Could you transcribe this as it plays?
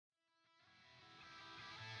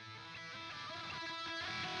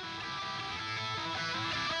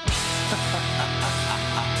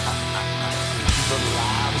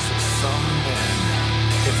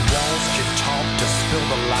spill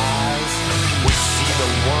the lies. We see the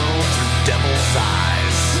world through devil's eyes.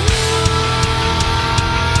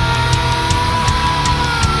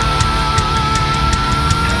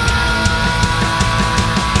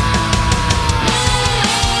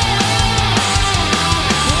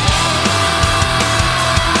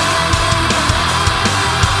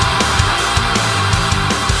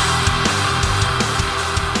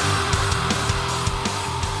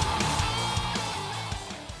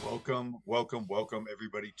 Welcome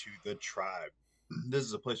everybody to the tribe. This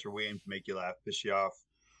is a place where we aim to make you laugh, piss you off,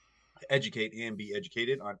 educate, and be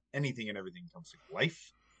educated on anything and everything that comes to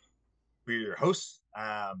life. We're your hosts.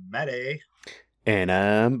 I'm Matt A. And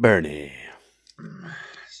I'm Bernie.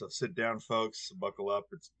 So sit down, folks. Buckle up.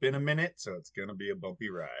 It's been a minute, so it's going to be a bumpy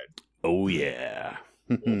ride. Oh, yeah.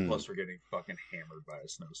 Well, plus, we're getting fucking hammered by a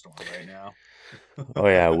snowstorm right now. Oh,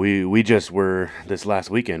 yeah. We just were this last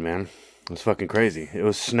weekend, man. It was fucking crazy. It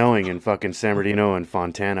was snowing in fucking San Bernardino and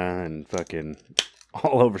Fontana and fucking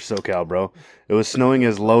all over SoCal, bro. It was snowing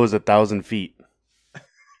as low as 1,000 feet.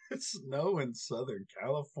 It's snow in Southern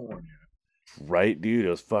California. Right, dude? It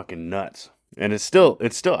was fucking nuts. And it's still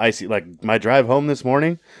icy. Like, my drive home this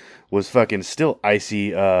morning was fucking still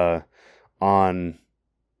icy on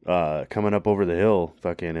coming up over the hill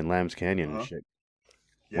fucking in Lambs Canyon and shit.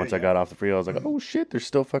 Yeah, Once I got off the freeway, I was like, oh shit, there's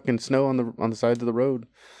still fucking snow on the sides of the road.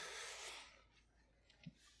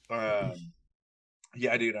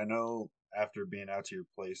 Yeah, dude, I know after being out to your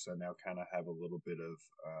place, I now kind of have a little bit of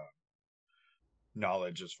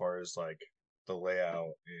knowledge as far as like the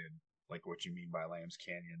layout and like what you mean by Lambs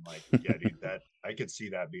Canyon. Like, yeah, dude, that I could see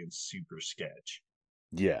that being super sketch.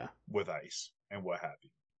 Yeah. With ice and what have you.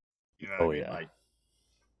 You know Oh, what I mean? yeah. Like,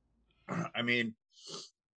 I mean,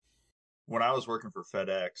 when I was working for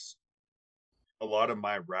FedEx, a lot of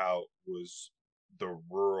my route was the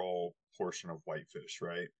rural portion of Whitefish,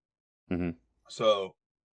 right? Mm-hmm. So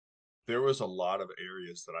there was a lot of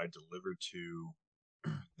areas that I delivered to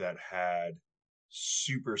that had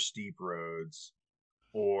super steep roads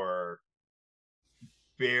or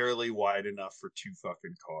barely wide enough for two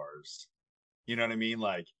fucking cars. You know what I mean?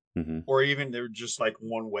 Like, or even they're just like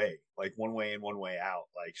one way in, one way out,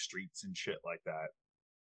 like streets and shit like that.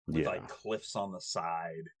 With like cliffs on the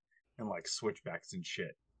side and like switchbacks and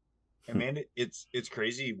shit. And man, it's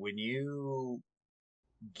crazy when you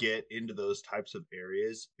get into those types of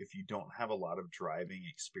areas. If you don't have a lot of driving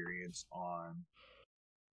experience on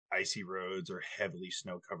icy roads or heavily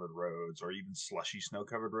snow covered roads or even slushy snow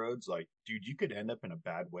covered roads, like, dude, you could end up in a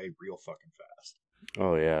bad way real fucking fast.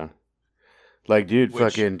 Oh, yeah. Like, dude,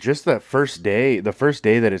 fucking just the first day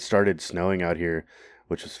that it started snowing out here,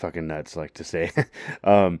 which was fucking nuts, like to say,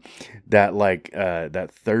 that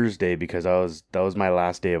Thursday, because that was my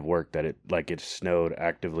last day of work, that it snowed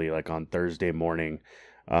actively like on Thursday morning.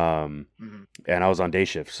 And I was on day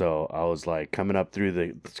shift, so I was like coming up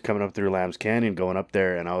through Lambs Canyon, going up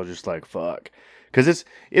there, and I was just like, fuck. Because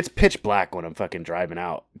it's pitch black when I'm fucking driving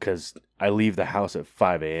out, because I leave the house at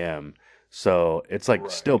 5 a.m., so it's like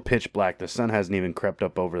still pitch black. The sun hasn't even crept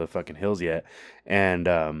up over the fucking hills yet. And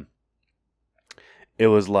it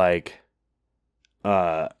was like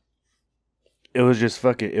it was just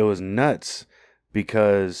fucking, it was nuts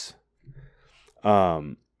because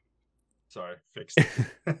sorry, fixed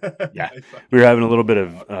it. Yeah. We were having a little bit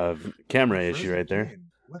of camera issue right there.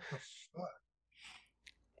 What the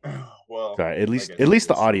fuck? Well, sorry, at least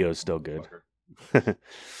the audio is still good.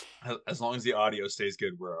 As long as the audio stays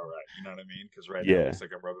good, we're all right. You know what I mean? Because now it looks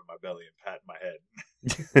like I'm rubbing my belly and patting my head.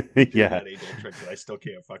 Yeah. That age-old trick that I still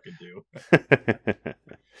can't fucking do.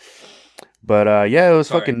 But yeah, it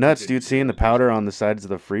was fucking nuts, dude. Seeing the powder on the sides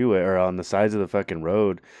of the freeway or on the sides of the fucking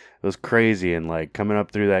road, it was crazy. And like coming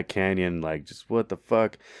up through that canyon, like just what the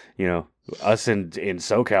fuck, you know? Us in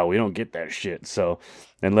SoCal, we don't get that shit. So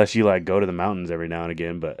unless you like go to the mountains every now and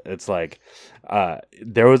again, but it's like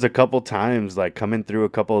there was a couple times like coming through a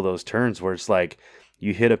couple of those turns where it's like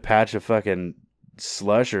you hit a patch of fucking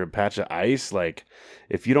slush or a patch of ice. Like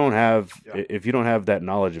if you don't have that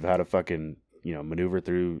knowledge of how to fucking, you know, maneuver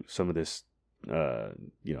through some of this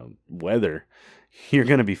you know, weather, you're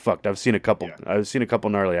gonna be fucked. I've seen a couple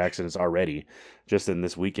gnarly accidents already just in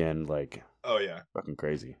this weekend. Like, oh yeah, fucking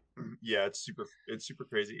crazy. Yeah, it's super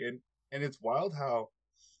crazy, and it's wild how,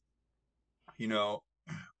 you know,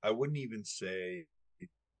 I wouldn't even say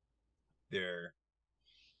they're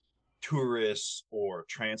tourists or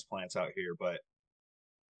transplants out here, but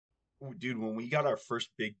dude, when we got our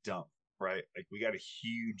first big dump, right? Like we got a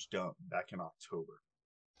huge dump back in October.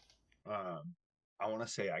 I want to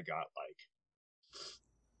say I got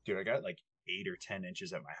like 8 or 10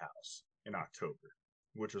 inches at my house in October,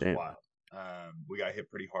 which was wild. We got hit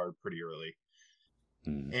pretty hard pretty early.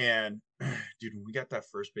 And dude, when we got that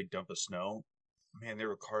first big dump of snow, man, there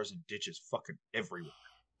were cars and ditches fucking everywhere.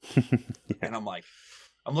 Yeah. And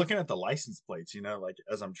I'm looking at the license plates, like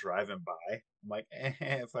as I'm driving by, I'm like,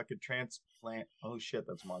 if I could transplant, oh shit,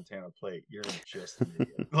 that's Montana plate. You're just an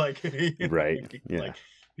idiot. Like, Right. Yeah. like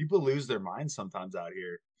people lose their minds sometimes out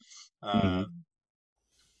here. Hmm.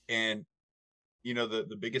 And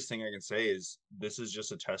the biggest thing I can say is this is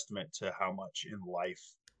just a testament to how much in life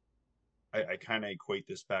I kind of equate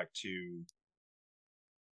this back to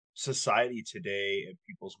society today and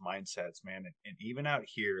people's mindsets, man. And even out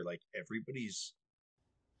here, like everybody's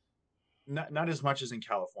not as much as in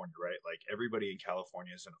California, right? Like everybody in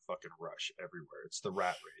California is in a fucking rush everywhere. It's the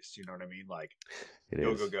rat race, you know what I mean? Like It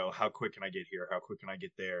go is. go go. How quick can I get here? How quick can I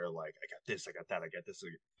get there? Like I got this, I got that, I got this.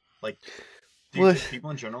 Like, dude, Well, just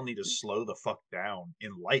people in general need to slow the fuck down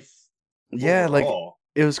in life yeah, like overall.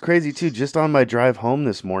 it was crazy too. Just on my drive home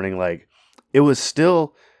this morning, like it was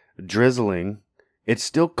still drizzling. It's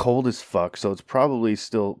still cold as fuck, so it's probably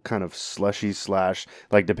still kind of slushy slash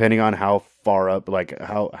like depending on how far up, like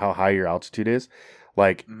how high your altitude is.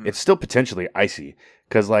 Like Mhm. it's still potentially icy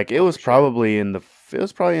because like Oh, for sure. it was probably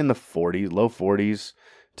in the 40s, low 40s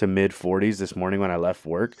to mid 40s this morning when I left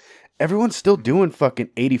work. Everyone's still Mhm. doing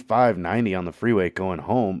fucking 85, 90 on the freeway going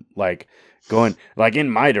home, like going like in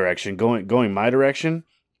my direction, going my direction.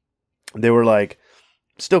 They were like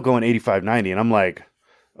still going 85, 90, and I'm like,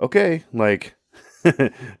 okay, like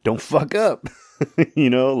don't fuck up.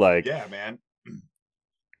 Like Yeah, man.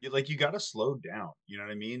 Like you got to slow down. You know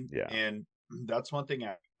what I mean? yeah. And that's one thing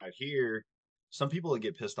I hear. Some people would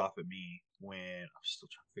get pissed off at me when I'm still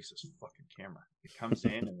trying to fix this fucking camera. It comes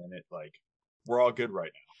in and then it like, we're all good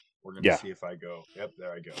right now. We're gonna Yeah. see if I go. Yep,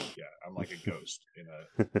 there I go. Yeah, I'm like a ghost in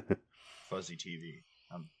a fuzzy TV.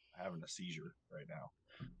 I'm having a seizure right now.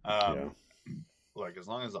 Yeah. Like as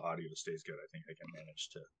long as the audio stays good, I think I can manage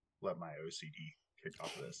to let my OCD kick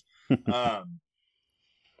off of this. Um,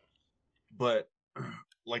 but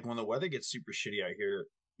like when the weather gets super shitty out here,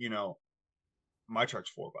 you know, my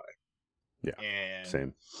truck's 4x, Yeah. and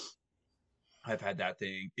Same. I've had that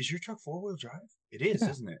thing. Is your truck 4-wheel drive? It is, Yeah.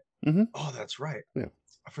 isn't it? Hmm. Oh, that's right. Yeah.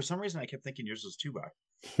 For some reason, I kept thinking yours was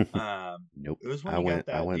 2x. Nope. It was when I you got went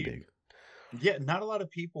I that, went dude. big. Yeah, not a lot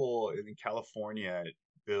of people in California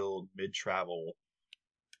build mid-travel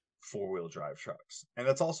 4-wheel drive trucks, and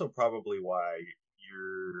that's also probably why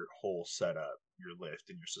your whole setup, your lift,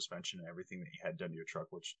 and your suspension, and everything that you had done to your truck,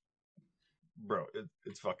 which, bro,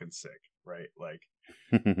 it's fucking sick, right? Like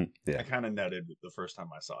I Yeah. kind of nutted the first time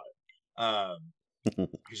I saw it.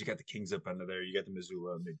 Because you got the Kings up under there, you got the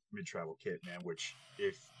Missoula mid travel kit, man. Which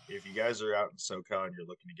if you guys are out in SoCal and you're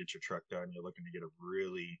looking to get your truck done, you're looking to get a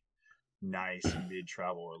really nice mid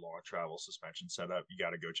travel or long travel suspension setup, you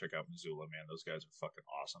got to go check out Missoula, man. Those guys are fucking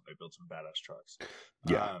awesome. They build some badass trucks.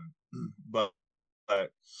 Yeah. But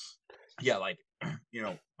but yeah, like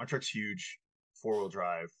my truck's huge, 4-wheel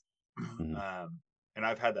drive, Hmm. and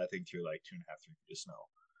I've had that thing through like 2.5, 3 feet of snow.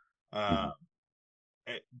 Hmm.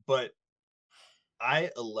 Um, but I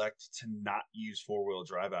elect to not use 4-wheel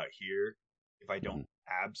drive out here if I don't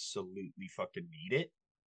Hmm. absolutely fucking need it,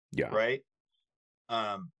 Yeah. right?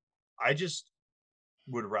 Um, I just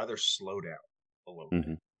would rather slow down a little bit.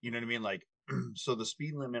 Hmm. You know what I mean? Like, so the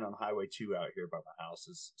speed limit on Highway 2 out here by my house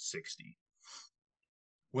is 60.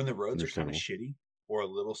 When the roads are kind of Understandable. shitty or a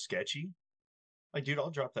little sketchy, like, dude,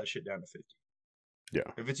 I'll drop that shit down to 50. Yeah.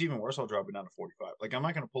 If it's even worse, I'll drop it down to 45. Like, I'm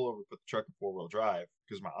not going to pull over, put the truck in 4-wheel drive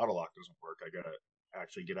because my auto lock doesn't work. I got to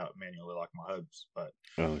actually get out and manually lock my hubs, but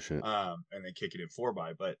Oh shit. and then kick it in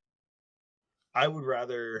 4x. But I would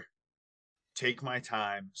rather take my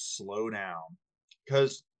time, slow down,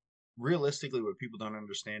 because realistically, what people don't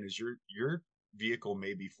understand is your vehicle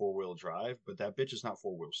may be 4-wheel drive, but that bitch is not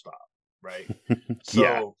 4-wheel stop, right?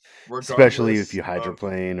 Yeah. So Especially if regardless you of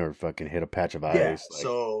hydroplane or fucking hit a patch of yeah, ice, like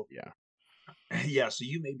so yeah. yeah, so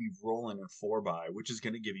you may be rolling in 4x, which is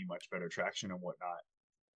going to give you much better traction and whatnot,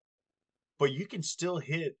 but you can still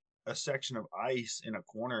hit a section of ice in a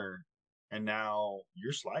corner, and now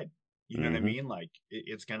you're sliding. You know what I Hmm. mean? Like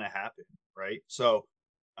it's going to happen, right? So,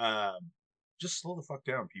 um, just slow the fuck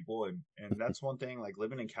down, people. And that's one thing. Like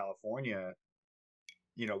living in California,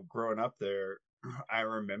 growing up there, I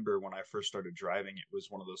remember when I first started driving, it was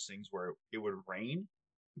one of those things where it would rain,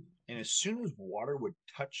 and as soon as water would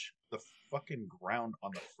touch the fucking ground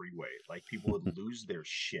on the freeway, like people would lose their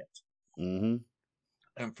shit Hmm.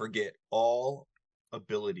 and forget all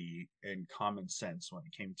ability and common sense when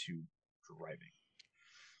it came to driving.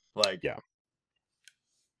 Like, Yeah.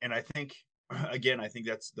 and I think again, I think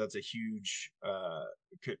that's a huge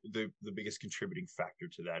the biggest contributing factor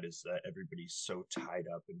to that is that everybody's so tied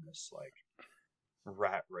up in this like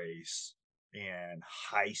rat race and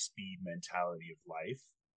high speed mentality of life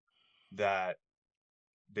that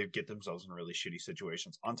they get themselves in really shitty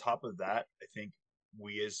situations. On top of that, I think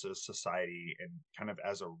we as a society and kind of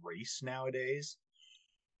as a race nowadays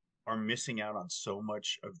are missing out on so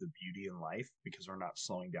much of the beauty in life because we're not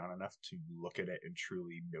slowing down enough to look at it and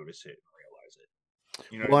truly notice it and realize it.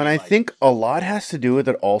 You know what I Well, and mean? I Like, think a lot has to do with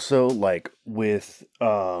it also, like with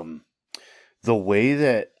the way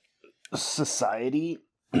that society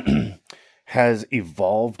has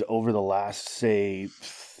evolved over the last, say,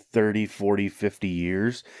 30, 40, 50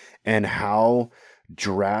 years, and how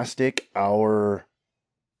drastic our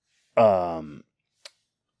um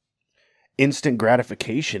instant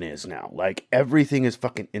gratification is now. Like everything is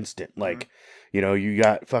fucking instant. mhm, Like, you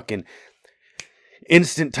got fucking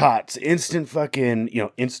instant tots, instant fucking,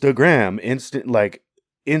 Instagram,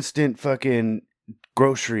 instant fucking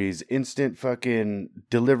groceries, instant fucking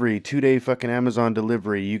delivery, 2-day fucking Amazon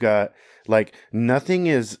delivery. You got like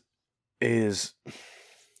is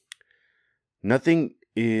nothing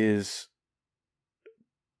is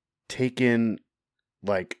taken,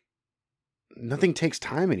 like nothing takes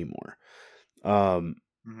time anymore. Um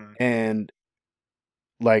mhm. and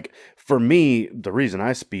like for me, the reason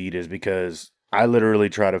I speed is because I literally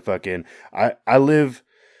try to fucking I live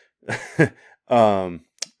um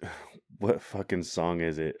what fucking song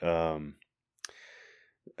is it?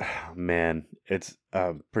 Man, it's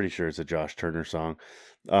I'm pretty sure it's a Josh Turner song.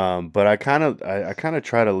 But I kind of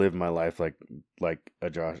try to live my life like a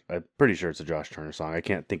Josh. I'm pretty sure it's a Josh Turner song. I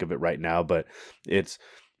can't think of it right now, but it's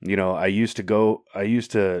I used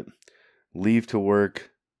to leave to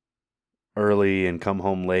work early and come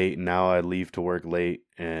home late, and now I leave to work late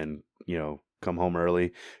and come home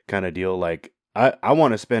early kind of deal. Like I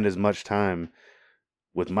want to spend as much time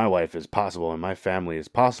with my wife as possible and my family as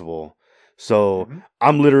possible. So Mhm.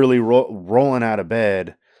 I'm literally rolling out of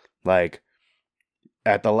bed like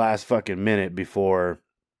at the last fucking minute before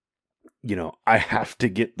I have to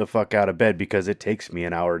get the fuck out of bed because it takes me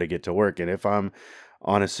an hour to get to work. And if I'm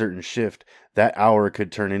on a certain shift, that hour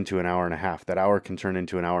could turn into an hour and a half. That hour can turn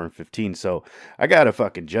into an hour and 15. So I got to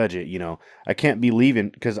fucking judge it. I can't be leaving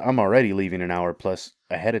because I'm already leaving an hour plus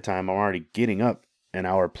ahead of time. I'm already getting up an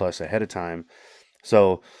hour plus ahead of time.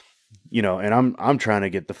 So, and I'm trying to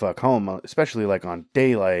get the fuck home, especially like on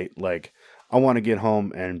daylight. Like I want to get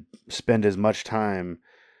home and spend as much time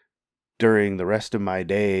during the rest of my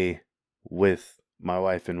day with my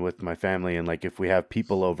wife and with my family. And like if we have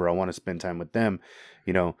people over, I want to spend time with them,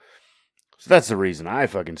 you know. So that's the reason I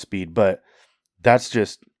fucking speed, but that's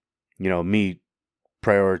just, me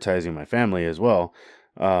prioritizing my family as well.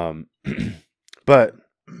 Um but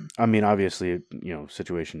I mean, obviously,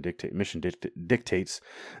 situation mission dictates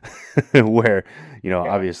where, Yeah.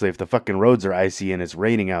 obviously if the fucking roads are icy and it's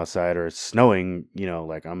raining outside or it's snowing,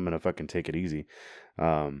 like I'm going to fucking take it easy.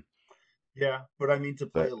 Um Yeah, but I mean, to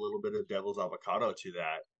play but a little bit of devil's avocado to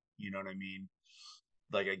that, you know what I mean?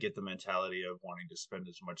 Like, I get the mentality of wanting to spend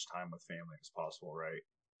as much time with family as possible, right?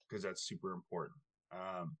 Because that's super important.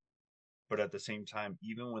 Um, but at the same time,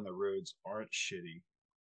 even when the roads aren't shitty,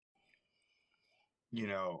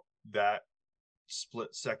 that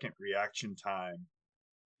split second reaction time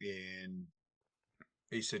in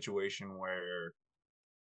a situation where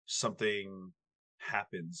something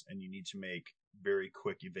happens and you need to make very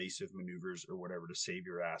quick evasive maneuvers or whatever to save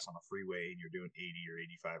your ass on a freeway and you're doing 80 or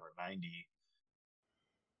 85 or 90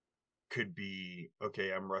 could be,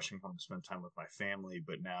 okay, I'm rushing home to spend time with my family,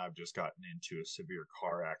 but now I've just gotten into a severe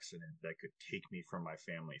car accident that could take me from my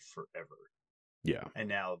family forever. yeah. And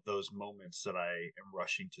now those moments that I am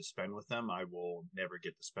rushing to spend with them, I will never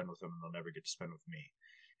get to spend with them and they'll never get to spend with me.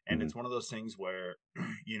 And Mhm. it's one of those things where,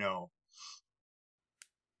 you know,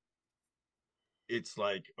 it's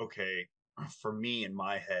like, okay, for me in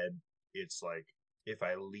my head, it's like if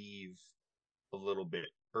I leave a little bit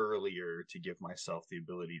earlier to give myself the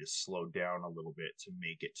ability to slow down a little bit to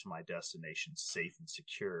make it to my destination safe and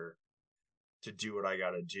secure, to do what I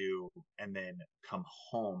got to do and then come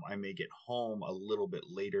home. I may get home a little bit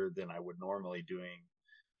later than I would normally, doing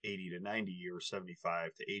 80 to 90 or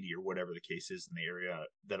 75 to 80 or whatever the case is in the area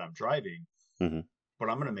that I'm driving, Mhm. but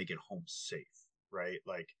I'm going to make it home safe, right?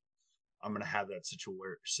 Like I'm going to have that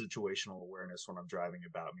situational awareness when I'm driving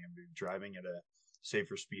about me. I'm going to be driving at a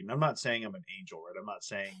safer speed. And I'm not saying I'm an angel, right? I'm not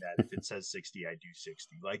saying that if it says 60, I do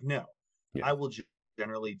 60. Like, no, Yeah. I will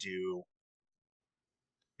generally do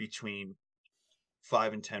between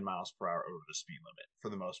 5 and 10 miles per hour over the speed limit for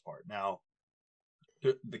the most part. Now,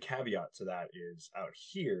 the caveat to that is out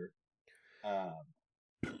here, um,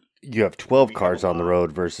 You have 12 we have a cars on the lot.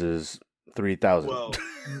 road versus 3,000. Well,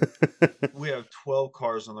 we have 12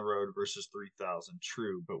 cars on the road versus 3,000,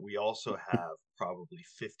 true, but we also have probably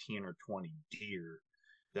 15 or 20 deer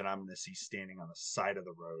that I'm going to see standing on the side of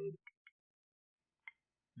the road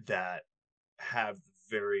that have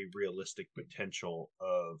very realistic potential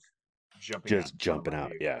of jumping out Just in front of jumping my out.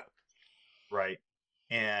 vehicle, Yeah. right?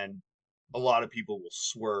 And a lot of people will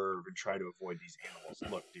swerve and try to avoid these animals.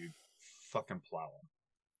 Look, dude, fucking plow them.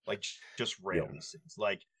 Like, just rail Yeah. these things.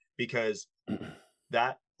 Like, because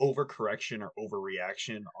that overcorrection or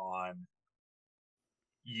overreaction on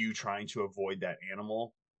you trying to avoid that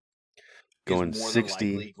animal Going is more than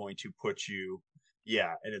 60 likely going to put you,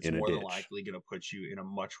 yeah, and it's in a more than ditch. likely going to put you in a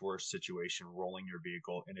much worse situation, rolling your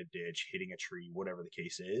vehicle in a ditch, hitting a tree, whatever the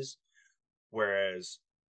case is. Whereas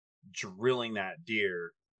drilling that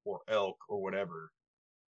deer or elk or whatever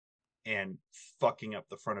and fucking up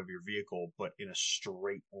the front of your vehicle, but in a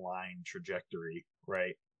straight line trajectory,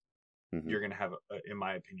 right? Mhm. You're going to have, in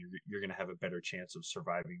my opinion, you're going to have a better chance of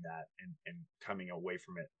surviving that and coming away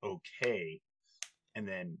from it okay, and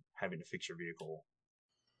then having to fix your vehicle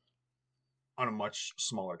on a much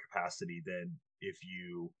smaller capacity than if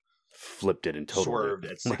you Flipped it and totaled swerved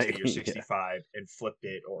it. at 60 or Yeah. 65 and flipped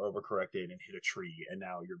it or overcorrected and hit a tree, and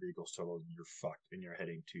now your vehicle's totaled and you're fucked and you're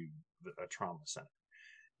heading to a trauma center.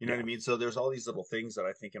 You know what I mean? So there's all these little things that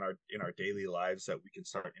I think in our daily lives that we can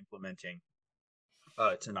start implementing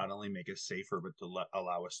to not only make us safer, but to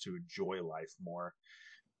allow us to enjoy life more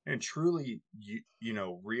and truly,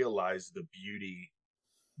 realize the beauty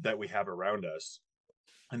that we have around us.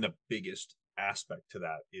 And the biggest aspect to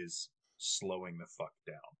that is slowing the fuck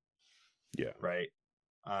down, Yeah. right?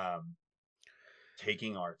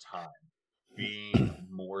 Taking our time, being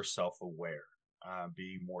more self-aware,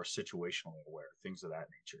 being more situationally aware, things of that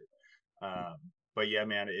nature. But yeah,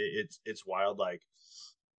 man, it's wild. Like,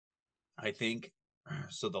 I think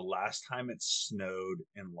so. The last time it snowed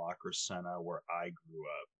in La Crescenta, where I grew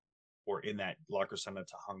up, or in that La Crescenta,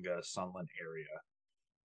 Tahunga, Sunland area,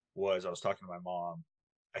 I was talking to my mom.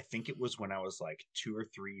 I think it was when I was like 2 or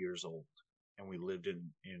 3 years old, and we lived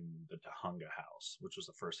in the Tahunga house, which was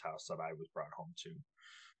the first house that I was brought home to.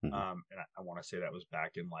 Mhm. And I want to say that was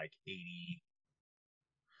back in like 80,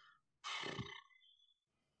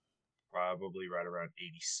 probably right around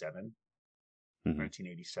 87. Mhm.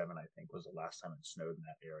 1987, I think, was the last time it snowed in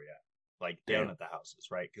that area, like Damn. down at the houses,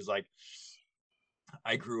 right? Because like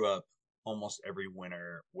I grew up almost every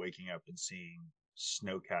winter waking up and seeing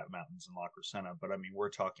snow-capped mountains in La Crescenta, but I mean, we're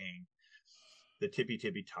talking the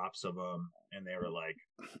tippy tops of them, and they were like,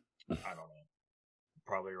 I don't know,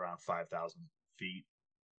 probably around 5,000 feet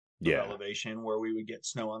of Yeah. elevation, where we would get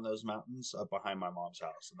snow on those mountains up behind my mom's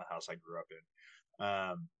house and the house I grew up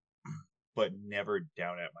in. But never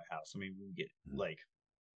down at my house. I mean, we would get like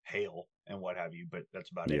hail and what have you, but that's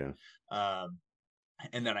about it. Yeah.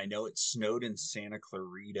 And then I know it snowed in Santa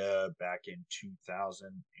Clarita back in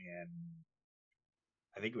 2000, and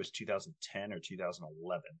I think it was 2010 or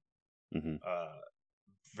 2011. Mhm.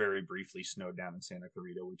 Very briefly snowed down in Santa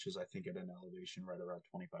Clarita, which is, I think, at an elevation right around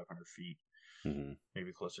 2,500 feet, Mhm.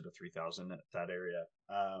 maybe closer to 3,000 at that area.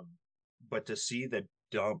 But to see the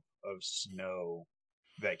dump of snow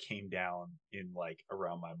that came down in like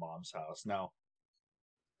around my mom's house. Now,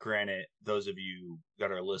 granted, those of you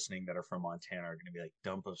that are listening that are from Montana are going to be like,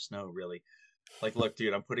 dump of snow, really? Like, look,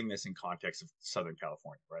 dude, I'm putting this in context of Southern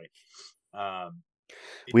California, right?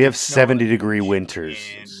 We have It snowed on the 70-degree beach winters,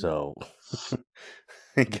 in so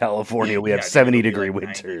in California we have yeah, dude, it'll be 70-degree like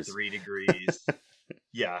winters. 93 degrees.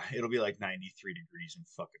 Yeah, it'll be like 93 degrees in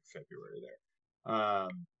fucking February there.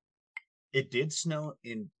 It did snow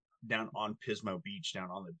in down on Pismo Beach,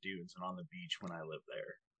 down on the dunes and on the beach when I lived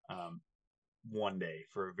there. One day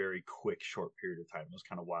for a very quick, short period of time. It was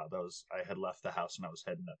kind of wild. I had left the house and I was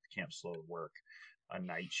heading up to Camp Slow to work a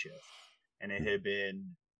night shift, and it had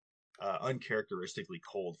been uncharacteristically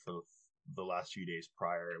cold for the last few days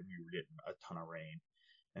prior, and we were getting a ton of rain.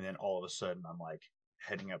 And then all of a sudden, I'm like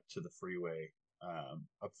heading up to the freeway,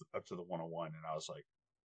 up to the 101, and I was like,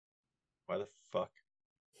 "Why the fuck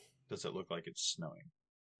does it look like it's snowing?"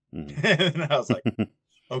 Mhm. And I was like,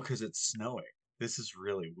 "Oh, because it's snowing. This is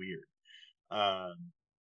really weird." But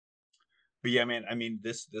yeah, man. I mean,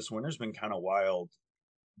 this winter's been kind of wild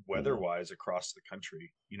weather-wise across the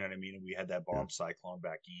country. You know what I mean? And we had that Yeah. bomb cyclone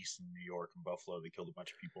back east in New York and Buffalo that killed a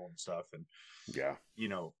bunch of people and stuff. And Yeah.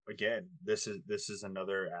 again, this is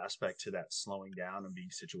another aspect to that slowing down and being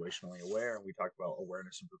situationally aware. And we talk about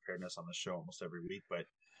awareness and preparedness on the show almost every week, but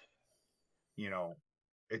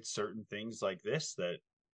it's certain things like this that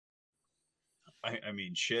I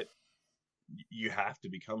mean, shit, you have to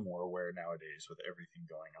become more aware nowadays with everything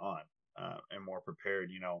going on, and more prepared.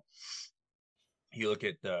 you look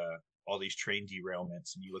at all these train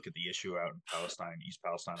derailments, and you look at the issue out in Palestine, East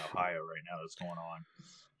Palestine, Ohio, right now that's going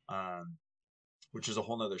on, which is a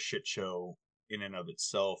whole nother shit show in and of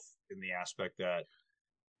itself, in the aspect that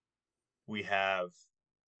we have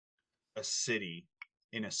a city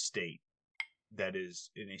in a state that is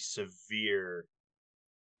in a severe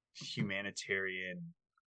humanitarian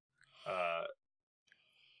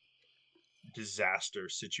disaster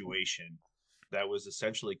situation that was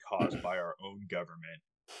essentially caused by our own government.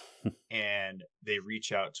 And they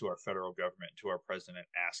reach out to our federal government, to our president,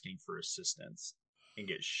 asking for assistance, and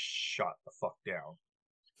get shot the fuck down.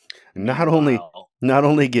 Not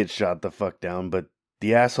only get shot the fuck down, but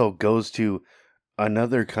the asshole goes to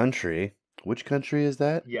another country. Which country is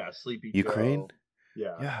that? Yeah, Sleepy Ukraine?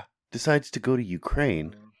 Joe. Yeah. Decides to go to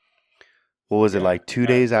Ukraine. What was it, like 2 as,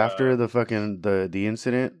 days after the fucking the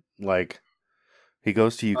incident? Like, he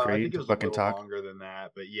goes to I Ukraine think it to was fucking a little talk. longer than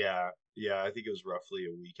that, but yeah, I think it was roughly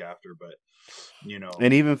a week after. But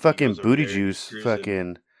And even fucking goes over Booty there, Juice, screws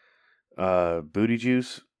fucking Booty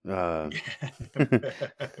Juice, Booty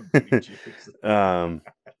Juice.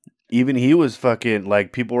 even he was fucking,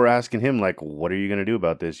 like, people were asking him, like, what are you gonna do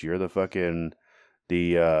about this? You're the fucking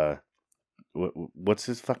what's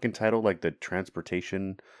his fucking title? Like the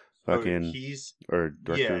transportation fucking or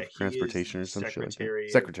director of transportation or some shit like that.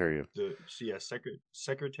 Secretary of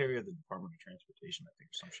Secretary of the Department of Transportation, I think,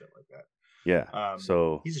 or some shit like that. Yeah.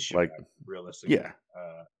 So he's a shit like, bag, realistically.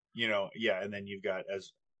 Yeah. And then you've got,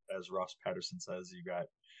 as Ross Patterson says, you got,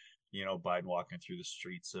 Biden walking through the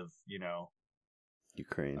streets of,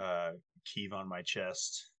 Ukraine. Kyiv on my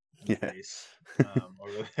chest. Yeah. Face,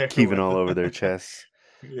 over there. Keeping all over their chests.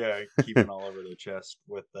 Yeah, keeping all over their chest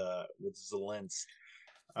with Zelensky.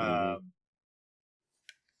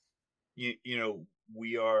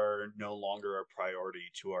 We are no longer a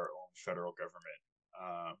priority to our own federal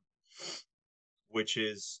government, which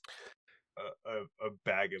is a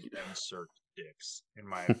bag of insert dicks, in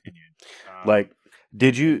my opinion. Like,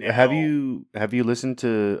 have you listened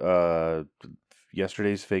to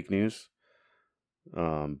yesterday's fake news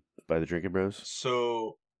by the Drinking Bros?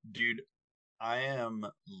 So, dude, I am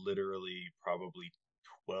literally probably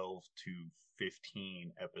 12 to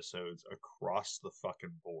 15 episodes across the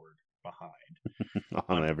fucking board behind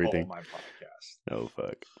on everything. all my podcasts. Oh,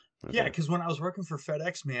 fuck. Okay. Yeah, because when I was working for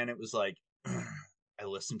FedEx, man, it was like I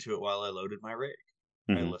listened to it while I loaded my rig.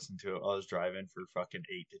 I listened to it while I was driving for fucking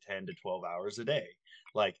 8 to 10 to 12 hours a day.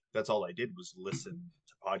 Like, that's all I did was listen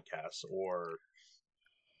to podcasts or,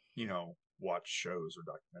 watch shows or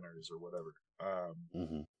documentaries or whatever.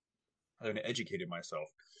 And educated myself.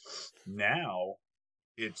 Now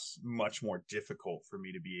it's much more difficult for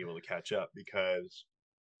me to be able to catch up, because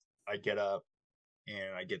I get up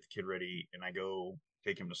and I get the kid ready and I go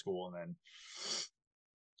take him to school, and then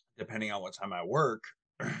depending on what time I work,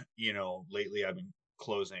 lately I've been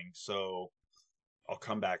closing, so I'll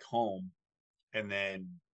come back home, and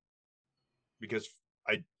then because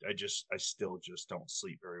I still just don't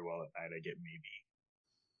sleep very well at night, I get maybe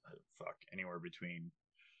anywhere between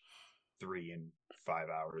 3 and 5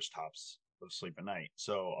 hours tops of sleep a night.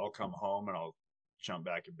 So I'll come home and I'll jump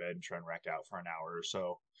back in bed and try and rack out for an hour or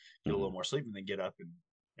so, get a little more sleep, and then get up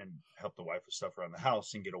and help the wife with stuff around the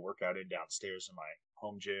house and get a workout in downstairs in my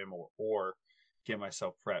home gym, or get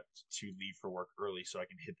myself prepped to leave for work early so I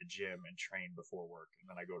can hit the gym and train before work, and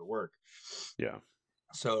then I go to work. Yeah.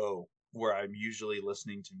 So where I'm usually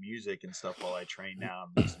listening to music and stuff while I train, now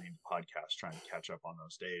I'm listening to podcasts, trying to catch up on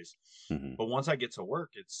those days. But once I get to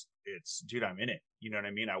work, it's dude, I'm in it. You know what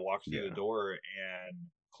I mean? I walk through the door and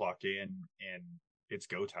clock in, and it's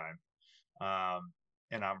go time.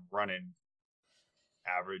 And I'm running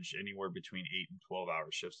average anywhere between 8 and 12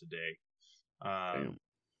 hour shifts a day,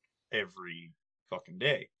 every fucking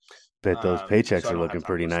day. Bet those paychecks are looking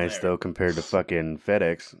pretty nice though, compared to fucking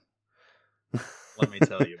FedEx. Let me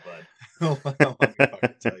tell you, bud. Let me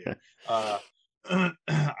fucking tell you.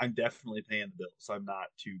 I'm definitely paying the bills. I'm not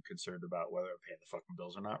too concerned about whether I'm paying the fucking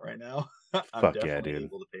bills or not right now. I'm definitely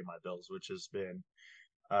able to pay my bills, which has been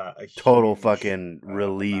a total fucking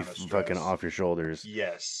relief, fucking off your shoulders.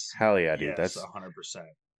 Yes. Hell yeah, dude. Yes, that's 100%.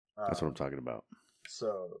 That's what I'm talking about.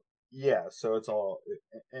 So yeah, so it's all,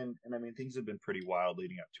 and I mean, things have been pretty wild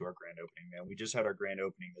leading up to our grand opening, man. We just had our grand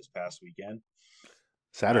opening this past weekend.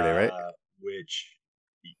 Saturday, right? Which,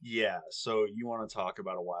 yeah. So you want to talk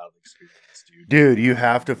about a wild experience, dude? Dude, you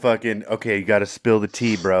have to fucking, okay, you got to spill the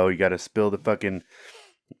tea, bro. You got to spill the fucking,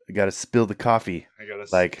 you got to spill the coffee.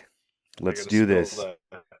 Like, let's do this.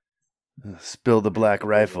 Spill the black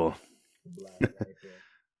rifle.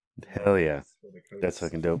 Hell yeah. That's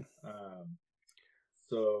fucking dope.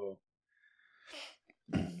 So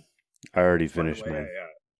I already By the finished way, mine.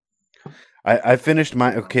 I I finished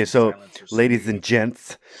mine. turned on Okay, some so silencer so ladies we and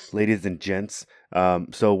gents,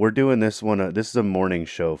 so we're doing this one. This is a morning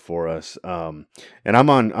show for us. And I'm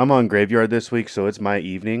on graveyard this week, so it's my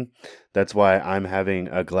evening. That's why I'm having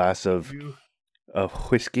a glass of you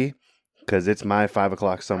whiskey because it's my 5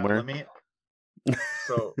 o'clock let somewhere. me.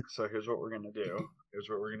 So here's what we're gonna do. Here's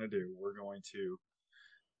what we're gonna do.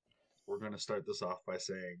 We're going to start this off by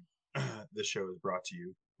saying this show is brought to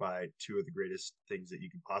you by two of the greatest things that you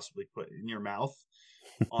can possibly put in your mouth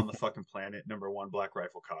on the fucking planet. Number one, Black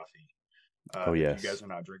Rifle Coffee. Oh If you yes, guys are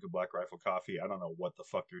not drinking Black Rifle Coffee, I don't know what the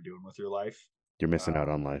fuck you're doing with your life. you're missing out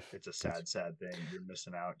on life. It's a That's... sad thing. You're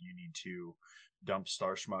missing out. You need to dump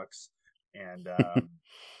Star Schmucks and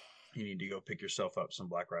you need to go pick yourself up some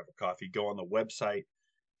Black Rifle Coffee. Go on the website,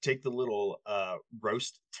 take the little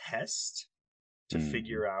roast test to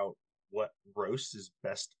figure out what roast is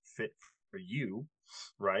best fit for you,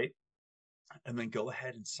 right? And then go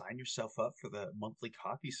ahead and sign yourself up for the monthly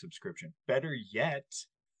coffee subscription. Better yet,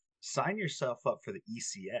 sign yourself up for the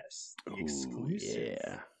ECS, the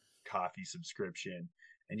exclusive coffee subscription,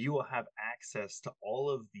 and you will have access to all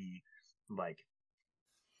of the like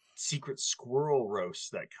secret squirrel roasts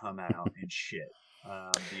that come out and shit.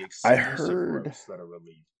 The exclusive roasts that are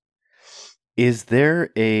released. Is there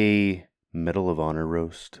a Medal of Honor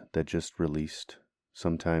roast that just released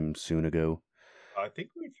sometime soon ago? I think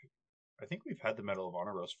we've had the Medal of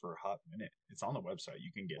Honor roast for a hot minute. It's on the website.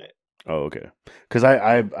 You can get it. Oh, okay. Because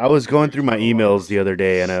I was going through my emails the other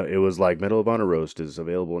day, and it was like Medal of Honor roast is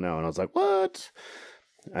available now, and I was like, what?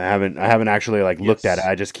 I haven't actually like looked at it.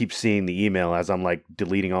 I just keep seeing the email as I'm like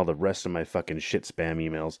deleting all the rest of my fucking shit spam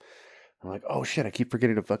emails. I'm like, oh shit, I keep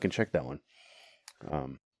forgetting to fucking check that one.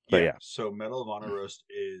 But yeah. So Medal of Honor roast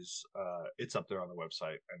is it's up there on the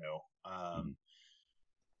website. I know.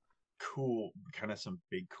 Cool, kind of some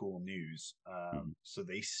big cool news. So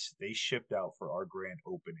they shipped out for our grand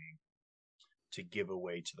opening to give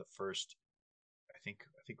away to the first. I think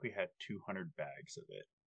we had 200 bags of it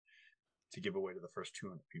to give away to the first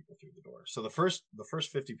 200 people through the door. So the first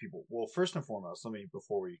 50 people. Well, first and foremost, let me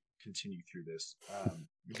before we continue through this,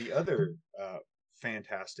 the other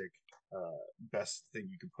fantastic best thing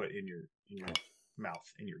you could put in your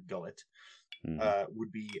mouth, in your gullet,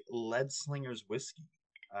 would be Lead Slingers whiskey,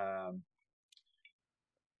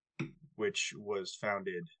 which was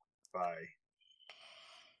founded by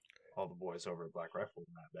all the boys over at Black Rifle,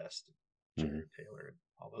 Matt Best, Jared Taylor, and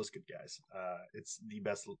all those good guys. It's the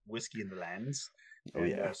best whiskey in the lands.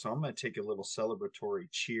 So I'm going to take a little celebratory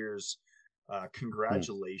cheers,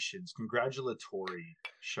 congratulatory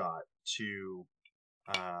shot to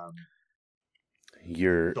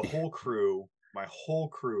the whole crew, my whole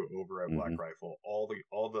crew over at Black Rifle, all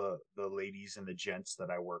the ladies and the gents that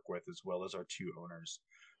I work with, as well as our two owners,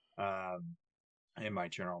 and my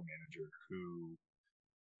general manager, who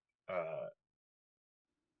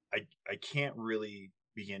I can't really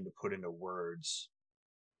begin to put into words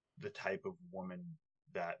the type of woman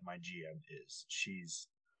that my GM is. She's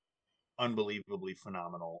unbelievably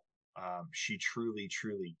phenomenal. She truly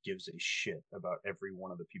gives a shit about every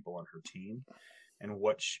one of the people on her team and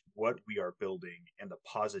what we are building and the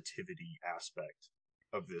positivity aspect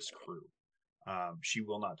of this crew. She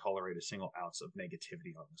will not tolerate a single ounce of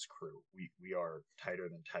negativity on this crew. We are tighter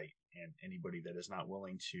than tight, and anybody that is not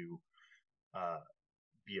willing to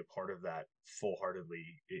be a part of that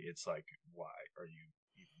full-heartedly, it's like, why are you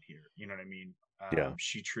even here? You know what I mean?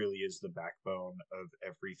 She truly is the backbone of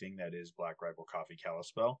everything that is Black Rifle Coffee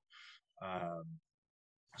Kalispell.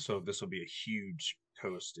 So this will be a huge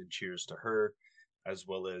toast and cheers to her, as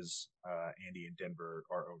well as Andy and Denver,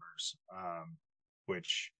 our owners,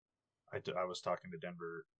 which I was talking to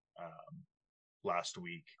Denver last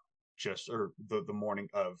week, or the morning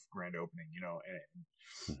of grand opening,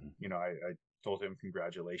 and I told him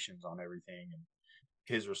congratulations on everything, and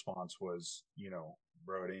his response was,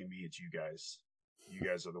 bro, it ain't me, it's you guys. You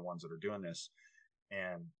guys are the ones that are doing this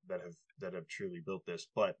and that have truly built this.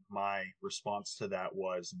 But my response to that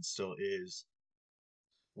was, and still is,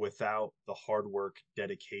 without the hard work,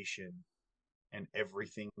 dedication, and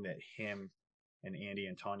everything that him and Andy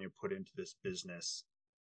and Tanya put into this business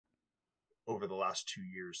over the last 2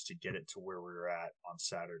 years to get it to where we were at on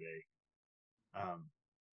Saturday,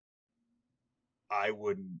 I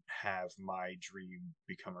wouldn't have my dream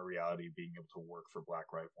become a reality, being able to work for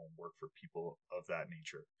Black Rifle and work for people of that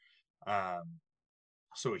nature.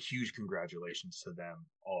 So a huge congratulations to them,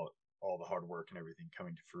 all the hard work and everything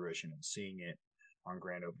coming to fruition, and seeing it on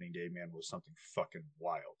grand opening day, man, was something fucking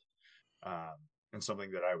wild. And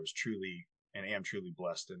something that I was truly and am truly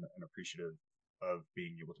blessed and appreciative of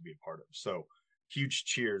being able to be a part of. So huge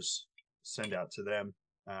cheers send out to them.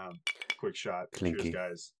 Quick shot. Clinky. Cheers,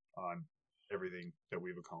 guys, on everything that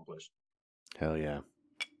we've accomplished. Hell yeah.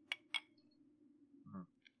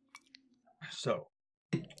 So,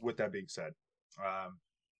 with that being said,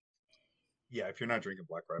 yeah, if you're not drinking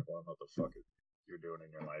Black Rifle, I don't know what the fuck you're doing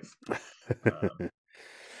in your life.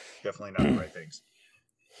 Definitely not the right things.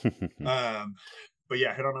 But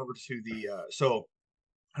yeah, head on over to the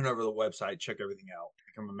head over to the website, check everything out,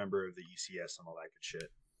 become a member of the ECS and all that good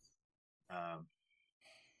shit. How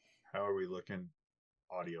are we looking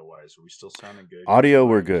audio wise? Are we still sounding good? Audio,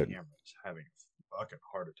 we're good. Camera's having a fucking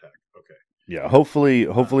heart attack. Okay. Yeah, hopefully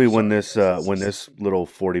when sorry, when this little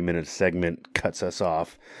 40-minute segment cuts us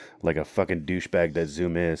off like a fucking douchebag that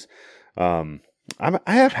Zoom is, I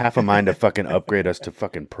have half a mind to fucking upgrade us to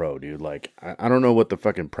fucking pro, dude. Like, I don't know what the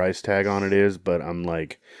fucking price tag on it is, but I'm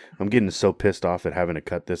getting so pissed off at having to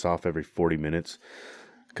cut this off every 40 minutes.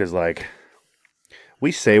 Because, like,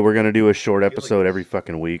 we say we're going to do a short episode every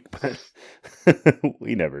fucking week, but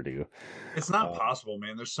we never do. It's not possible,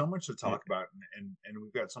 man. There's so much to talk about, and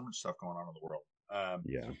we've got so much stuff going on in the world.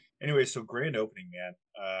 Yeah. Anyway, so grand opening, man.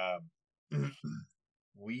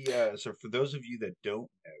 So for those of you that don't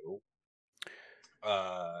know,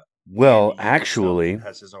 well, Andy actually,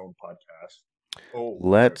 has his own podcast. Oh,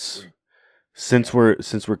 let's since we're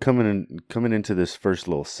coming into this first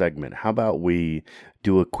little segment, how about we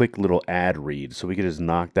do a quick little ad read so we can just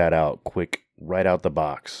knock that out quick right out the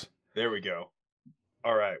box. There we go.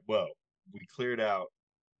 All right. Well, we cleared out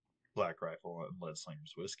Black Rifle and Lead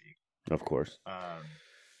Slingers whiskey. Of course.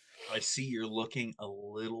 I see you're looking a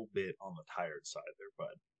little bit on the tired side there,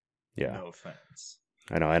 bud. Yeah. No offense.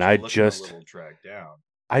 I know, and You're I looking just a little dragged down.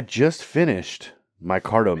 I just finished my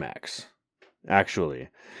Cardomax, actually.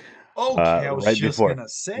 Okay, I was right just before. gonna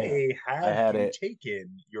say, have you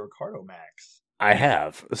taken your Cardomax? I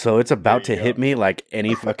have. So it's about to There you hit go. me like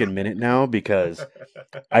any fucking minute now because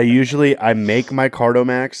I make my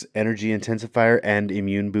Cardomax energy intensifier and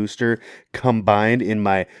immune booster combined in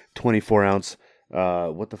my 24-ounce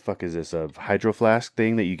what the fuck is this? A hydro flask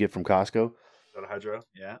thing that you get from Costco? Is that a hydro?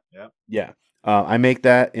 Yeah. Yeah. I make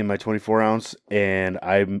that in my 24-ounce and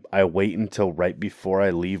I wait until right before I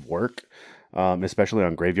leave work, especially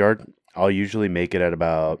on graveyard. I'll usually make it at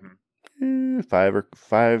about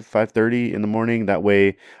 5:30 in the morning. That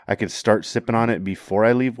way I can start sipping on it before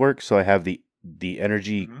I leave work, so I have the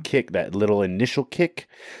energy kick, that little initial kick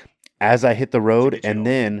as I hit the road, and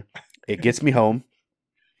then it gets me home,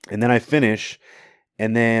 and then I finish,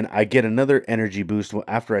 and then I get another energy boost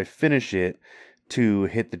after I finish it to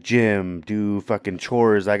hit the gym, do fucking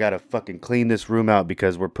chores. I gotta fucking clean this room out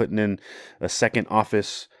because we're putting in a second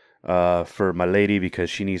office for my lady because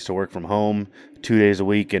she needs to work from home 2 days a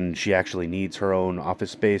week and she actually needs her own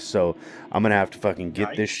office space. So I'm gonna have to fucking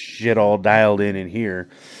get this shit all dialed in here.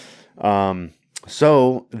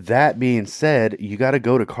 So that being said, you got to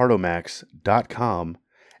go to cardomax.com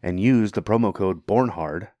and use the promo code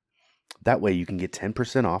BORNHARD. That way you can get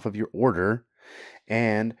 10% off of your order.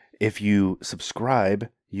 And if you subscribe,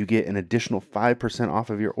 you get an additional 5% off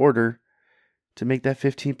of your order to make that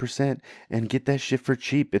 15% and get that shit for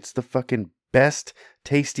cheap. It's the fucking best,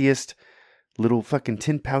 tastiest little fucking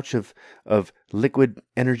tin pouch of liquid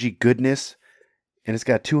energy goodness. And it's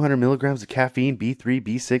got 200 milligrams of caffeine, B3,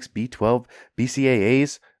 B6, B12,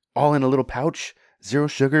 BCAAs, all in a little pouch. Zero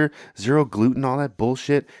sugar, zero gluten, all that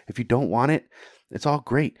bullshit. If you don't want it, it's all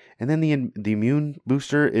great. And then the immune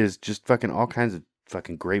booster is just fucking all kinds of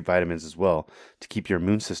fucking great vitamins as well to keep your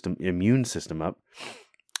immune system up.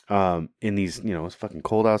 In these, it's fucking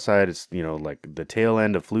cold outside. It's, like the tail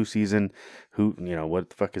end of flu season.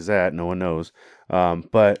 What the fuck is that? No one knows.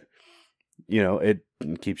 But it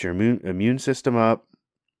keeps your immune system up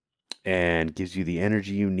and gives you the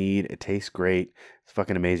energy you need. It tastes great. It's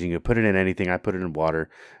fucking amazing. You can put it in anything. I put it in water.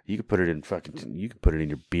 You can put it in you can put it in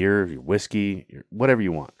your beer, your whiskey, whatever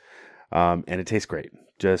you want. And it tastes great.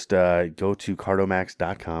 Just go to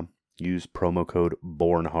cardomax.com, use promo code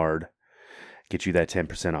BORNHARD, get you that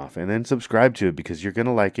 10% off, and then subscribe to it because you're going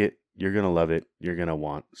to like it. You're going to love it. You're going to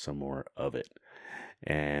want some more of it.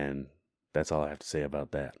 And that's all I have to say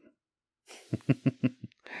about that.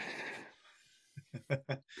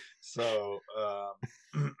 So,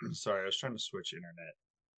 sorry, I was trying to switch internet.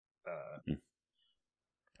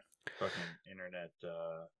 Fucking internet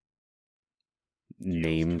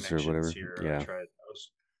names or whatever. Here. Yeah.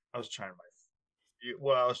 I was trying my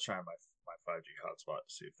 5G hotspot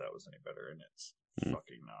to see if that was any better, and it's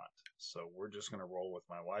fucking not. So we're just gonna roll with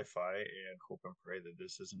my Wi-Fi and hope and pray that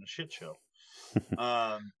this isn't a shit show.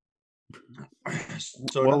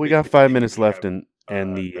 So well, we got 5 minutes left, and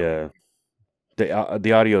the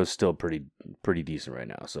audio is still pretty decent right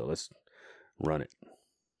now. So let's Run it.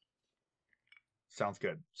 Sounds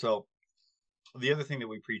good. So the other thing that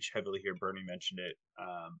we preach heavily here, Bernie mentioned it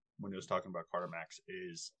when he was talking about Carter Max,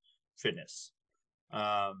 is fitness.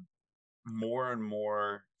 More and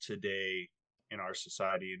more today in our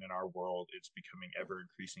society and in our world, it's becoming ever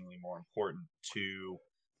increasingly more important to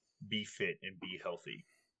be fit and be healthy.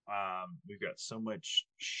 We've got so much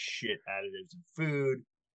shit additives in food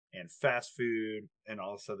and fast food and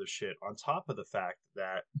all this other shit, on top of the fact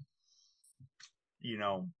that, you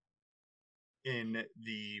know, in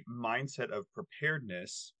the mindset of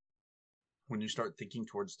preparedness, when you start thinking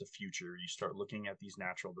towards the future, you start looking at these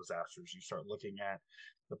natural disasters, you start looking at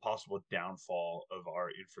the possible downfall of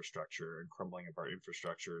our infrastructure and crumbling of our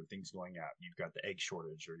infrastructure and things going out. You've got the egg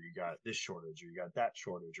shortage, or you got this shortage, or you got that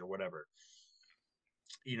shortage, or whatever.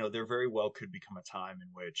 You know, there very well could become a time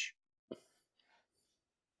in which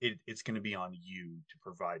it's going to be on you to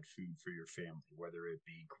provide food for your family, whether it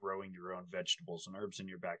be growing your own vegetables and herbs in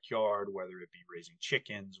your backyard, whether it be raising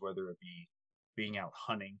chickens, whether it be being out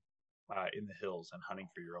hunting in the hills and hunting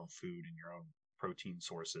for your own food and your own protein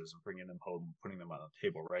sources and bringing them home and putting them on the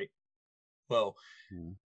table, right? Well,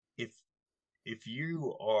 if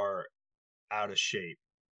you are out of shape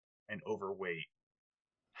and overweight,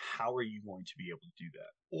 how are you going to be able to do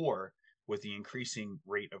that? Or with the increasing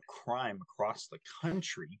rate of crime across the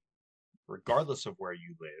country, regardless of where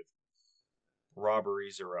you live,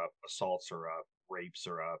 robberies are up, assaults are up, rapes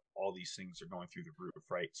are up, all these things are going through the roof,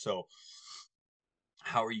 right? So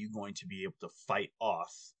how are you going to be able to fight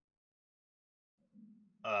off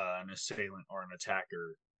an assailant or an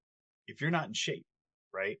attacker if you're not in shape,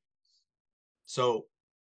 right? So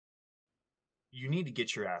you need to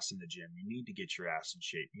get your ass in the gym. You need to get your ass in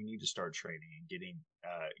shape. You need to start training and getting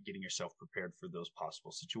yourself prepared for those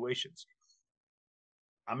possible situations.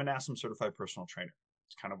 I'm an ASM certified personal trainer.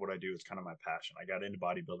 It's kind of what I do. It's kind of my passion. I got into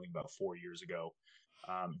bodybuilding about 4 years ago.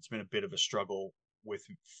 It's been a bit of a struggle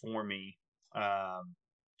for me,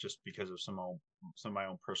 just because of some of my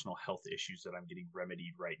own personal health issues that I'm getting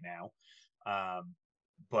remedied right now.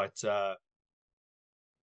 But I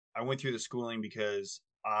went through the schooling because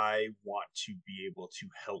I want to be able to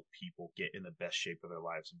help people get in the best shape of their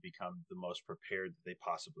lives and become the most prepared that they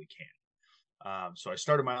possibly can. So I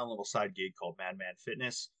started my own little side gig called Madman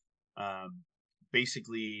Fitness.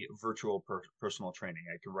 Basically virtual personal training.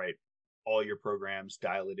 I can write all your programs,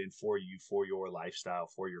 dial it in for you, for your lifestyle,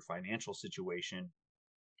 for your financial situation.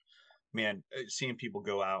 Man, seeing people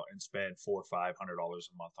go out and spend $400 or $500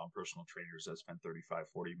 a month on personal trainers that spend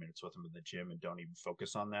 35-40 minutes with them in the gym and don't even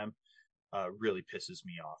focus on them really pisses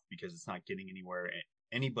me off, because it's not getting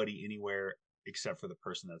anybody anywhere except for the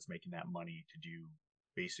person that's making that money to do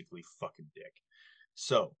basically fucking dick.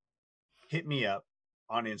 So hit me up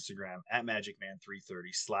on Instagram at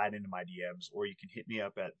MagicMan330, slide into my DMs, or you can hit me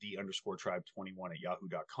up at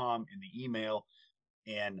the_tribe21@yahoo.com in the email,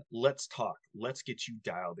 and let's talk. Let's get you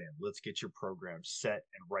dialed in. Let's get your program set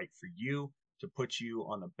and right for you to put you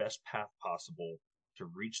on the best path possible to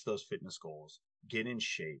reach those fitness goals, get in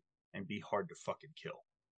shape, and be hard to fucking kill.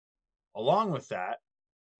 Along with that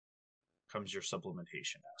comes your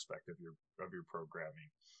supplementation aspect of your programming.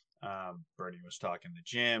 Bernie was talking the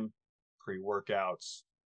gym, pre-workouts.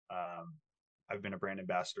 I've been a brand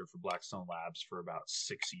ambassador for Blackstone Labs for about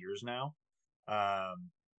 6 years now.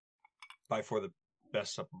 By far the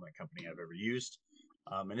best supplement company I've ever used.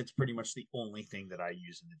 And it's pretty much the only thing that I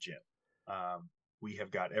use in the gym. We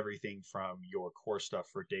have got everything from your core stuff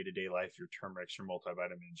for day-to-day life, your turmerics, your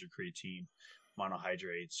multivitamins, your creatine,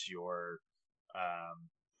 monohydrates, your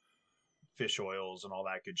fish oils and all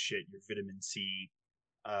that good shit, your vitamin C,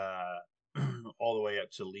 all the way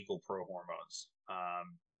up to legal pro hormones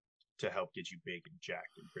to help get you big and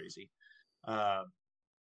jacked and crazy.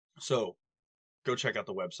 So go check out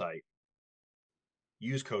the website.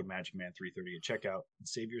 Use code MagicMan330 at checkout and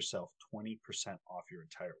save yourself 20% off your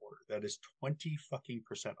entire order. That is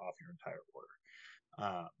 20% off your entire order.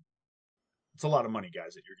 It's a lot of money,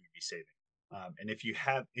 guys, that you're going to be saving. And if you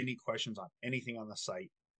have any questions on anything on the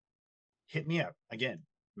site, hit me up. Again,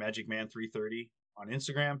 MagicMan330 on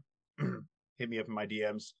Instagram. Hit me up in my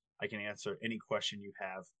DMs. I can answer any question you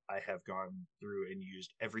have. I have gone through and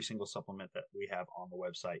used every single supplement that we have on the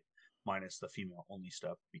website, minus the female-only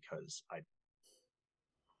stuff, because I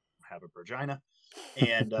have a vagina,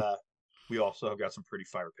 and we also have got some pretty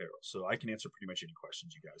fire apparel, so I can answer pretty much any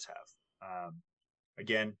questions you guys have.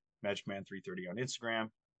 Again, MagicMan330 on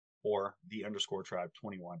Instagram, or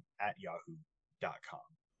the_tribe21 at yahoo.com.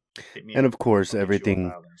 And of course,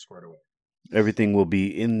 everything will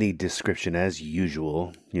be in the description as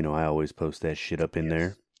usual. You know, I always post that shit up in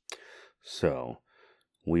there, so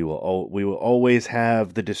we will always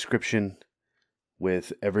have the description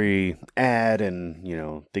with every ad and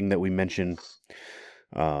thing that we mention,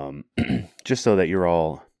 just so that you're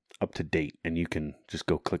all up to date and you can just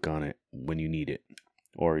go click on it when you need it,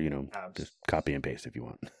 or just copy and paste if you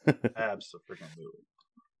want. Absolutely.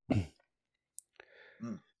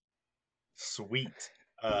 Sweet.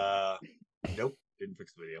 Nope, didn't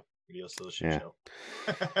fix the video. Video's still a shit show.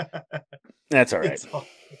 That's all right.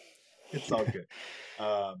 It's all good.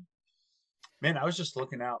 Man, I was just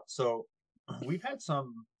looking out. So we've had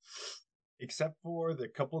some, except for the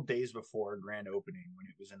couple days before grand opening when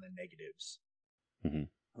it was in the negatives,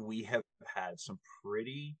 we have had some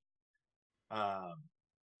pretty.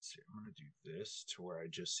 See, I'm gonna do this to where I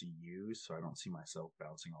just see you, so I don't see myself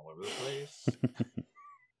bouncing all over the place.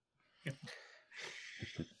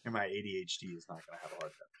 And my ADHD is not gonna have a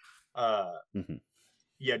hard time.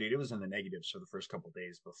 Yeah, dude, it was in the negatives for the first couple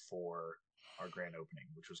days before our grand opening,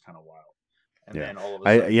 which was kind of wild. And then all of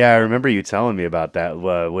a sudden, I remember you telling me about that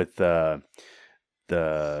with the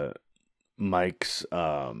Mike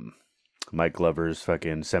Glover's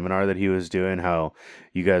fucking seminar that he was doing. How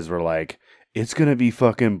you guys were like, it's gonna be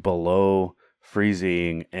fucking below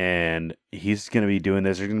freezing, and he's gonna be doing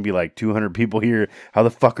this. There's gonna be like 200 people here. How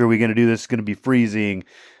the fuck are we gonna do this? It's gonna be freezing.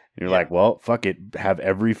 And you're like, well, fuck it. Have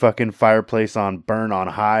every fucking fireplace on burn on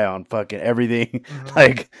high on fucking everything.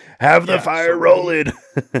 Like, have the fire rolling.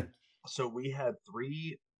 So we had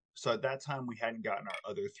 3. So at that time, we hadn't gotten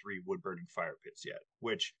our other 3 wood burning fire pits yet.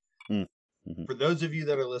 Which, for those of you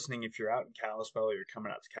that are listening, if you're out in Kalispell or you're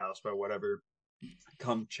coming out to Kalispell, whatever,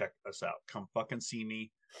 come check us out. Come fucking see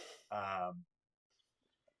me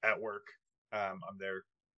at work. I'm there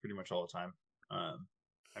pretty much all the time.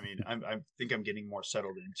 I mean, I think I'm getting more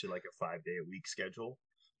settled into like a 5-day-a-week schedule,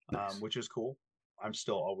 which is cool. I'm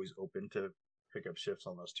still always open to pick up shifts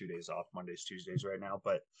on those 2 days off, Mondays, Tuesdays right now.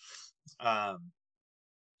 But,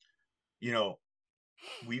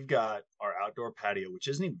 we've got our outdoor patio, which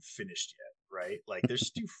isn't even finished yet, right? Like there's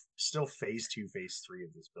still phase 2, phase 3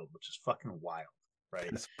 of this build, which is fucking wild, right?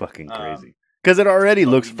 It's fucking crazy. Because it already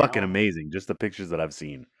looks fucking now, amazing, just the pictures that I've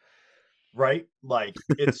seen. Right? Like,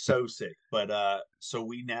 it's so sick. But, so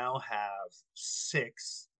we now have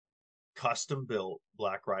 6 custom-built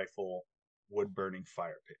Black Rifle wood-burning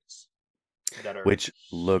fire pits. That are which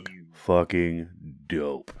look huge. Fucking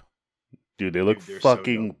dope. Dude, they look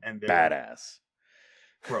fucking so badass.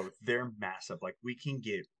 Bro, they're massive. Like, we can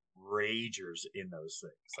get ragers in those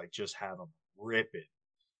things. Like, just have them ripping.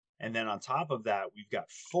 And then on top of that, we've got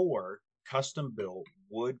 4 custom-built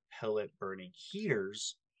wood pellet burning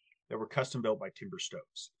heaters that were custom built by Timber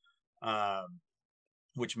Stoves.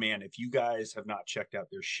 Which, man, if you guys have not checked out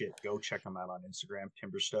their shit, go check them out on Instagram,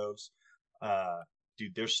 Timber Stoves.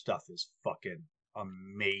 Dude, their stuff is fucking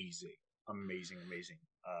amazing. Amazing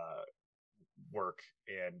work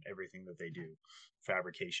and everything that they do,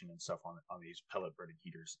 fabrication and stuff on these pellet burning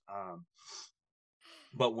heaters.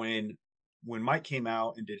 But when Mike came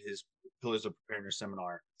out and did his Pillars of Preparedness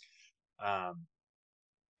seminar,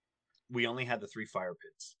 we only had the 3 fire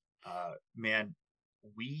pits. Man,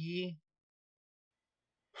 we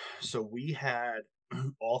had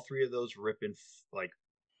all 3 of those ripping like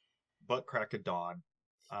butt crack of dawn,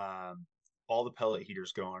 all the pellet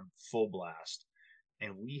heaters going full blast,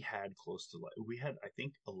 and we had I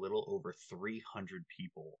think a little over 300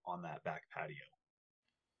 people on that back patio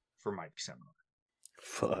for Mike's seminar.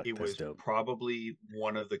 Fuck, it was dope. Probably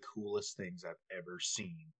one of the coolest things I've ever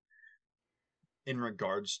seen in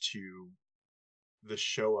regards to the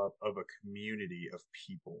show up of a community of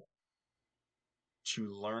people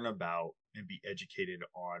to learn about and be educated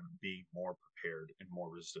on being more prepared and more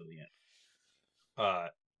resilient.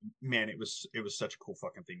 Man, it was such a cool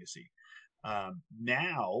fucking thing to see.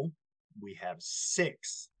 Now we have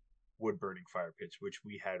 6 wood burning fire pits, which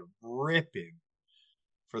we had ripping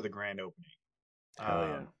for the grand opening. Hell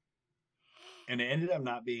yeah. And it ended up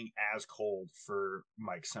not being as cold for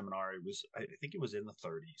Mike's seminar. It was, I think it was in the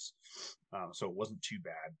 30s. So it wasn't too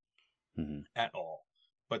bad at all.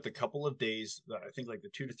 But the couple of days, I think like the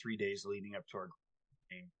 2 to 3 days leading up to our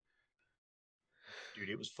game, dude,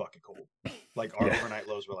 it was fucking cold. Like our overnight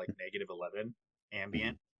lows were like -11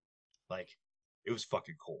 ambient. Like it was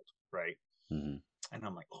fucking cold, right? And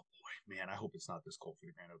I'm like, oh boy, man, I hope it's not this cold for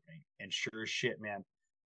the grand opening. And sure as shit, man,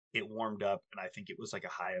 it warmed up, and I think it was like a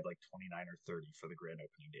high of like 29 or 30 for the grand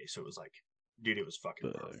opening day. So it was like, dude, it was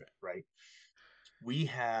fucking perfect, right? We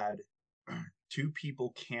had 2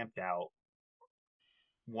 people camped out.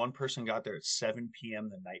 One person got there at 7 p.m.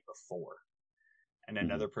 the night before, and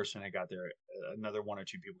another person had got there. Another 1 or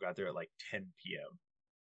 2 people got there at like 10 p.m.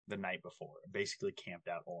 the night before. Basically camped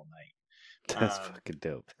out all night. That's fucking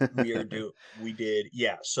dope. We did,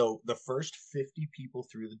 yeah. So the first 50 people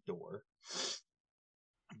through the door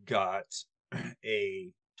got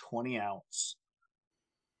a 20-ounce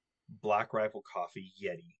Black Rifle Coffee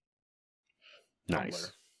Yeti tumbler,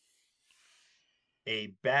 Nice.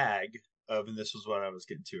 a bag of, and this was what I was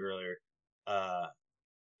getting to earlier, a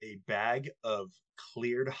bag of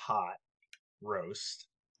cleared hot roast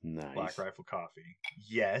Nice. Black Rifle Coffee.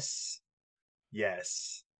 Yes.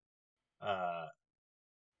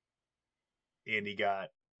 Andy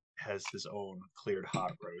has his own cleared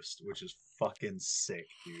hot roast, which is fucking sick,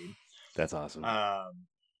 dude. That's awesome.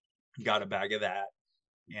 Got a bag of that,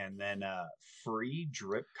 and then free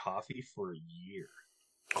drip coffee for a year.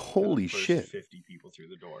 Holy First shit. 50 people through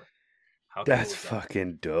the door. How That's cool is that?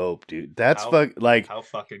 fucking dope, dude. That's How- like. How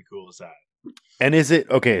fucking cool is that? And is it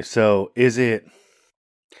okay? So is it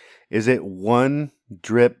one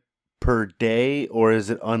drip per day, or is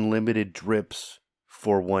it unlimited drips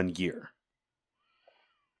for 1 year?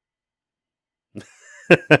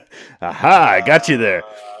 Aha! I got you there.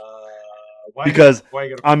 Because,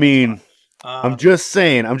 I mean, I'm just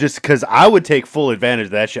saying. Because I would take full advantage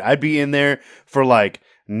of that shit. I'd be in there for like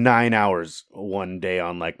 9 hours one day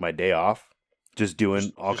on like my day off, just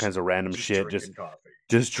doing all kinds of random shit.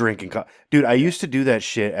 Just drinking coffee. Dude, I used to do that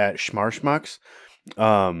shit at Schmarshmucks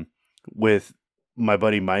with my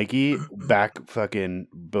buddy Mikey back fucking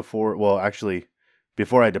before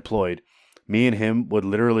I deployed. Me and him would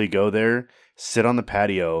literally go there, sit on the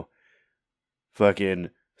patio, fucking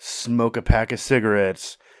smoke a pack of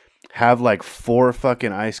cigarettes, have like 4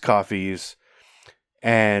 fucking iced coffees,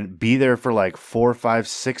 and be there for like 4, 5,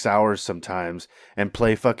 6 hours sometimes and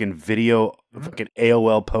play fucking fucking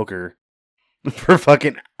AOL poker for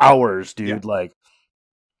fucking hours, dude. Yeah. Like,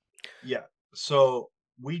 yeah. So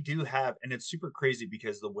we do have, and it's super crazy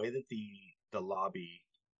because the way that the lobby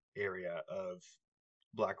area of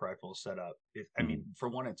Black Rifle is set up, I mean, for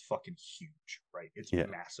one, it's fucking huge, right? It's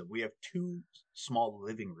massive. We have 2 small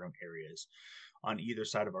living room areas on either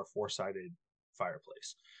side of our 4-sided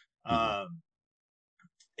fireplace.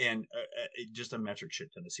 And just a metric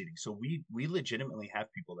shit ton of seating. So we legitimately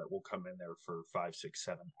have people that will come in there for 5, 6,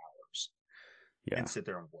 7 hours and sit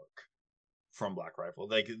there and work from Black Rifle.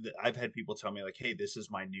 Like, I've had people tell me like, hey, this is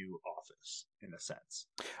my new office in a sense.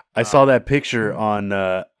 I saw that picture on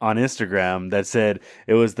Instagram that said,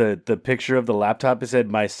 it was the picture of the laptop. It said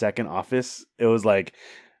my second office. It was like,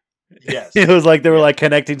 yes, it was like they were like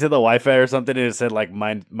connecting to the Wi-Fi or something, and it said like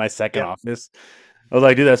my second office. I was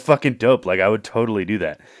like, dude, that's fucking dope. Like, I would totally do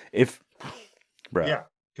that bro. Yeah,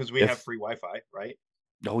 because we have free Wi-Fi, right?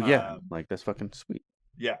 Oh yeah, like that's fucking sweet.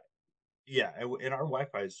 Yeah, and our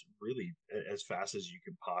Wi-Fi is really as fast as you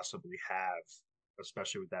could possibly have,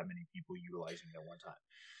 especially with that many people utilizing it at one time.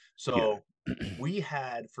 So we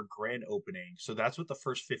had, for grand opening, so that's what the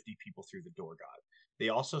first 50 people through the door got. They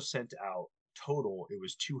also sent out total, it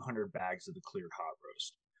was 200 bags of the cleared hot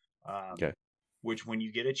roast. Which, when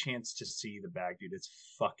you get a chance to see the bag, dude,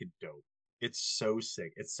 it's fucking dope. It's so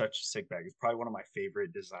sick. It's such a sick bag. It's probably one of my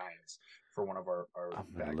favorite designs for one of our I'm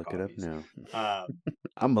gonna bag look coffees. it up now.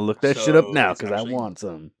 I'm gonna look that shit up now because I want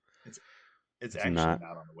some. It's actually not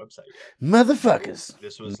on the website yet. Motherfuckers.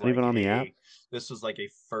 This was not even on the app. This was like a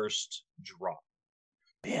first drop.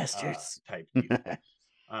 Bastards. Type deal.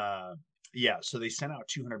 Yeah, so they sent out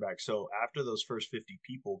 200 bags. So after those first 50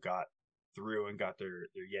 people got through and got their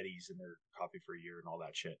Yetis and their coffee for a year and all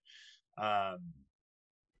that shit,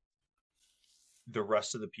 the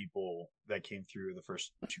rest of the people that came through, the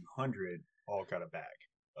first 200, all got a bag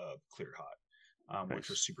of cleared hot, which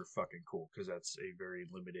was super fucking cool because that's a very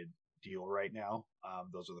limited deal right now.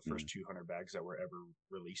 Those are the first 200 bags that were ever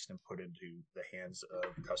released and put into the hands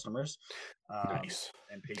of customers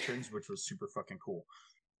and patrons, which was super fucking cool.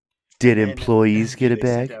 Did employees get a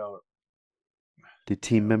bag? Did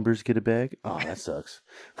team members get a bag? Oh, that sucks.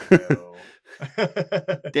 No.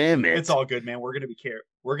 Damn it! It's all good, man. We're gonna be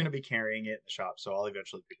carrying it in the shop, so I'll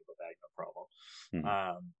eventually pick up a bag, no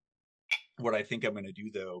problem. What I think I'm gonna do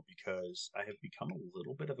though, because I have become a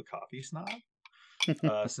little bit of a coffee snob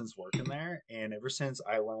since working there, and ever since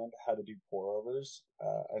I learned how to do pour overs,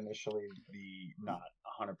 initially the not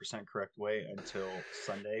 100% correct way until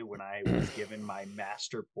Sunday when I was given my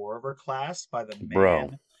master pour over class by the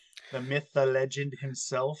man, the myth, the legend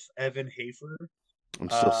himself, Evan Hafer. I'm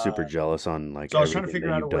still super jealous on like. So I was trying to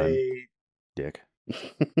figure out a way. Dick.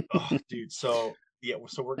 Oh, dude. So yeah,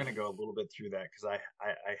 so we're gonna go a little bit through that because I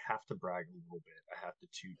have to brag a little bit. I have to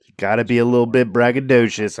toot. Gotta be a little bit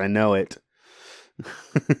braggadocious. I know it.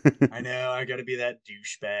 I know. I gotta be that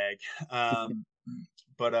douchebag.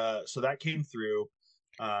 But so that came through.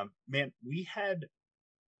 Man, we had,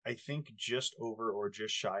 I think, just over or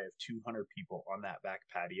just shy of 200 people on that back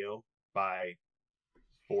patio by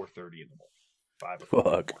 4:30 in the morning, 5 o'clock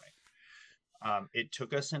in the Fuck. morning. It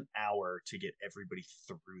took us an hour to get everybody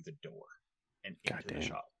through the door and into the Goddamn.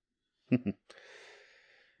 shop.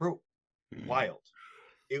 Bro, wild.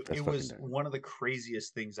 It That's was fucking dumb. one of the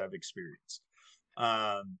craziest things I've experienced.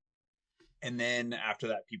 And then after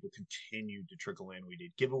that, people continued to trickle in. We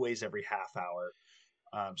did giveaways every half hour,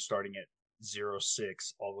 starting at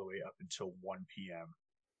 06 all the way up until 1 p.m.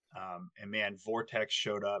 And man, Vortex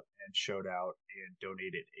showed up and showed out and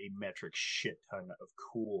donated a metric shit ton of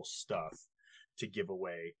cool stuff to give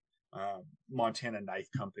away. Montana Knife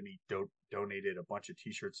Company donated a bunch of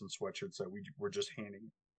t-shirts and sweatshirts that we were just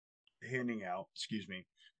handing out. Excuse me.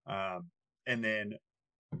 And then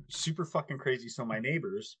super fucking crazy. So my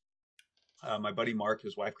neighbors, my buddy Mark,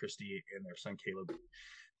 his wife Christy, and their son Caleb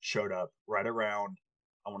showed up right around,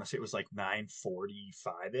 I want to say it was like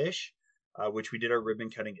 9:45 ish, which we did our ribbon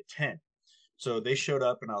cutting at 10. So they showed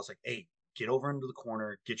up, and I was like, "Hey, get over into the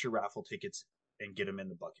corner, get your raffle tickets, and get them in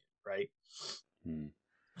the bucket." Right.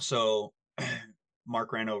 So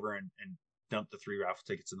Mark ran over and dumped the 3 raffle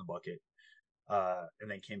tickets in the bucket. And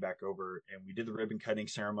then came back over and we did the ribbon cutting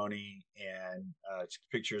ceremony and took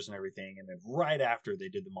pictures and everything. And then right after they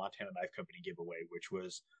did the Montana Knife Company giveaway, which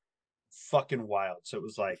was fucking wild. So it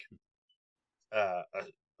was like an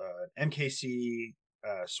MKC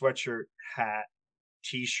sweatshirt, hat,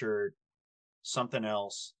 t-shirt, something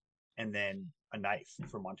else, and then a knife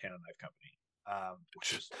from Montana Knife Company.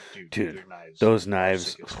 Which is, dude, their knives, those are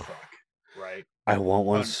knives, sick as fuck, right? I want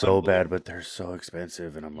one so bad, Unbelievable. but they're so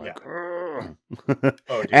expensive, and I'm like, Yeah. "Ugh."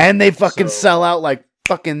 Oh, dude. And they fucking So sell out like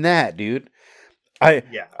fucking that, dude.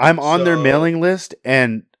 yeah. I'm on their So mailing list,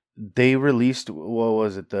 and they released, what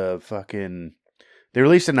was it, they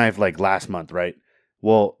released a knife like last month, right?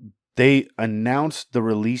 Well, they announced the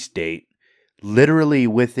release date literally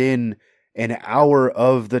within an hour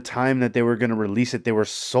of the time that they were going to release it. They were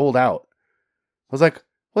sold out. I was like,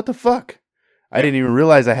 what the fuck? I Yep. didn't even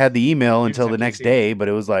realize I had the email Dude, it's until the next MKC. day, but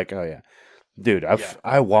it was like, oh yeah, dude, Yeah.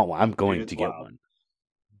 I want one. I'm Dude, going it's to get wild. one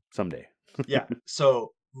someday. Yeah.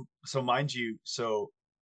 So mind you, so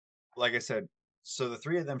like I said, so the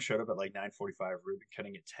 3 of them showed up at like 9:45, ribbon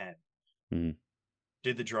cutting at 10. Mhm.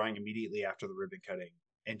 Did the drawing immediately after the ribbon cutting,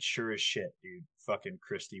 and sure as shit, dude, fucking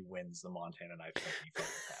Christy wins the Montana Knife Company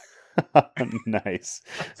fucking tag. Nice.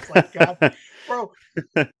 It's like, God, bro,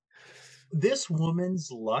 this woman's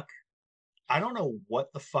luck. I don't know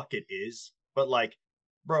what the fuck it is, but like,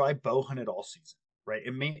 bro, I bow hunted all season, right?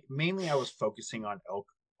 And mainly I was focusing on elk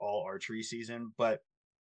all archery season, but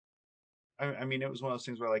I mean, it was one of those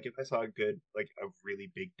things where, like, if I saw a good, like, a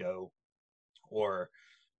really big doe, or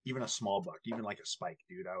even a small buck, even like a spike,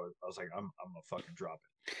 dude, I was like, I'm gonna fucking drop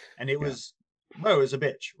it. And it Yeah. was, bro, it was a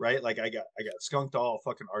bitch, right? Like, I got skunked all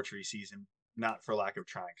fucking archery season, not for lack of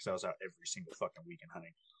trying, because I was out every single fucking weekend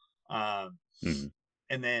hunting. Mhm.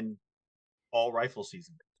 And then all rifle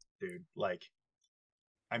season, dude. Like,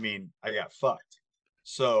 I mean, I got fucked.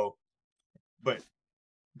 So, but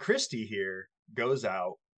Christy here goes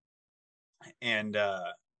out and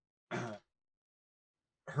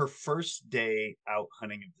her first day out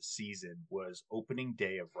hunting of the season was opening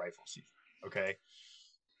day of rifle season. Okay.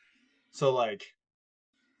 So like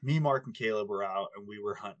me, Mark, and Caleb were out and we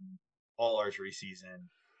were hunting all archery season.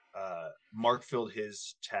 Mark filled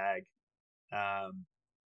his tag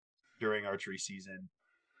during archery season.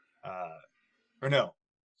 Or no,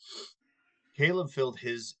 Caleb filled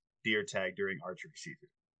his deer tag during archery season.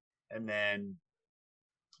 And then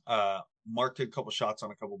Mark took a couple shots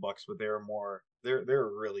on a couple bucks, but they're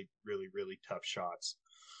really, really, really tough shots.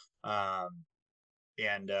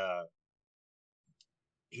 And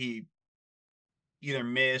he either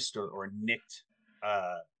missed or nicked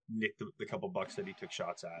the couple bucks that he took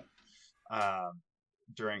shots at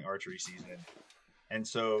during archery season. And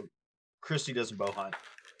so Christy doesn't bow hunt,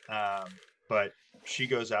 but she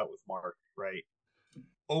goes out with Mark, right?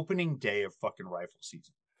 Opening day of fucking rifle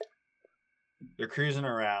season. They're cruising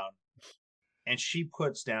around, and she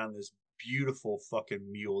puts down this beautiful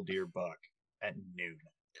fucking mule deer buck at noon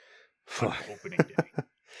on opening day.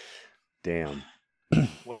 Damn.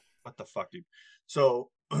 What the fuck, dude?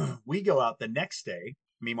 So we go out the next day.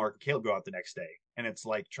 Me, Mark, and Caleb go out the next day, and it's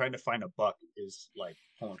like trying to find a buck is like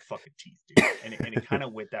pulling fucking teeth, dude. And it kind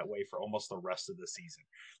of went that way for almost the rest of the season.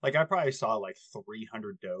 Like, I probably saw like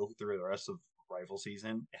 300 doe through the rest of rifle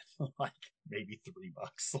season, and like maybe 3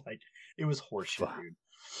 bucks. Like, it was horseshit, dude.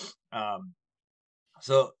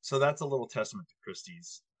 So that's a little testament to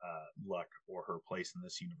Christie's luck or her place in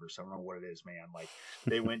this universe. I don't know what it is, man. Like,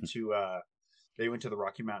 they went they went to the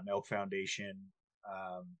Rocky Mountain Elk Foundation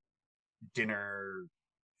dinner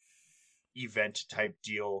event type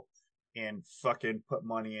deal and fucking put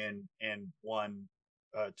money in and won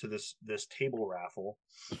to this table raffle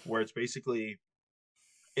where it's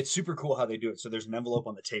super cool how they do it. So there's an envelope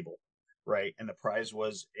on the table, right? And the prize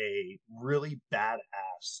was a really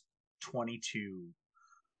badass 22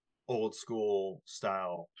 old school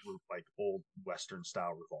style, like old Western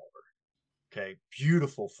style revolver. Okay.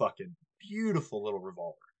 Beautiful little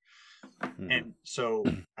revolver. Mm. And so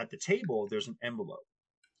at the table, there's an envelope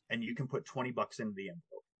and you can put $20 into the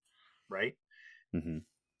envelope, right? Mm-hmm.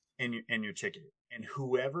 And your ticket. And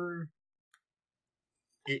whoever,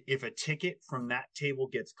 if a ticket from that table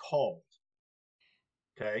gets called,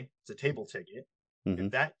 okay, it's a table ticket. Mm-hmm.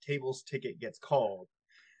 If that table's ticket gets called,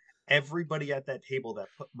 everybody at that table that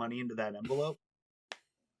put money into that envelope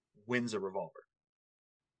wins a revolver.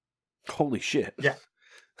 Holy shit. Yeah.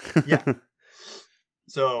 Yeah.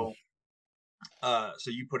 So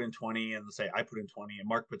you put in 20 and let's say I put in 20 and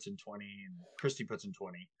Mark puts in 20 and Christy puts in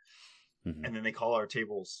 20. Mm-hmm. And then they call our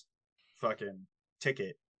table's fucking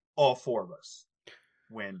ticket. All four of us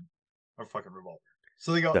win a fucking revolver.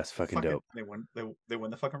 So they go, that's fucking dope. They win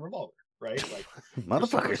the fucking revolver, right? Like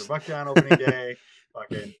motherfuckers. Buck down opening day,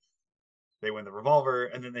 fucking they win the revolver,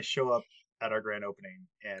 and then they show up at our grand opening,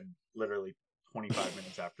 and literally 25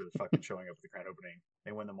 minutes after fucking showing up at the grand opening,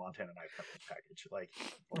 they win the Montana knife package. Like,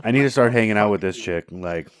 I need to start hanging out with this chick.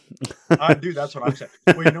 Like, dude, that's what I'm saying.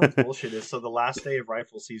 Well, you know what bullshit is? So the last day of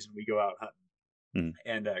rifle season, we go out hunting,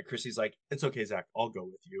 and Chrissy's like, "It's okay, Zach. I'll go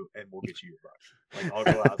with you, and we'll get you your buck. Like, I'll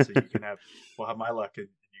go out so you can we'll have my luck, and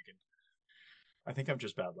you can." I think I'm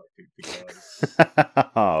just bad luck, dude, because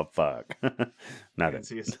oh fuck,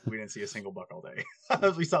 we didn't see a single buck all day.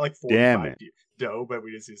 We saw like 4 Damn or 5 doe, but we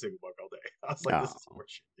didn't see a single buck all day. I was like, this is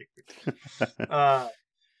horseshit, dude.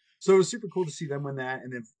 So it was super cool to see them win that,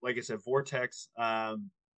 and then, like I said, Vortex,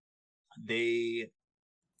 they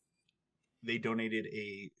donated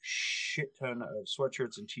a shit ton of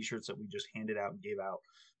sweatshirts and t-shirts that we just handed out and gave out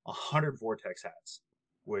 100 Vortex hats,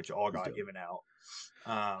 which all got given out.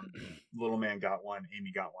 Little man got one,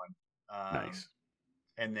 Amy got one. Nice.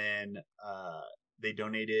 And then they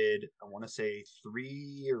donated, I want to say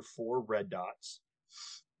 3 or 4 red dots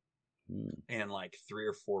and like 3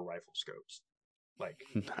 or 4 rifle scopes. Like,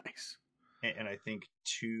 nice. And I think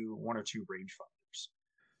 1 or 2 rangefinders.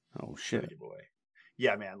 Oh shit. Giveaway.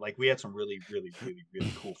 Yeah, man. Like, we had some really, really, really,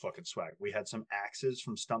 really cool fucking swag. We had some axes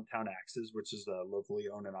from Stumptown Axes, which is a locally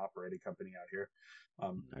owned and operated company out here.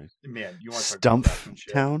 Nice. Man, you want to talk about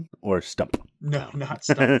Stumptown or Stump? No, not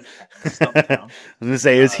Stumptown. Stumptown. I was gonna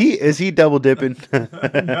say, is he double dipping?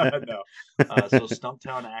 No. So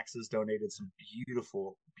Stumptown Axes donated some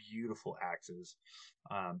beautiful, beautiful axes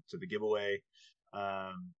to the giveaway.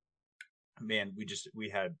 Man, we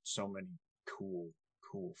had so many cool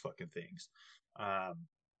fucking things.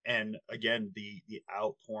 And again, the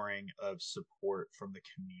outpouring of support from the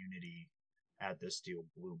community at this deal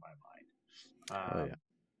blew my mind. Yeah.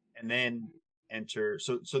 And then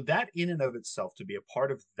so that in and of itself, to be a part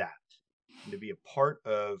of that, and to be a part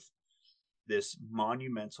of this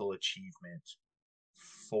monumental achievement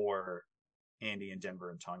for Andy and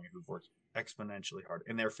Denver and Tanya, who've worked exponentially hard,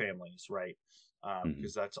 and their families, right?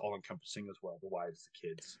 Because that's all encompassing as well. The wives, the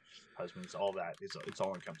kids, husbands, all that it's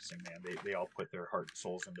all encompassing, man. They all put their heart and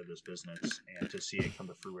souls into this business, and to see it come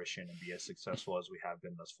to fruition and be as successful as we have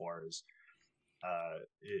been thus far is,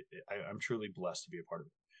 I'm truly blessed to be a part of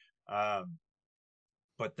it.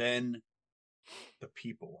 But then the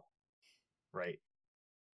people, right?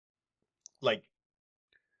 Like,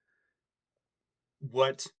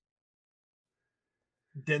 what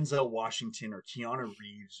Denzel Washington or Keanu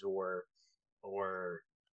Reeves or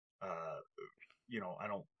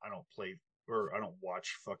I don't play or I don't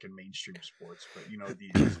watch fucking mainstream sports, but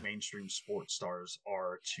these mainstream sports stars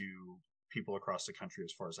are to people across the country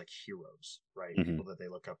as far as like heroes, right? Mm-hmm. People that they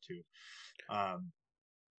look up to.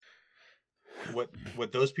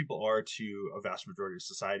 What those people are to a vast majority of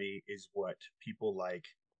society is what people like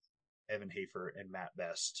Evan Hafer and Matt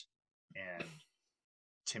Best and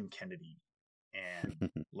Tim Kennedy and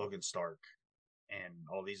Logan Stark and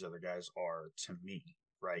all these other guys are to me,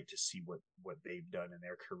 right? To see what they've done in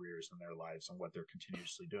their careers and their lives and what they're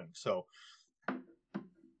continuously doing. So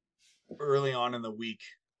early on in the week,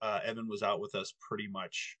 Evan was out with us pretty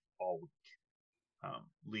much all week,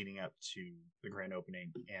 leading up to the grand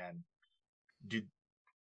opening. And dude,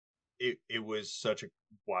 it was such a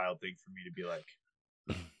wild thing for me to be like,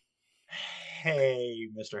 hey,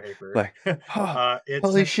 Mr. Hafer. Like, it's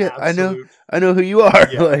holy shit, absolute... I know who you are.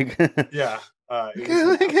 Yeah. Like, yeah. It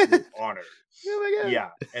was an absolute honor. Oh my God. Yeah.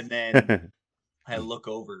 And then I look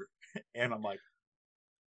over and I'm like,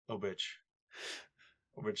 oh bitch,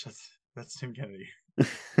 that's Tim Kennedy.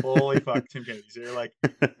 Holy fuck, Tim Kennedy. So you're like,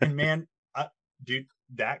 and man, dude,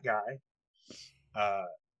 that guy,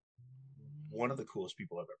 one of the coolest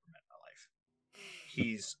people I've ever met in my life.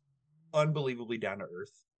 He's unbelievably down to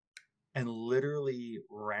earth and literally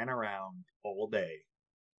ran around all day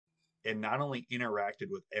and not only interacted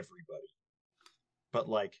with everybody, but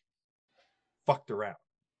like fucked around.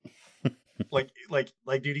 like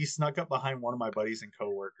dude, he snuck up behind one of my buddies and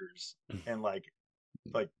coworkers and like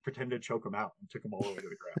pretended to choke him out and took him all the way to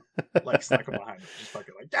the ground. Like snuck him behind him, just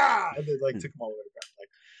fucking like and then like took him all the way to the ground. Like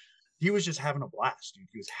he was just having a blast, dude.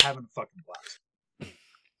 He was having a fucking blast.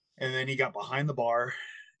 And then he got behind the bar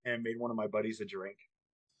and made one of my buddies a drink.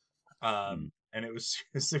 And it was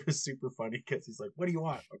super funny because he's like, "What do you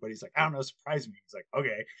want?" My buddy's like, "I don't know, surprise me." He's like,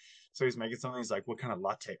 "Okay." So he's making something. He's like, "What kind of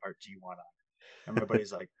latte art do you want on?" And my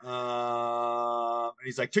buddy's like, and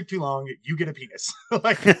he's like, "Took too long. You get a penis."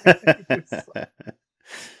 Like,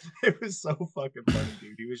 it was so fucking funny,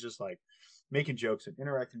 dude. He was just like making jokes and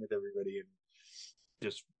interacting with everybody and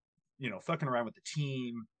just, fucking around with the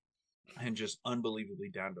team and just unbelievably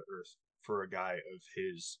down to earth for a guy of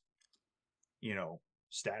his,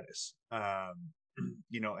 status. And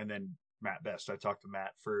then Matt Best. I talked to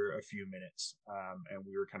Matt for a few minutes, and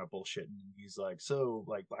we were kind of bullshitting. And he's like, "So,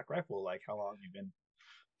 like, Black Rifle, like, how long have you been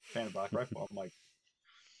a fan of Black Rifle?" I'm like,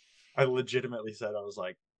 I legitimately said, I was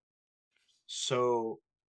like, "So,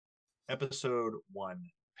 episode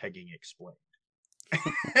 1, pegging explained."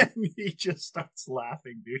 And he just starts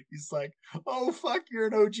laughing, dude. He's like, "Oh, fuck, you're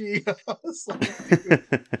an OG."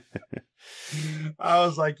 I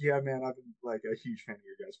was like, "Yeah, man, I've been like a huge fan of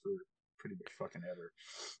your guys for pretty much fucking ever."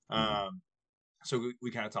 So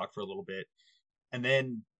we kind of talked for a little bit, and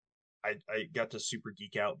then I got to super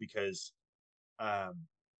geek out because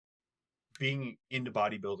being into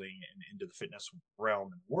bodybuilding and into the fitness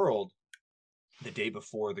realm and world, the day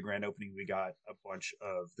before the grand opening, we got a bunch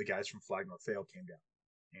of the guys from Flag Nor Fail came down,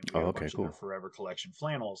 and we got a bunch of their Forever Collection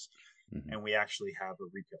flannels, and we actually have a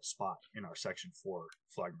retail spot in our section for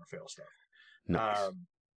Flag Nor Fail stuff. Nice.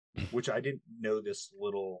 Which I didn't know this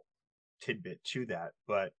little tidbit to that,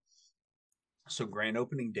 but so grand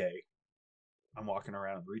opening day, I'm walking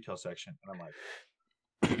around the retail section and I'm like,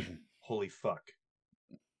 holy fuck,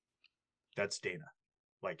 that's Dana.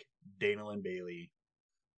 Like Dana Lynn Bailey,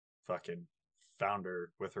 fucking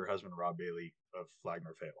founder with her husband Rob Bailey of Flag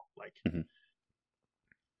Nor Fail, like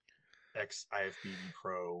ex IFBB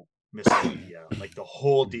pro, Miss Olympia, like the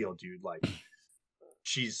whole deal, dude. Like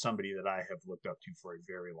she's somebody that I have looked up to for a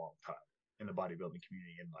very long time in the bodybuilding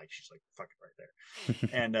community, and like she's like fucking right there.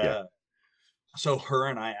 And so her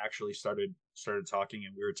and I actually started talking,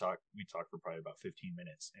 and we talked for probably about 15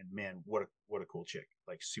 minutes, and man, what a cool chick,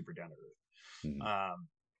 like super down to earth.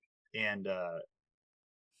 And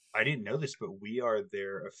I didn't know this, but we are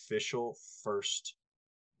their official first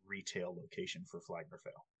retail location for Flag Nor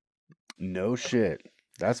Fail. No shit.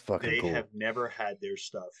 That's fucking cool. They have never had their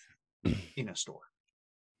stuff in a store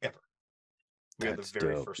ever. We are the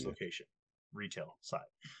very first location, retail side,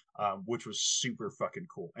 which was super fucking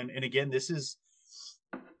cool. And again, this is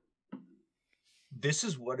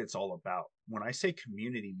what it's all about. When I say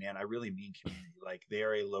community, man, I really mean community. Like they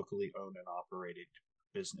are a locally owned and operated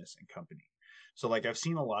business and company. So like I've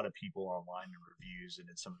seen a lot of people online in reviews and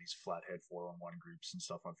in some of these flathead 411 groups and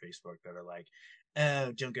stuff on Facebook that are like,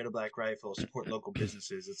 "Oh, don't go to Black Rifle, support local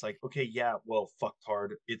businesses." It's like, okay, yeah, well, fucked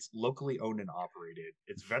hard. It's locally owned and operated.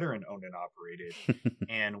 It's veteran owned and operated.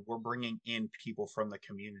 And we're bringing in people from the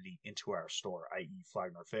community into our store, i.e.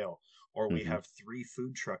 Flag Nor Fail. Or we have 3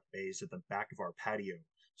 food truck bays at the back of our patio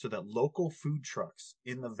so that local food trucks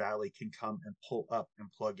in the valley can come and pull up and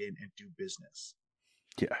plug in and do business.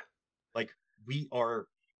 Yeah. Like we are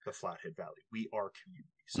the Flathead Valley. We are community.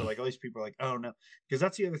 So like all these people are like, "Oh no," because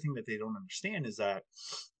that's the other thing that they don't understand is that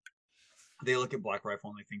they look at Black Rifle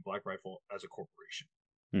and they think Black Rifle as a corporation.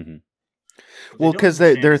 Mm-hmm. Well, because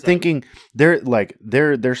they're thinking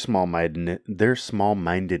their small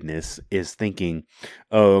mindedness is thinking,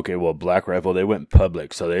 "Oh, okay, well, Black Rifle, they went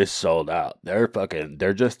public, so they sold out. They're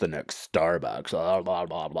just the next Starbucks." Blah blah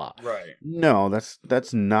blah blah. Right? No,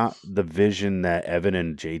 that's not the vision that Evan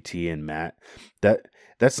and JT and Matt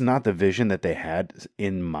that's not the vision that they had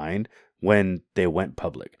in mind when they went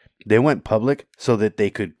public. They went public so that they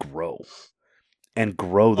could grow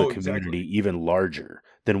the community even larger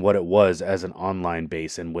than what it was as an online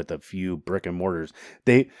base and with a few brick and mortars.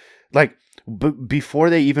 They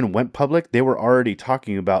before they even went public, they were already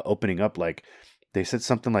talking about opening up, like they said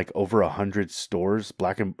something like over 100 stores,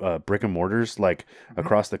 brick and mortars, like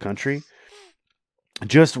across the country.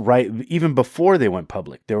 just right even before they went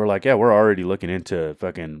public, they were like, yeah, we're already looking into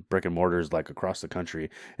fucking brick and mortars like across the country,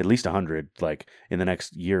 at least 100 like in the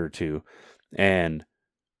next year or two. And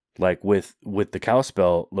like with the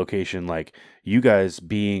Kalispell location, like you guys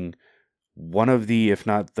being one of the, if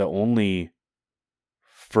not the only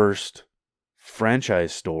first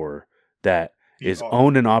franchise store that We is are.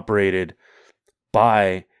 owned and operated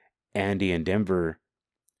by Andy and Denver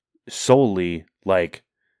solely, like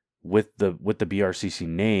with the BRCC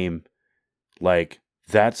name, like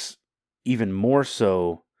that's even more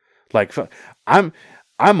so. Like I'm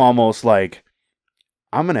I'm almost like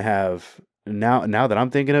I'm gonna have now that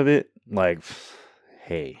I'm thinking of it, like,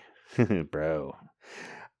 hey, bro,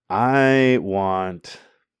 I want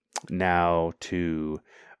now to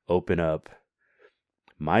open up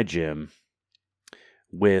my gym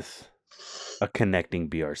with a connecting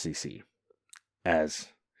BRCC as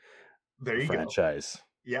There a you go. franchise.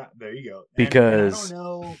 Yeah, there you go. And I don't Because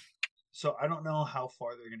know. So I don't know how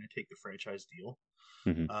far they're going to take the franchise deal.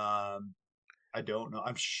 Mhm, Um, I don't know.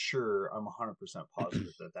 I'm sure. I'm 100%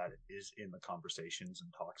 positive that that is in the conversations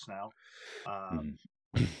and talks now. mhm.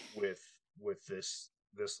 With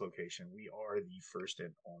this location, we are the first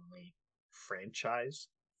and only franchise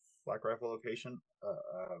Black Rifle location,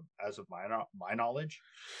 as of my knowledge.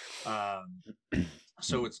 Um,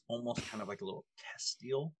 so it's almost kind of like a little test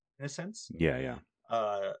deal in a sense. Yeah, yeah.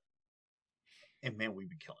 Uh, and man, we've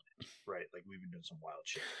been killing it, right? Like we've been doing some wild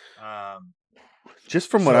shit. Just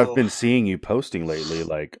from what I've So been seeing you posting lately,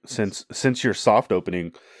 like since your soft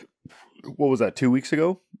opening, what was that? 2 weeks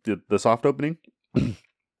ago, the soft opening,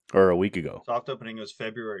 or a week ago? soft opening was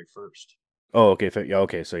February 1st. Oh, okay. Yeah,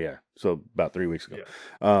 okay. So yeah, so about 3 weeks ago. Yeah,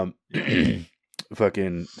 Um, yeah,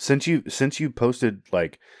 fucking since you posted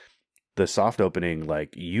like the soft opening,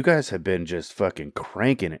 like you guys have been just fucking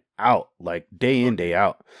cranking it out like day oh in day dude,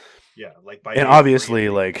 out, yeah. Like by and day three, I obviously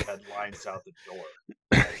think we like had lines out the door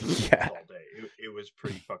yeah. all day. It was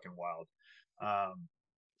pretty fucking wild. Um,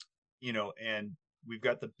 and we've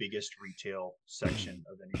got the biggest retail section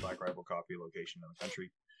of any Black Rifle Coffee location in the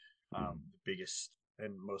country. The biggest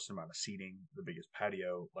and most amount of seating, the biggest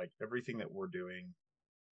patio, like everything that we're doing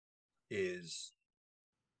is,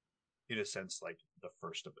 in a sense, like the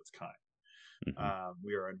first of its kind. Mhm,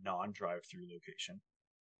 We are a non-drive-through location.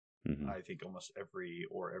 mhm, I think almost every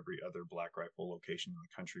other Black Rifle location in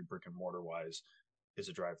the country, brick and mortar wise, is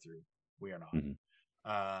a drive-through. We are not. mhm,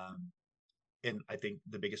 Um, and I think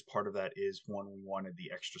the biggest part of that is one, we wanted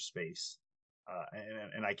the extra space.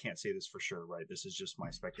 And I can't say this for sure, right? This is just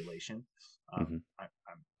my speculation. mhm,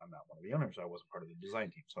 I'm not one of the owners. I wasn't part of the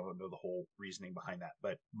design team, so I don't know the whole reasoning behind that.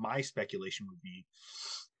 But my speculation would be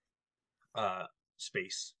uh,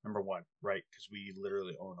 space number one, right? Because we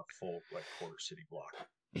literally own a full like quarter city block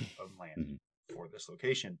of land mhm, for this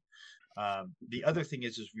location. The other thing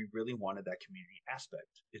is we really wanted that community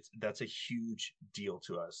aspect. That's a huge deal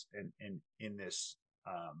to us, and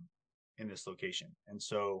um, in this location, and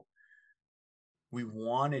so we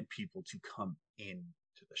wanted people to come in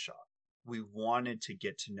to the shop. We wanted to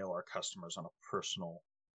get to know our customers on a personal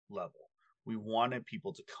level. We wanted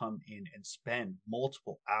people to come in and spend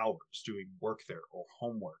multiple hours doing work there or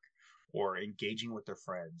homework or engaging with their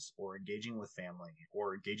friends or engaging with family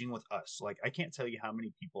or engaging with us. Like I can't tell you how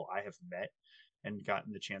many people I have met and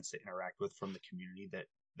gotten the chance to interact with from the community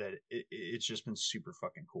it's just been super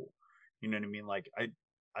fucking cool. You know what I mean? Like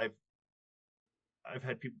I've I've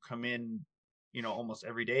had people come in, almost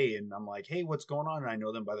every day, and I'm like, hey, what's going on? And I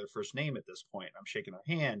know them by their first name at this point. I'm shaking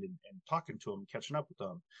their hand and talking to them, catching up with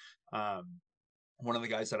them. Um, one of the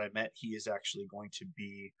guys that I met, he is actually going to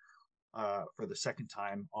be for the second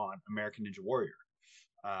time on American Ninja Warrior.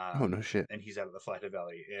 oh no shit. And he's out of the Flathead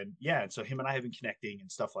Valley. And yeah, and so him and I have been connecting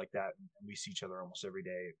and stuff like that. And we see each other almost every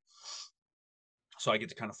day. So I get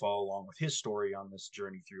to kind of follow along with his story on this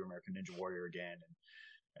journey through American Ninja Warrior again.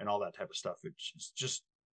 And all that type of stuff. Which is just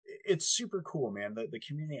it's super cool, man. The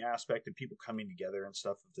community aspect of people coming together and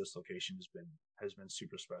stuff of this location has been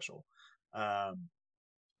super special. Um,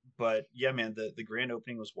 but yeah, man, the grand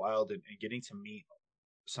opening was wild, and getting to meet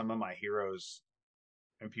some of my heroes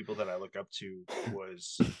and people that I look up to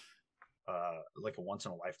was like a once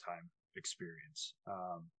in a lifetime experience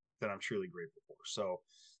that I'm truly grateful for. So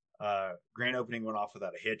grand opening went off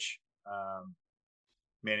without a hitch. Um,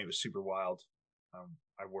 Man, it was super wild.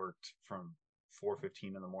 I worked from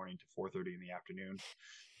 4:15 in the morning to 4:30 in the afternoon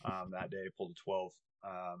that day. Pulled a 12,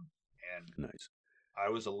 and Nice. I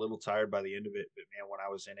was a little tired by the end of it. But man, when I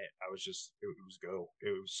was in it, it was go. It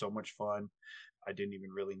was so much fun. I didn't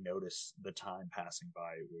even really notice the time passing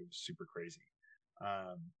by. It was super crazy.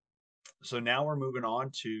 Um, so now we're moving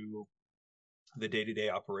on to the day-to-day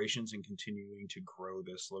operations and continuing to grow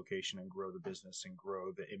this location and grow the business and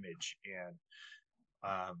grow the image. And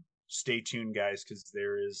stay tuned, guys, because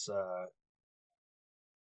there's going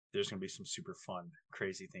to be some super fun,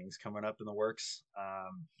 crazy things coming up in the works.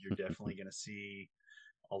 You're definitely going to see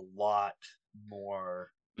a lot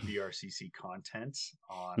more VRCC content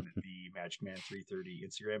on the Magic Man 330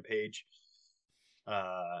 Instagram page.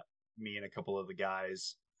 Me and a couple of the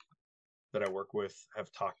guys that I work with have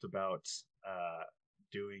talked about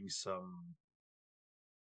doing some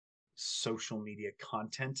social media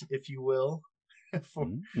content, if you will, for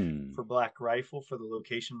Black Rifle, for the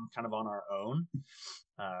location, kind of on our own.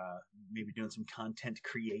 Maybe doing some content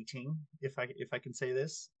creating, if I can say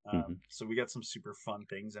this. So we got some super fun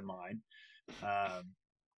things in mind,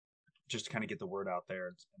 just to kind of get the word out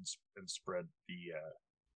there and spread the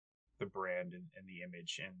brand and the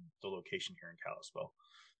image and the location here in Kalispell.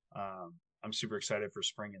 I'm super excited for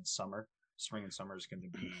spring and summer. Spring and summer is going to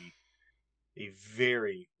be a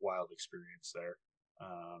very wild experience there,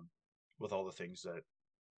 with all the things that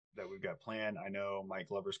we've got planned. I know Mike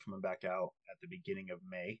Glover's coming back out at the beginning of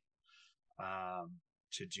May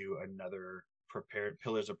to do another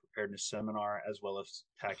Pillars of Preparedness seminar, as well as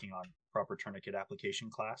tacking on proper tourniquet application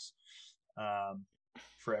class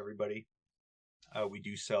for everybody. We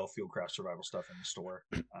do sell Fieldcraft survival stuff in the store.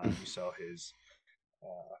 We sell his.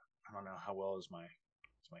 I don't know how well is my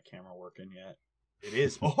camera working yet. It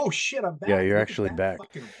is. Oh shit! I'm back. Yeah, you're actually back.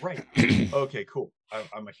 Fucking right. Okay, cool.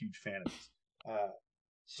 I'm a huge fan of this.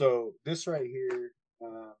 So this right here,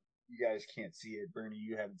 you guys can't see it. Bernie,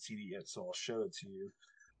 you haven't seen it yet, so I'll show it to you.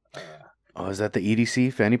 Oh, is that the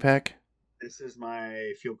EDC fanny pack? This is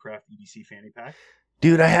my Fieldcraft EDC fanny pack.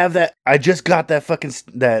 Dude, I have that. I just got that fucking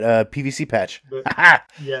PVC patch.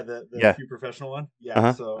 Yeah, the Few Professional one.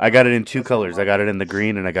 Yeah, so I got it in two colors. I got it in the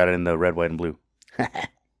green and I got it in the red, white, and blue.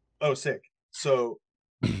 Oh, sick. So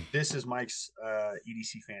this is Mike's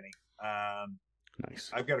EDC fanny.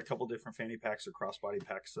 Nice. I've got a couple different fanny packs or crossbody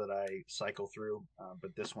packs that I cycle through,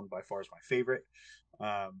 but this one by far is my favorite.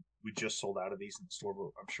 We just sold out of these in the store,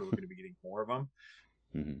 but I'm sure we're going to be getting more of them.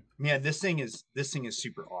 Mm-hmm. Yeah, this thing is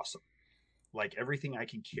super awesome. Like, everything I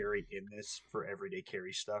can carry in this for everyday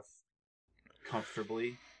carry stuff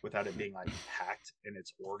comfortably without it being like packed and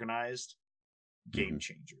it's organized. Game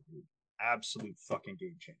changer, dude. Absolute fucking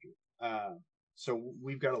game changer. So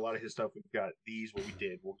we've got a lot of his stuff. We've got these, what we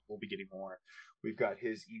did. We'll be getting more. We've got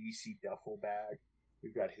his EDC duffel bag.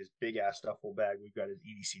 We've got his big ass duffel bag. We've got his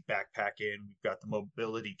EDC backpack in. We've got the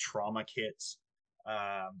mobility trauma kits,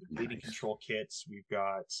 the bleeding control kits. We've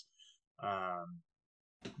got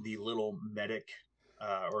the little medic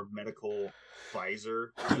or medical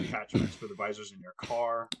visor attachments for the visors in your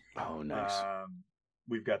car. Oh, nice.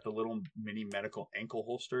 We've got the little mini medical ankle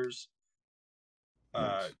holsters.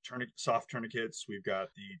 Soft tourniquets. We've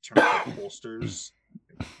got the tourniquet holsters,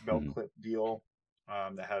 belt clip deal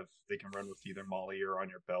they can run with either Molly or on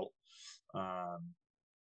your belt.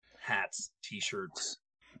 Hats, t-shirts.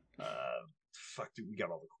 Dude, we got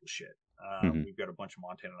all the cool shit. We've got a bunch of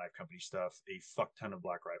Montana Knife Company stuff, a fuck ton of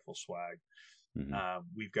Black Rifle swag.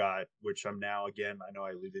 We've got, which I'm now, again, I know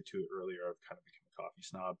I alluded to it earlier, I've kind of become a coffee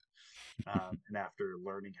snob. And after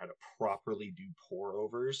learning how to properly do pour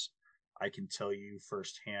overs, I can tell you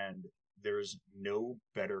firsthand, there's no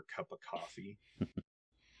better cup of coffee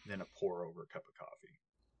than a pour over cup of coffee.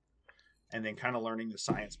 And then kind of learning the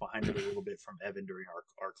science behind it a little bit from Evan during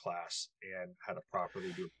our class and how to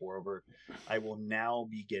properly do a pour over. I will now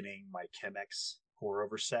be getting my Chemex pour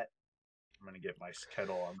over set. I'm going to get my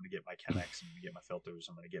kettle. I'm going to get my Chemex. I'm going to get my filters.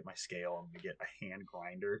 I'm going to get my scale. I'm going to get a hand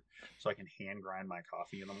grinder so I can hand grind my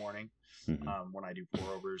coffee in the morning when I do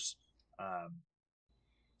pour overs.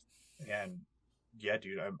 And yeah,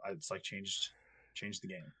 dude, it's like changed the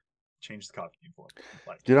game. Changed the coffee game for me.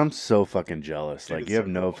 Like, dude, I'm so fucking jealous. Dude, like, you have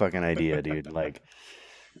no fucking idea, dude. Like,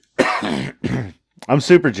 I'm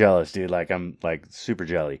super jealous, dude. Like, I'm like super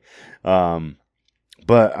jelly.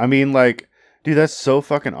 But I mean, like, dude, that's so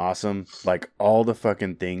fucking awesome. Like, all the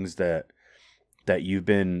fucking things that you've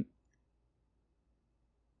been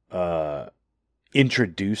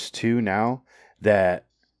introduced to now that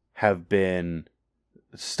have been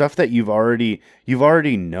stuff that you've already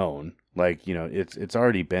known. Like, you know, it's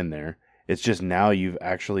already been there. It's just now you've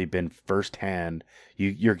actually been firsthand.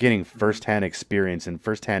 You're getting firsthand experience and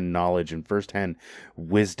firsthand knowledge and firsthand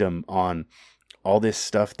wisdom on all this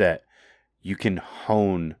stuff that you can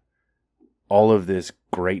hone all of this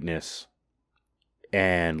greatness.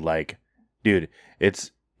 And like, dude,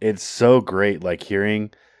 it's so great. Like,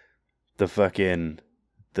 hearing the fucking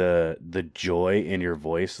the joy in your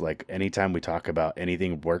voice, like anytime we talk about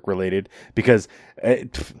anything work related, because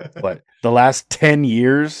what the last 10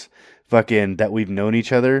 years fucking that we've known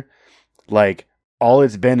each other, like all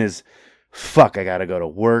it's been is fuck, I gotta go to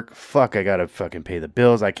work, fuck, I gotta fucking pay the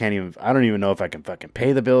bills, I don't even know if I can fucking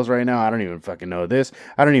pay the bills right now, I don't even fucking know this,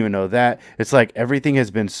 I don't even know that. It's like everything has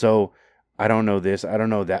been so, I don't know this, I don't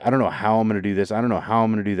know that, I don't know how I'm gonna do this, I don't know how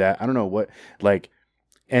I'm gonna do that, I don't know what, like,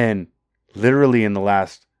 and literally in the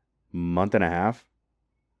last month and a half,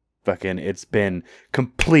 fucking, it's been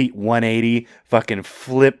complete 180, fucking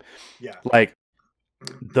flip. Yeah. Like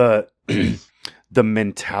the the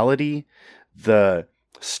mentality, the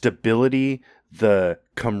stability, the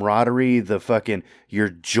camaraderie, the fucking your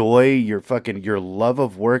joy, your love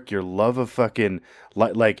of work, your love of fucking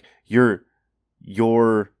like your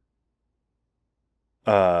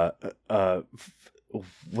uh uh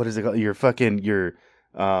what is it called? Your fucking your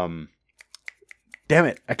um damn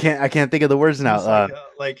it. I can't think of the words now. Almost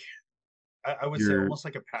like I would say Your almost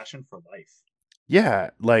like a passion for life, yeah,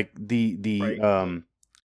 like the right?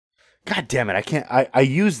 God damn it, I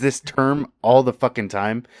use this term all the fucking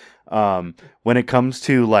time. When it comes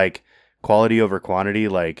to like quality over quantity,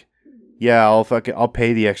 like yeah, I'll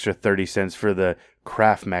pay the extra 30 cents for the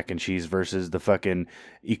Kraft mac and cheese versus the fucking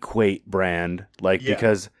Equate brand, like Yeah,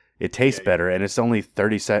 because it tastes yeah, better and it's only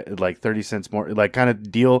 30 cents more, like kind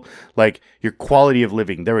of deal. Like your quality of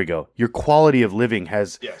living, there we go. Your quality of living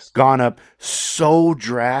has yes, gone up so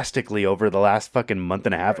drastically over the last fucking month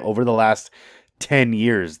and a half, right. over the last 10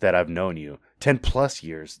 years that I've known you, 10 plus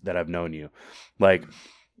years that I've known you. Like,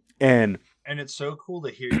 and And it's so cool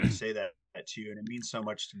to hear you say that too, and it means so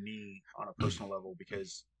much to me on a personal level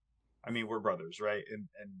because I mean we're brothers, right? And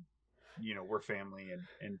you know we're family,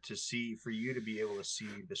 and to see for you to be able to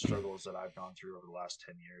see the struggles that I've gone through over the last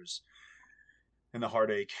 10 years, and the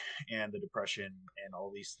heartache and the depression and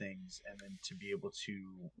all these things, and then to be able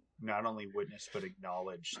to not only witness but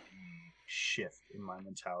acknowledge the shift in my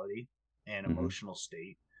mentality and mhm, emotional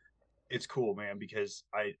state. It's cool, man, because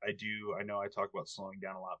I know I talk about slowing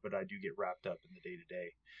down a lot, but I do get wrapped up in the day to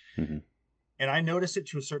day, mhm, and I notice it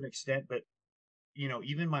to a certain extent. But you know,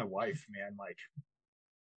 even my wife, man, like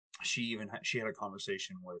she had a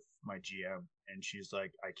conversation with my GM, and she's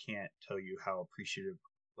like, I can't tell you how appreciative.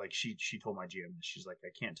 Like she told my GM, she's like, I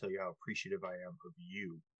can't tell you how appreciative I am of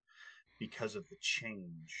you because of the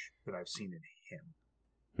change that I've seen in him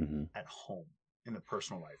mhm, at home in the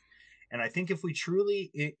personal life. And I think if we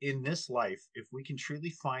truly in this life, if we can truly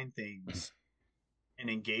find things and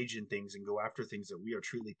engage in things and go after things that we are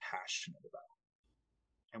truly passionate about,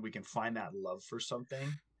 and we can find that love for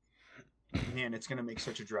something, man, it's going to make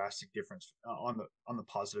such a drastic difference on the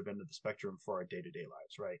positive end of the spectrum for our day to day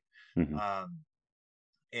lives, right? mhm, Um,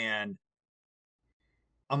 and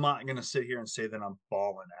I'm not going to sit here and say that I'm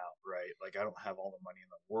balling out, right? Like I don't have all the money in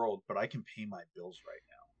the world, but I can pay my bills right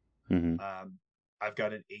mhm. now. I've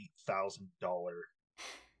got an $8,000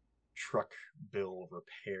 truck bill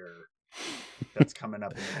repair that's coming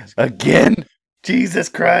up in the next couple months. Again, Jesus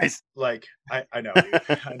Christ. Like I know, dude.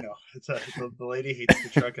 I know. The lady hates the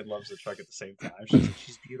truck and loves the truck at the same time. She's like,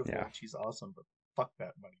 she's beautiful Yeah, and she's awesome, but fuck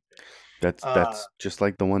that money thing. that's just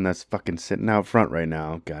like the one that's fucking sitting out front right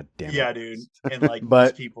now. God damn it. Yeah, dude. And like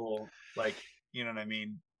most But people, like you know what I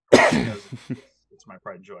mean. Of course, she knows it's my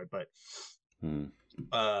pride and joy, but mm,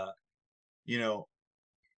 uh, you know,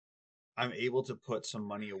 I'm able to put some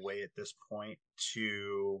money away at this point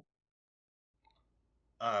to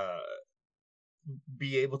uh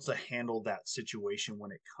be able to handle that situation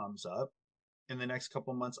when it comes up in the next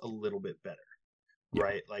couple months a little bit better, yeah.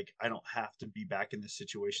 right? Like I don't have to be back in the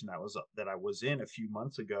situation that I was in a few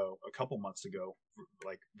months ago, a couple months ago,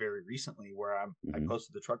 like very recently, where I Mhm,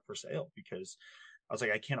 posted the truck for sale because I was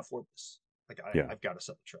like, I can't afford this. Like yeah. I've got to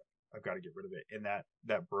sell the truck. I've got to get rid of it, and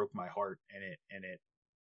that broke my heart, and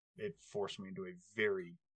it forced me into a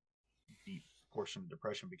very deep portion of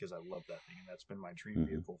depression because I love that thing, and that's been my dream Mhm,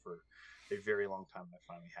 vehicle for a very long time. And I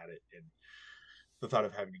finally had it, and the thought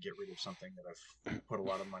of having to get rid of something that I've put a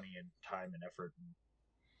lot of money and time and effort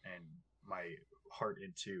and my heart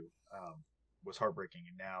into was heartbreaking.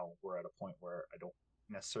 And now we're at a point where I don't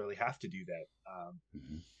necessarily have to do that.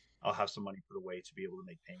 mhm, I'll have some money put away to be able to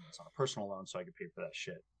make payments on a personal loan so I can pay for that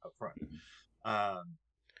shit up front, mhm, um,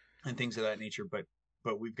 and things of that nature.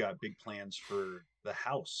 But we've got big plans for the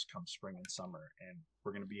house come spring and summer, and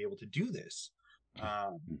we're going to be able to do this.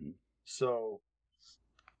 Um, mhm, so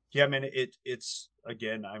yeah, man, it's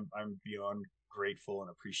again, I'm beyond grateful and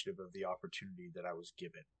appreciative of the opportunity that I was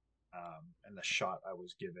given, and the shot I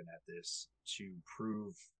was given at this to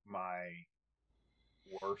prove my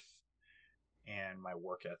worth and my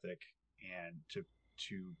work ethic, and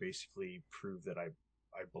to basically prove that I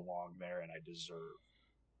belong there and I deserve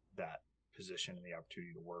that position and the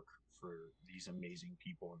opportunity to work for these amazing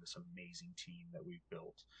people and this amazing team that we've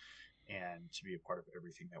built, and to be a part of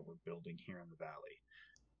everything that we're building here in the Valley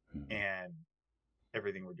and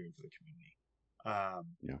everything we're doing for the community.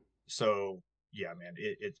 So yeah, man,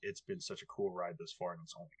 it's been such a cool ride thus far, and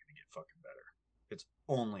it's only going to get fucking better. It's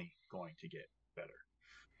only going to get better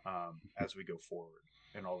as we go forward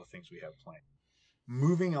and all the things we have planned.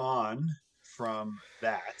 Moving on from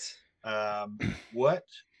that, what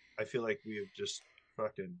I feel like we have just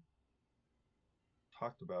fucking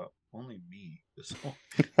talked about only me this whole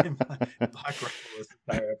Black Rifle this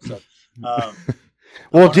entire episode.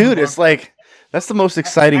 Well, dude, it's like that's the most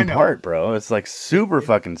exciting part, bro. It's like super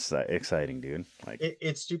fucking exciting, dude. Like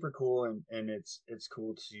it's super cool, and it's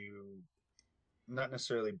cool to not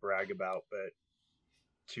necessarily brag about, but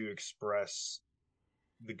to express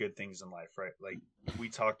the good things in life, right? Like we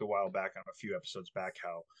talked a while back on a few episodes back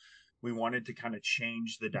how we wanted to kind of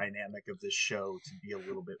change the dynamic of this show to be a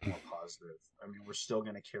little bit more positive. I mean, we're still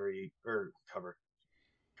going to cover.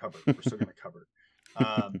 We're still going to cover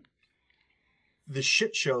the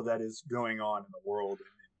shit show that is going on in the world and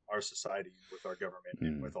in our society with our government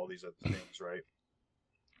and with all these other things, right?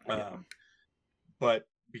 But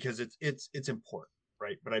because it's important,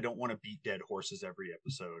 right? But I don't want to beat dead horses every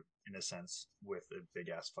episode in a sense with a big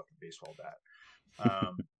ass fucking baseball bat.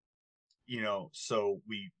 You know, so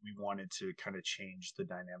we wanted to kind of change the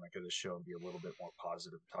dynamic of the show and be a little bit more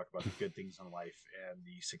positive, talk about the good things in life and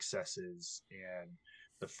the successes and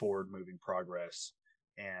the forward moving progress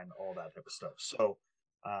and all that type of stuff. So,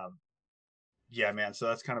 yeah, man. So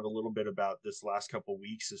that's kind of a little bit about this last couple of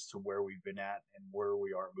weeks as to where we've been at and where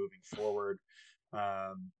we are moving forward.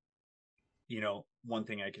 You know, one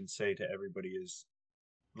thing I can say to everybody is,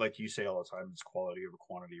 like you say all the time, it's quality over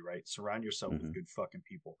quantity, right? Surround yourself with good fucking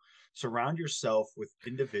people. Surround yourself with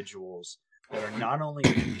individuals that are not only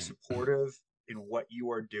going to be supportive in what you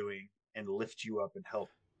are doing and lift you up and help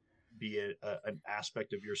be an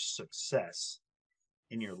aspect of your success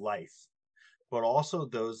in your life, but also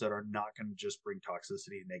those that are not going to just bring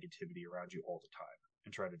toxicity and negativity around you all the time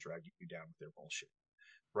and try to drag you down with their bullshit,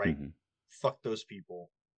 right? Fuck those people.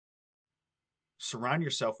 Surround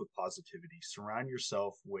yourself with positivity. Surround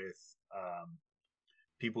yourself with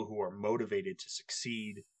people who are motivated to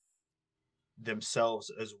succeed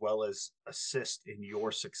themselves as well as assist in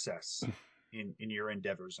your success in your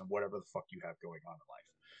endeavors and whatever the fuck you have going on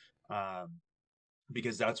in life.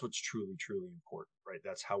 Because that's what's truly, truly important, right?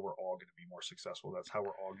 That's how we're all going to be more successful. That's how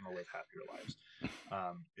we're all going to live happier lives.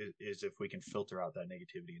 Is if we can filter out that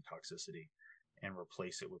negativity and toxicity and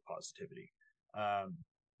replace it with positivity.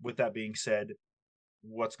 With that being said,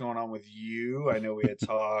 what's going on with you? I know we had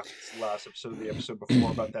talked last episode of the episode before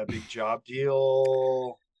about that big job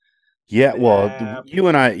deal. Yeah, well, you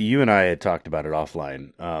and I had talked about it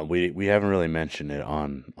offline. We haven't really mentioned it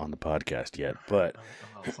on the podcast yet, but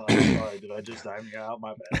sorry, did I just dime you out?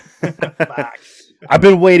 My bad. I've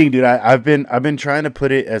been waiting, dude. I've been trying to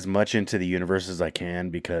put it as much into the universe as I can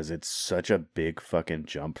because it's such a big fucking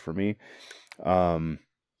jump for me.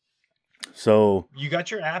 So you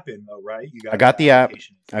got your app in though, right? I got the app.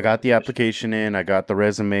 I got the application in. I got the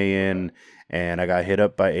resume in, and I got hit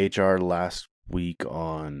up by HR last week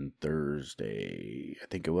on Thursday. I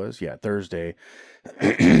think it was. Yeah, Thursday.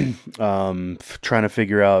 Trying to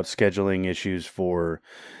figure out scheduling issues for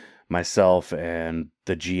myself and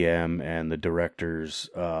the GM and the directors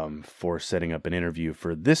for setting up an interview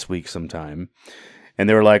for this week sometime. And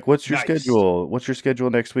they were like, "What's your schedule? What's your schedule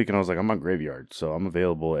next week?" And I was like, "I'm on graveyard, so I'm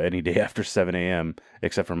available any day after 7 a.m.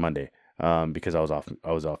 except for Monday, because I was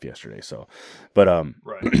off yesterday." So, but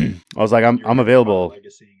right. I was like, "I'm available." It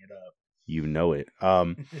up. You know it.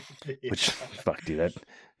 Which fuck, dude. That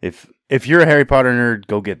if you're a Harry Potter nerd,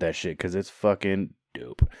 go get that shit because it's fucking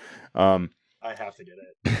dope. I have to get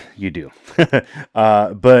it. You do,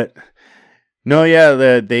 but. No, yeah,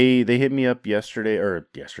 they hit me up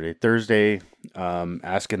Thursday,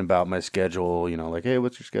 asking about my schedule, you know, like, hey,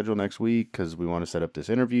 what's your schedule next week? Because we want to set up this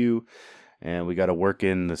interview, and we got to work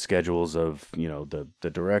in the schedules of, you know, the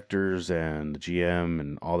directors and the GM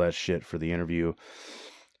and all that shit for the interview.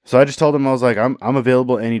 So I just told them, I was like, I'm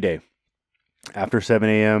available any day after 7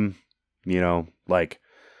 a.m., you know, like,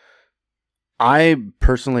 I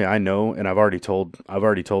personally, I know, and I've already told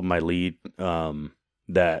my lead,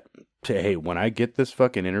 that, hey, when I get this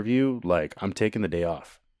fucking interview, like, I'm taking the day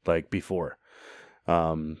off, like, before.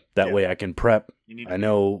 That way I can prep. I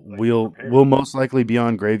know we'll most likely be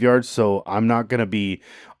on graveyard, so I'm not going to be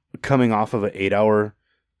coming off of an 8-hour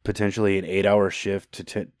potentially an 8-hour shift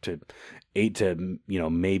to 8 to,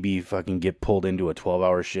 maybe fucking get pulled into a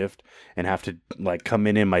 12-hour shift and have to like come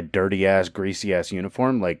in my dirty ass, greasy ass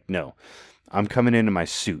uniform. Like, no, I'm coming in my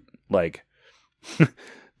suit. Like,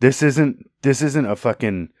 this isn't a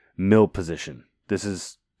fucking mill position. This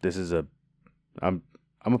is a, I'm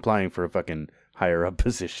applying for a fucking higher up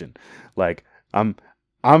position. Like, I'm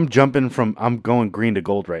going green to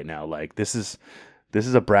gold right now. Like, this is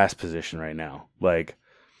a brass position right now. Like,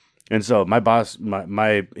 and so my boss,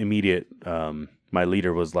 my immediate, my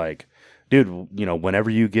leader was like, dude, whenever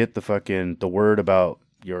you get the word about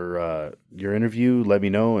your interview, let me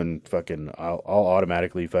know, and fucking, I'll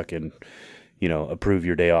automatically fucking, approve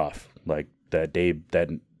your day off. Like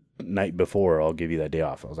that night before, I'll give you that day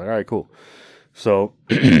off. I was like, all right, cool. So,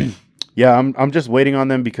 yeah, I'm just waiting on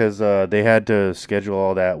them because they had to schedule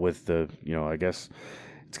all that with the, I guess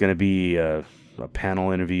it's gonna be a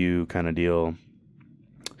panel interview kind of deal.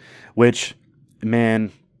 Which,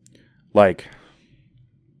 man, like,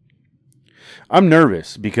 I'm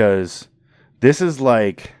nervous because this is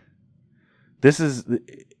the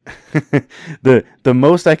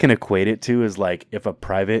most I can equate it to is like if a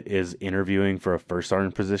private is interviewing for a first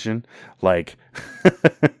sergeant position, like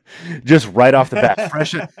just right off the bat,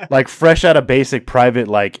 fresh out of basic private,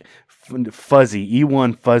 like fuzzy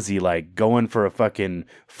E1 fuzzy, like going for a fucking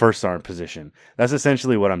first sergeant position. That's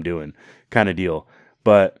essentially what I'm doing, kind of deal.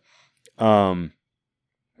 But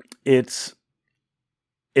it's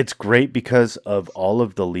great because of all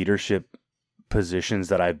of the leadership positions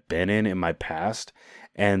that I've been in my past,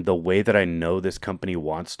 and the way that I know this company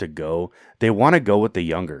wants to go. They want to go with the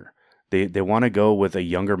younger. They want to go with a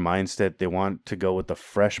younger mindset. They want to go with the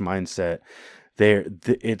fresh mindset.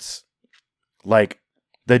 It's like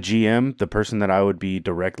the GM, the person that I would be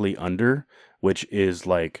directly under, which is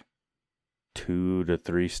like 2 to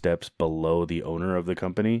 3 steps below the owner of the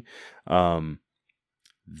company.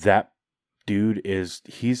 That dude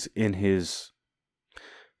he's in his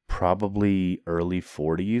probably early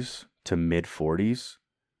 40s to mid 40s,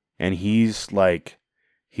 and he's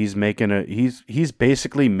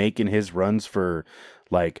basically making his runs for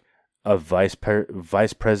like a vice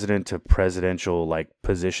president to presidential like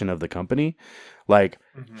position of the company. Like,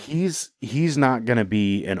 he's not going to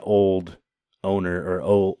be an old owner or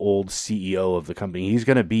old CEO of the company. He's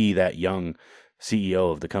going to be that young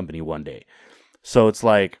CEO of the company one day. So it's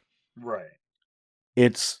like, right.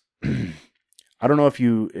 It's, I don't know if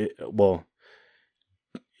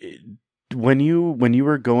when you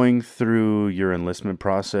were going through your enlistment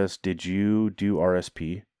process, did you do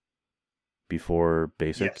RSP before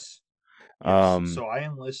basic? Yes. So I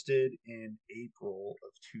enlisted in April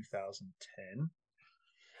of 2010,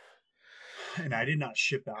 and I did not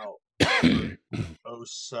ship out for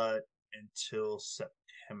OSUT until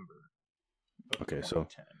September of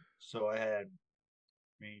 2010. So I had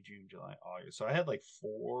May, June, July, August. So I had like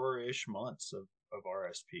 4-ish months of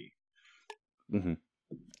RSP. Mm-hmm.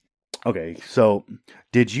 Okay, so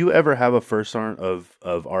did you ever have a first sergeant of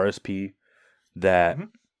RSP that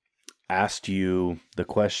asked you the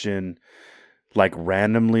question, like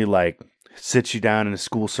randomly, like sits you down in a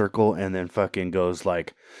school circle and then fucking goes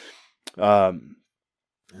like,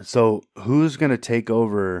 so who's gonna take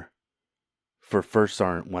over for first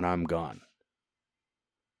sergeant when I'm gone?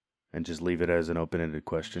 And just leave it as an open-ended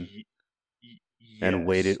question. And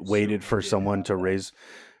waited for someone to raise,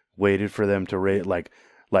 waited for them to raise, like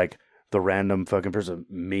the random fucking person,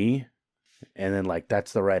 me, and then like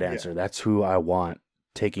that's the right answer. That's who I want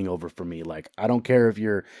taking over for me. Like, I don't care if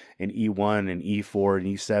you're an E1 and E4 and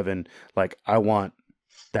E7. Like, I want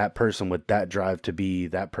that person with that drive to be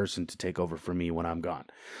that person to take over for me when I'm gone.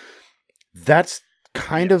 That's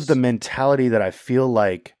kind of the mentality that I feel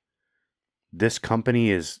like this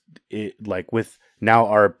company is like with now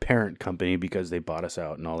our parent company, because they bought us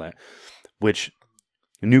out and all that, which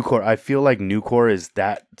Nucor, I feel like Nucor is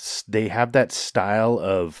that they have that style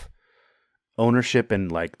of ownership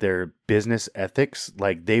and like their business ethics.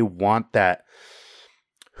 Like, they want that.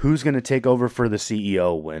 Who's going to take over for the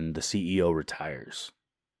CEO when the CEO retires?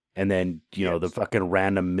 And then, the fucking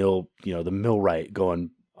random the millwright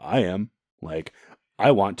going, I am, like,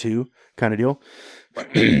 I want to, kind of deal.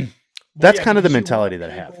 That's kind of the mentality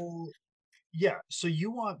that I have. Yeah. So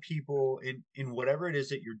you want people in whatever it is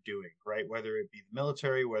that you're doing, right? Whether it be the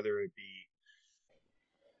military, whether it be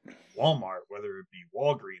Walmart, whether it be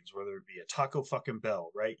Walgreens, whether it be a Taco fucking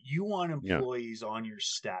Bell, right? You want employees on your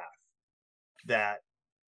staff that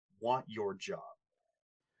want your job.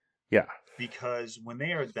 Yeah. Because when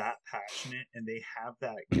they are that passionate and they have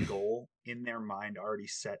that goal in their mind already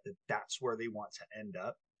set that that's where they want to end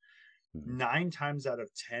up, 9 times out of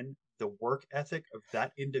 10, the work ethic of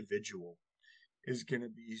that individual is going to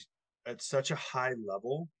be at such a high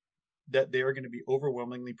level that they are going to be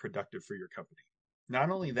overwhelmingly productive for your company. Not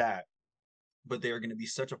only that, but they are going to be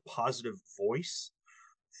such a positive voice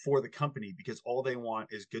for the company because all they want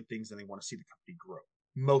is good things and they want to see the company grow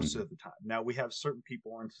most of the time. Now, we have certain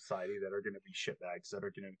people in society that are going to be shitbags that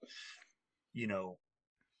are going to, you know,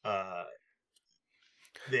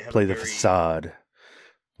 they have play a the very facade,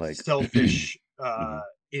 like selfish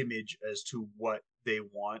image as to what they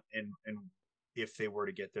want and if they were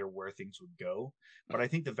to get there, where things would go. But I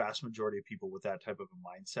think the vast majority of people with that type of a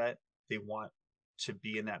mindset, they want to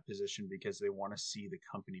be in that position because they want to see the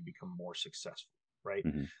company become more successful, right?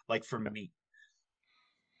 Like for me,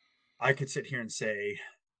 I could sit here and say,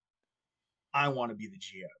 I want to be the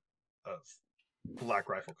GM of Black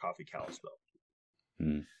Rifle Coffee Kalispell.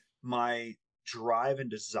 My drive and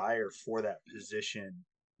desire for that position,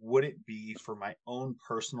 would it be for my own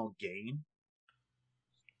personal gain?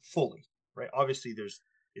 Fully, right? Obviously,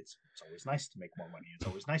 it's always nice to make more money. It's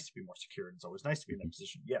always nice to be more secure. It's always nice to be in that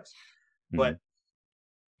position. Yes, but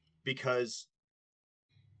because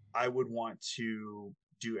I would want to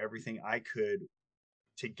do everything I could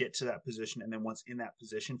to get to that position, and then once in that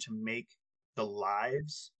position, to make the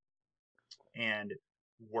lives and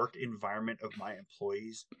work environment of my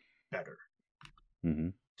employees better,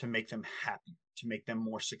 to make them happy, to make them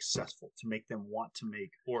more successful, to make them want to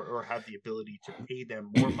make or have the ability to pay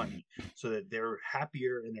them more money so that they're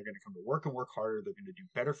happier and they're going to come to work and work harder. They're going to do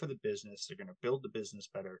better for the business. They're going to build the business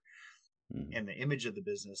better and the image of the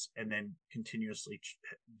business, and then continuously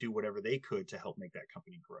do whatever they could to help make that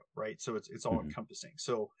company grow. Right. So it's all encompassing.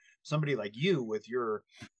 So somebody like you with your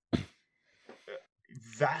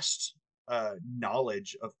vast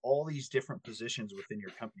knowledge of all these different positions within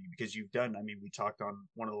your company, because you've done, I mean, we talked on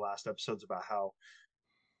one of the last episodes about how,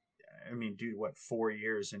 I mean, dude, what, 4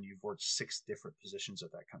 years and you've worked 6 different positions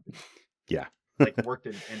at that company. Yeah. Like worked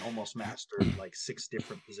and almost mastered like 6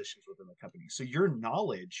 different positions within the company. So your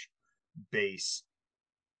knowledge base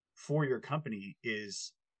for your company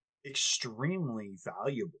is extremely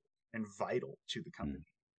valuable and vital to the company.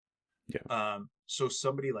 So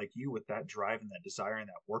somebody like you with that drive and that desire and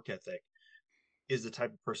that work ethic is the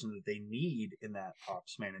type of person that they need in that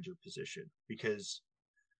ops manager position, because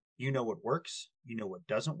you know what works, you know what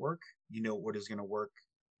doesn't work, you know what is going to work,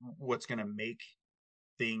 what's going to make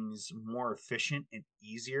things more efficient and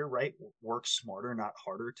easier, right? Work smarter, not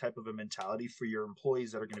harder type of a mentality for your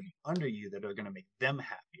employees that are going to be under you, that are going to make them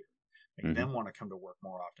happier, make them want to come to work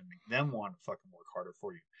more often, make them want to fucking work harder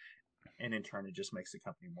for you. And in turn, it just makes the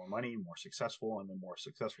company more money, more successful. And the more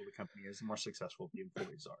successful the company is, the more successful the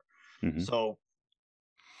employees are. So,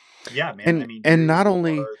 yeah, man. And, I mean, and not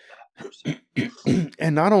only,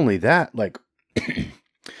 and not only that, like,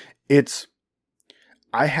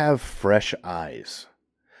 I have fresh eyes,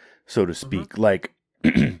 so to speak. Like,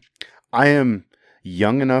 I am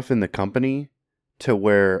young enough in the company to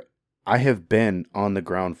where I have been on the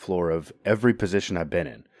ground floor of every position I've been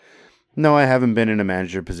in. No, I haven't been in a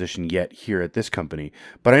manager position yet here at this company,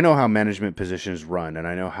 but I know how management positions run, and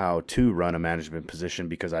I know how to run a management position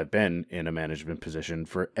because I've been in a management position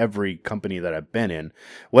for every company that I've been in,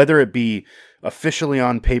 whether it be officially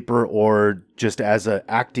on paper or just as an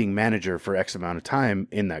acting manager for X amount of time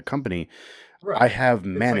in that company. Right. I have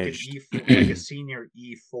managed like a senior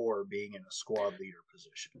E4 being in a squad leader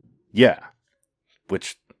position. Yeah,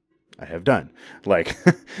 which I have done. Like,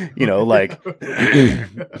 you know, like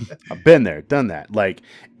I've been there, done that. Like,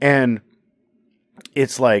 and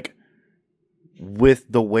it's like with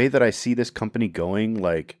the way that I see this company going,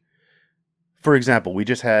 like, for example, we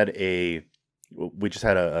just had a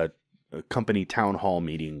company town hall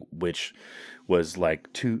meeting, which was like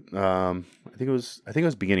I think it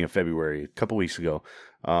was beginning of February, a couple weeks ago.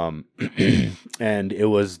 And it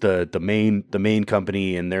was the main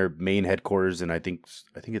company and their main headquarters, and I think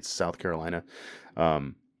it's South Carolina,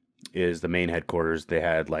 is the main headquarters. They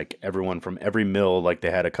had like everyone from every mill. Like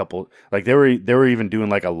they had a couple, like they were even doing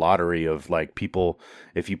like a lottery of like people.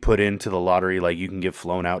 If you put into the lottery, like you can get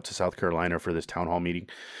flown out to South Carolina for this town hall meeting.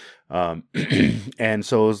 And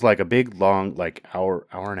so it was like a big, long, like hour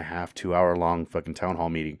and a half, 2 hour long fucking town hall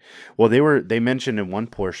meeting. Well, they mentioned in one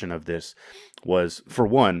portion of this was, for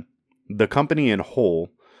one, the company in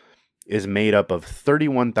whole is made up of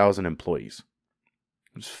 31,000 employees.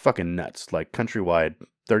 It's fucking nuts. Like countrywide,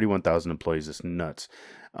 31,000 employees is nuts.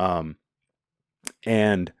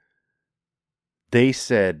 And they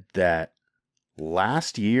said that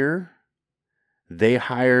last year they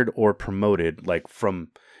hired or promoted, like from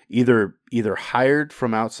either hired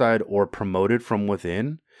from outside or promoted from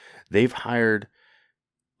within. They've hired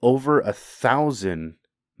over 1,000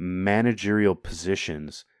 managerial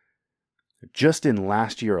positions just in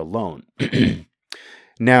last year alone.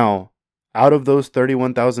 Now, out of those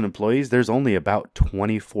 31,000 employees, there's only about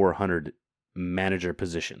 2,400 manager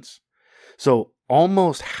positions. So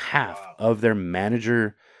almost half Wow. of their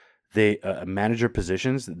manager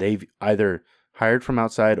positions they've either hired from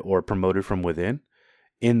outside or promoted from within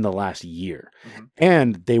in the last year. Mhm.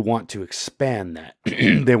 And they want to expand that.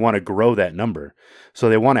 They want to grow that number. So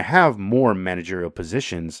they want to have more managerial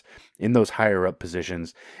positions in those higher up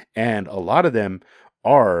positions. And a lot of them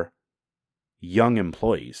are young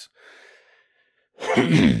employees.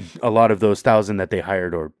 A lot of those 1,000 that they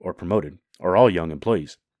hired or promoted are all young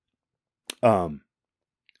employees.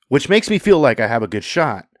 Which makes me feel like I have a good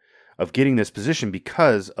shot of getting this position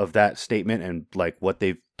because of that statement and like what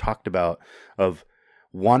they've talked about of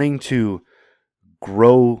wanting to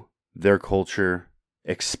grow their culture,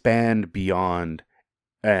 expand beyond,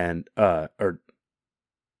 and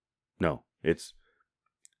it's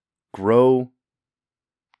grow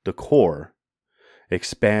the core,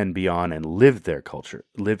 expand beyond, and live their culture,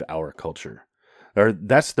 live our culture. Or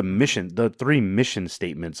that's the mission, the 3 mission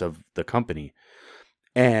statements of the company.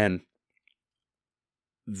 And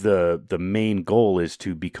the main goal is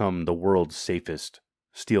to become the world's safest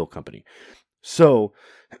steel company. So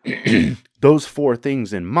those 4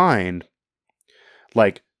 things in mind,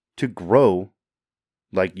 like to grow,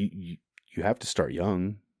 like you have to start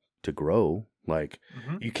young to grow. Like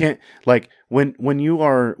Mhm. you can't, like when you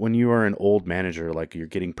are an old manager, like you're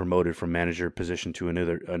getting promoted from manager position to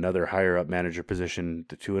another higher up manager position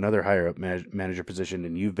to another higher up manager position,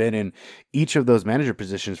 and you've been in each of those manager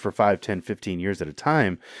positions for 5, 10, 15 years at a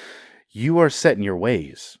time, you are set in your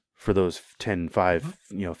ways for those 10, 5,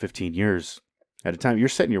 15 years at a time. You're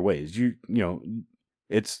set in your ways.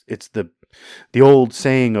 It's the old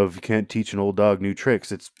saying of you can't teach an old dog new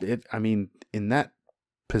tricks. I mean, in that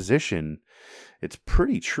position, it's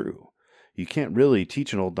pretty true. You can't really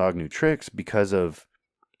teach an old dog new tricks because of,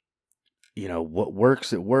 what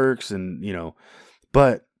works, it works. And,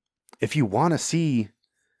 but if you want to see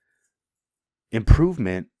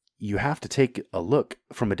improvement, you have to take a look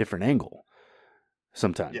from a different angle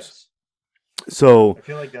sometimes. Yes. So I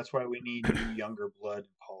feel like that's why we need new younger blood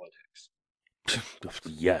in politics.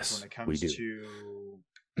 yes, When it comes we do.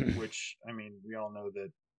 to which, I mean, we all know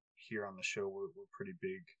that here on the show we're pretty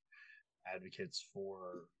big advocates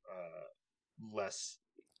for less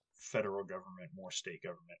federal government, more state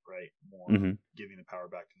government, right? More Mm-hmm. giving the power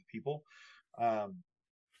back to the people.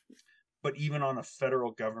 But even on a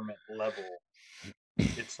federal government level,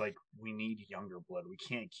 it's like we need younger blood. We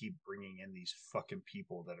can't keep bringing in these fucking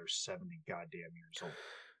people that are 70 goddamn years old.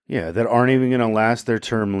 Yeah, that aren't even going to last their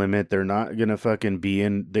term limit. They're not going to fucking be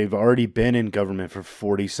in. They've already been in government for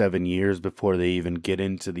 47 years before they even get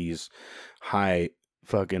into these high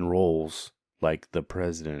fucking roles like the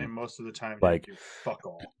president. And most of the time, Like, they do fuck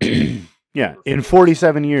all. yeah, in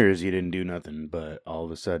 47 years, you didn't do nothing, but all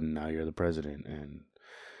of a sudden now you're the president. And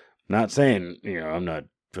not saying, I'm not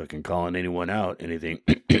fucking calling anyone out, anything.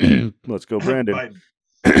 Let's go, Brandon.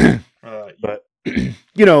 But,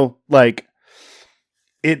 like,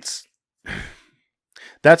 it's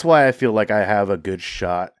that's why I feel like I have a good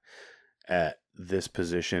shot at this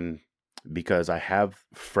position because I have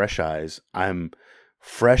fresh eyes. I'm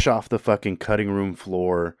fresh off the fucking cutting room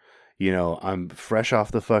floor. I'm fresh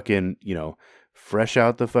off the fucking, fresh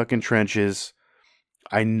out the fucking trenches.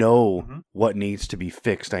 I know what needs to be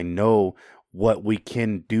fixed. I know what we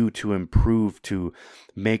can do to improve, to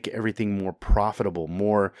make everything more profitable,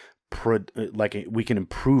 more like we can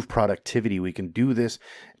improve productivity. We can do this,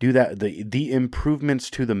 do that. The improvements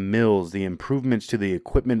to the mills, the improvements to the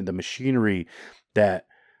equipment, the machinery that,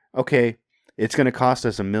 okay, it's going to cost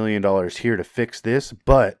us $1 million here to fix this,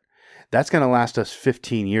 but that's going to last us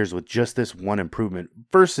 15 years with just this one improvement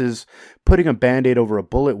versus putting a Band-Aid over a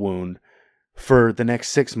bullet wound for the next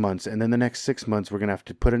 6 months. And then the next 6 months, we're going to have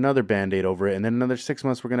to put another Band-Aid over it. And then another 6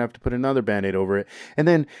 months, we're going to have to put another Band-Aid over it. And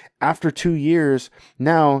then after 2 years,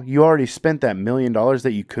 now you already spent that $1 million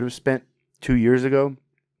that you could have spent 2 years ago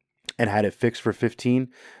and had it fixed for 15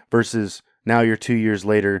 versus now you're 2 years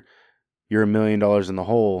later, you're $1 million in the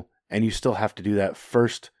hole and you still have to do that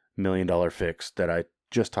first $1 million fix that I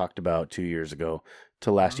just talked about 2 years ago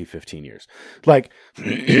to last you 15 years. Like,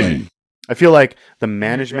 I feel like the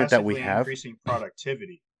management that we have increasing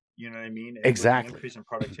productivity. You know what I mean? And exactly increasing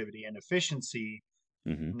productivity and efficiency.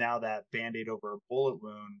 Now that Band-Aid over a bullet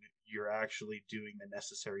wound, you're actually doing the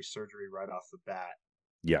necessary surgery right off the bat.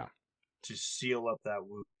 Yeah. To seal up that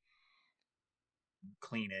wound,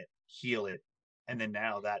 clean it, heal it, and then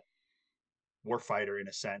now that warfighter, in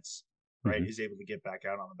a sense, right, is able to get back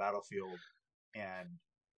out on the battlefield and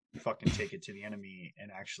fucking take it to the enemy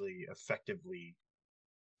and actually effectively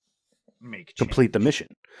make Complete the change. mission.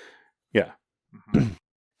 Yeah. Mhm.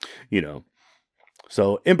 You know,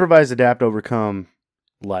 so improvise, adapt, overcome,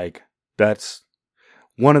 like that's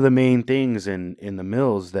one of the main things in the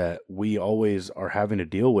mills that we always are having to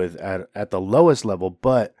deal with at the lowest level.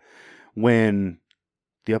 But when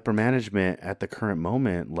the upper management at the current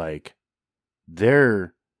moment, like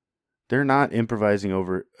they're not improvising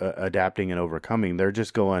over adapting and overcoming. They're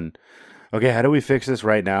just going, okay, how do we fix this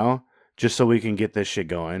right now just so we can get this shit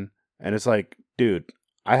going? And it's like, dude,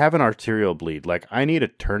 I have an arterial bleed. Like, I need a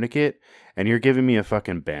tourniquet, and you're giving me a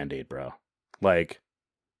fucking band-aid, bro. Like,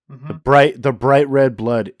 the Mhm. bright red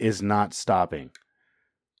blood is not stopping.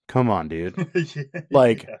 Come on, dude.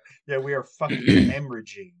 Like, Yeah. Yeah, we are fucking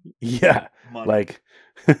hemorrhaging yeah, money. like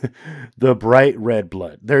the bright red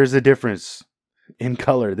blood. There's a difference in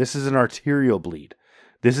color. This is an arterial bleed.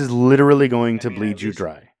 This is literally going I to mean, bleed you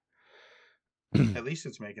dry. at least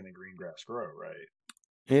it's making the green grass grow, right?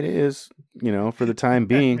 It is, for the time I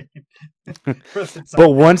being. mean, for the But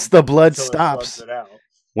time once being, the blood until it floods stops, it out.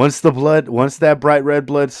 once that bright red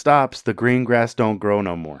blood stops, the green grass don't grow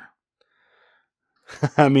no more.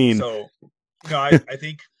 I mean, So, no, I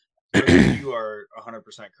think you are 100%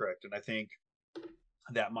 correct. And I think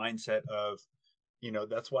that mindset of,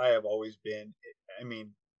 that's why I've always been, I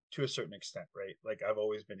mean, to a certain extent, right? Like, I've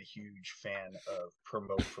always been a huge fan of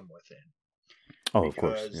promote from within, oh, of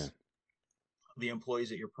course, yeah. because the employees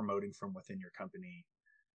that you're promoting from within your company,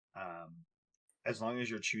 um, as long as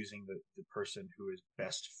you're choosing the person who is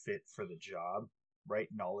best fit for the job, right?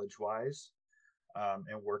 Knowledge wise,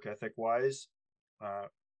 and work ethic wise, uh,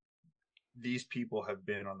 these people have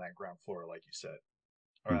been on that ground floor, like you said.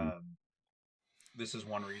 Mm-hmm. This is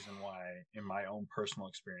one reason why, in my own personal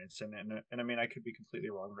experience, and I mean, I could be completely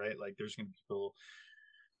wrong, right? Like, there's going to be people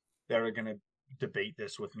that are going to debate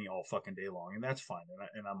this with me all fucking day long, and that's fine,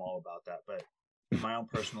 and I'm all about that. But in my own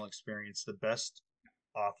personal experience, the best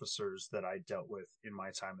officers that I dealt with in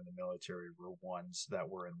my time in the military were ones that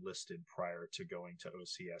were enlisted prior to going to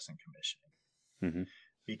OCS and commissioning, Mm-hmm.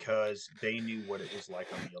 because they knew what it was like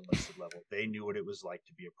on the enlisted level. They knew what it was like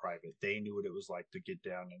to be a private. They knew what it was like to get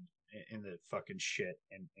down in the fucking shit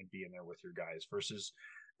and be in there with your guys, versus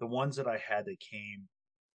the ones that I had that came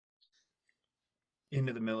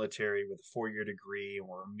into the military with a 4-year degree and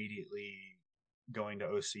were immediately going to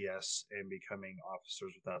OCS and becoming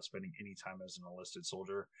officers without spending any time as an enlisted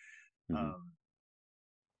soldier. Mm-hmm. Um,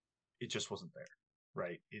 it just wasn't there,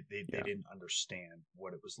 right? They Yeah. didn't understand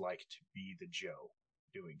what it was like to be the Joe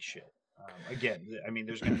doing shit. Again, I mean,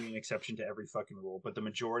 there's going to be an exception to every fucking rule, but the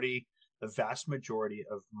vast majority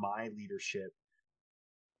of my leadership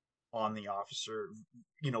on the officer,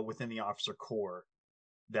 within the officer corps,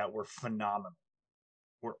 that were phenomenal,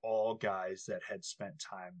 were all guys that had spent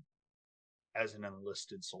time as an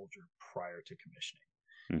enlisted soldier prior to commissioning.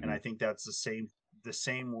 And Mm-hmm. I think that's the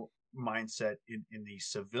same mindset in the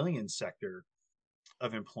civilian sector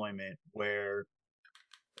of employment, where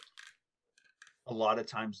a lot of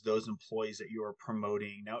times those employees that you are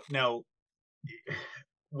promoting now,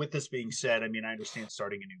 with this being said, I mean, I understand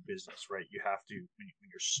starting a new business, right? You have to, when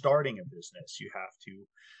you're starting a business, you have to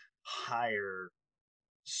hire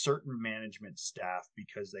certain management staff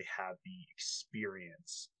because they have the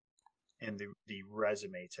experience and the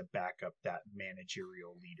resume to back up that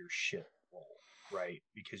managerial leadership role, right?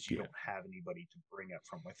 Because you Yeah. don't have anybody to bring up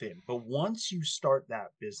from within. But once you start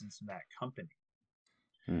that business and that company,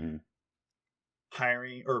 Mm-hmm.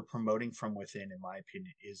 hiring or promoting from within, in my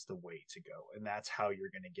opinion, is the way to go. And that's how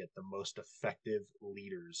you're going to get the most effective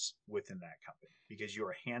leaders within that company, because you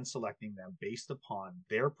are hand selecting them based upon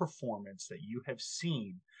their performance that you have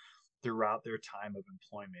seen throughout their time of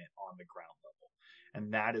employment on the ground level.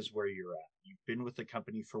 And that is where you're at. You've been with the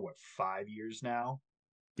company for what, 5 years now?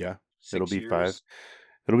 Yeah. It'll Six be five. years?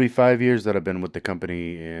 It'll be 5 years that I've been with the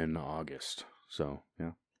company in August. So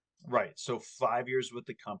yeah. Right. So 5 years with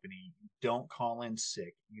the company. Don't call in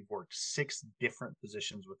sick. You've worked 6 different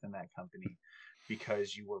positions within that company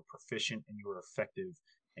because you were proficient and you were effective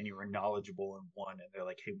and you were knowledgeable in one. And they're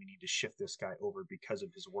like, hey, we need to shift this guy over because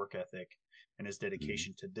of his work ethic and his Mm-hmm.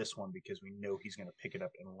 dedication to this one, because we know he's going to pick it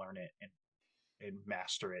up and learn it and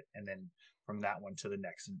master it. And then from that one to the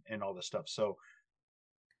next, and all this stuff. So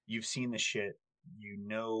you've seen the shit. You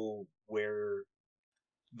know where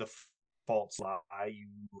the faults lie. You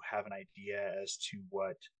have an idea as to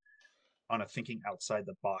what, on a thinking outside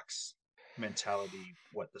the box mentality,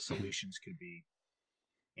 what the solutions could be,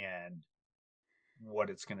 and what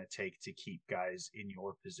it's going to take to keep guys in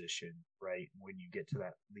your position, right? When you get to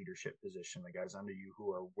that leadership position, the guys under you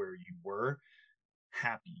who are where you were,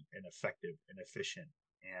 happy and effective and efficient.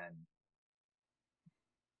 and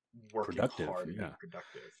working Productive, hard and yeah. being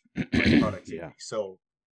productive, like productivity. Yeah. So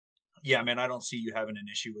yeah, man, I don't see you having an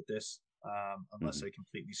issue with this, unless Mhm. they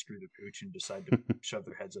completely screw the pooch and decide to shove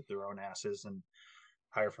their heads up their own asses and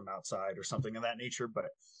hire from outside or something of that nature. But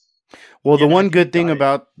Well, yeah, the man, I one think you good thing got it.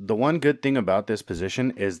 about this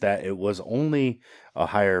position is that it was only a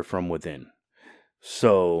hire from within.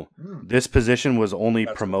 So Mm, this position was only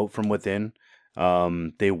that's cool. promote from within.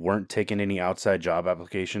 They weren't taking any outside job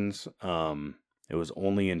applications. It was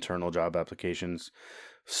only internal job applications.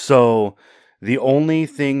 So the only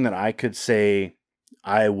thing that I could say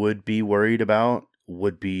I would be worried about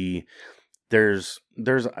would be there's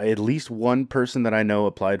at least one person that I know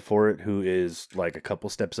applied for it who is like a couple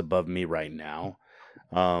steps above me right now.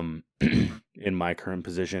 Hmm. In my current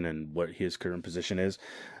position and what his current position is.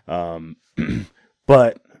 Um,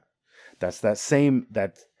 but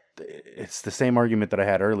it's the same argument that I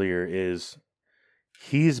had earlier is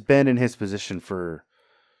he's been in his position for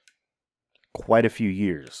quite a few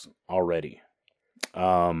years already.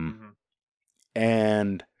 Um, Hmm.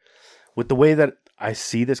 and with the way that I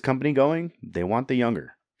see this company going, they want the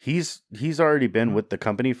younger. He's already been Hmm. with the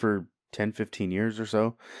company for 10, 15 years or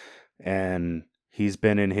so, and he's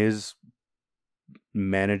been in his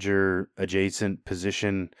manager adjacent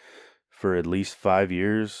position for at least 5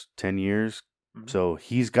 years, 10 years. Hmm. So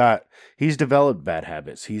he's developed bad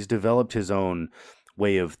habits. He's developed his own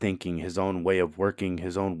way of thinking, his own way of working,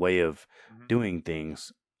 his own way of Hmm. doing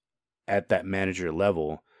things at that manager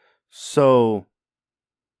level. So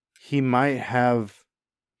he might have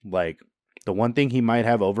like the one thing he might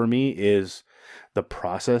have over me is the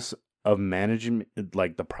process of management,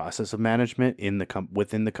 like the process of management in the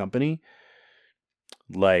within the company.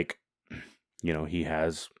 Like, he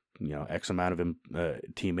has, X amount of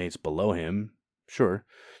teammates below him, sure.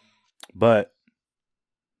 But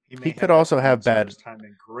He he may could have that also have bad, on-service time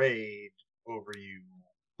and grade over you,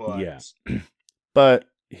 but yeah. But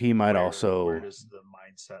he might where also, does the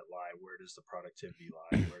mindset lie? Where does the productivity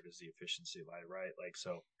lie? Where does the efficiency lie? Right? Like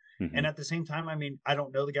so. And Mhm, at the same time, I mean, I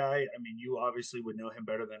don't know the guy. I mean, you obviously would know him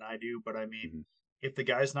better than I do, but I mean, mhm. if the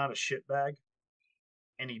guy's not a shitbag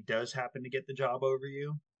and he does happen to get the job over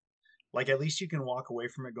you, like at least you can walk away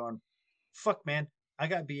from it going, "Fuck, man, I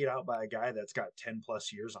got beat out by a guy that's got 10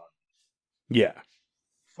 plus years on me. Yeah,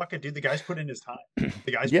 Fuck it, dude. The guy's put in his time.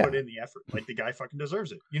 The guy's put yeah, in the effort. Like the guy fucking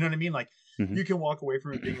deserves it. You know what I mean? Like hmm you can walk away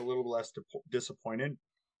from it being a little less disappointed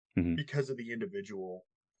hmm because of the individual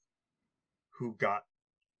who got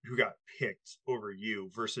picked over you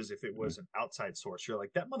versus if it was an outside source. You're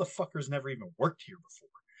like, that motherfucker's never even worked here before.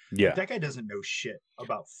 Like yeah. that guy doesn't know shit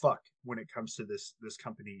about fuck when it comes to this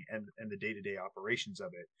company and the day-to-day operations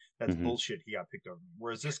of it. That's hmm bullshit. He got picked over.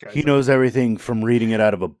 Whereas this He guy's like, knows everything from reading it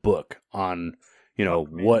out of a book on,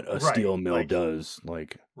 fuck, man. what a Right. steel mill Like, does.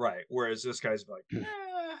 Like, right. Whereas this guy's like,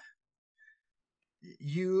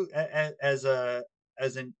 you as a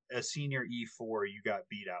senior E4, you got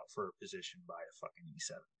beat out for a position by a fucking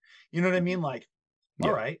E7. You know what I Mhm. mean? Like, all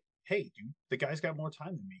Yeah. right, hey, dude, the guy's got more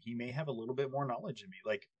time than me. He may have a little bit more knowledge than me.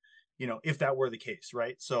 Like, if that were the case,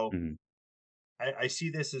 right? So hmm I see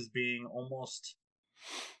this as being almost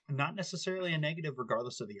not necessarily a negative,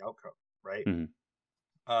 regardless of the outcome, right? hmm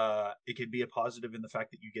It could be a positive in the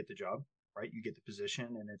fact that you get the job, right? You get the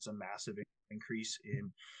position, and it's a massive increase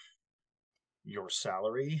in your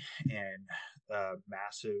salary and a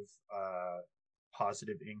massive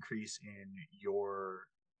positive increase in your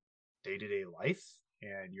day-to-day life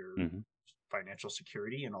and your hmm financial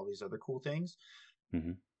security and all these other cool things.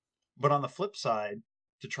 hmm But on the flip side,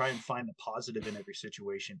 to try and find the positive in every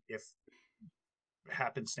situation, if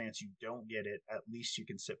happenstance you don't get it, at least you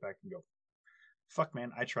can sit back and go, fuck,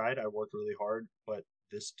 man, I tried, I worked really hard, but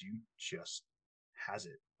this dude just has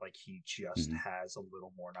it. Like he just hmm has a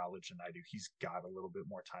little more knowledge than I do. He's got a little bit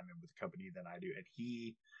more time in with the company than I do, and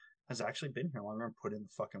he has actually been here longer and put in the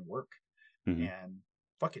fucking work. hmm And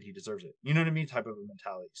fuck it, he deserves it. You know what I mean? Type of a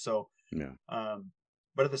mentality. So, Yeah. um,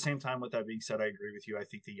 but at the same time, with that being said, I agree with you. I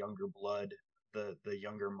think the younger blood, the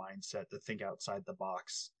younger mindset, the think outside the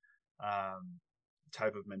box, um,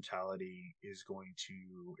 type of mentality is going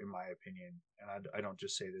to, in my opinion, and I don't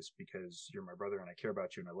just say this because you're my brother and I care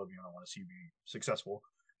about you and I love you and I want to see you be successful,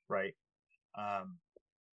 right? Um,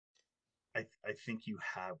 I think you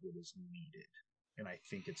have what is needed, and I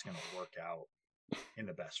think it's going to work out in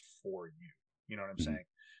the best for you. You know what I'm hmm saying?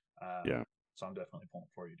 Yeah. So I'm definitely pulling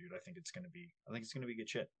for you, dude. I think it's gonna be good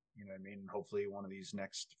shit. You know what I mean? Hopefully, one of these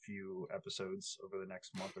next few episodes over the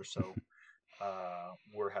next month or so,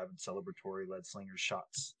 we're having celebratory lead slingers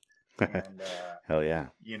shots, and Hell yeah.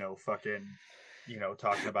 fucking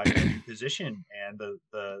talking about your new position and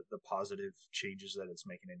the positive changes that it's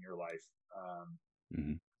making in your life.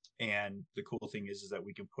 Mhm. And the cool thing is that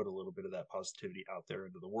we can put a little bit of that positivity out there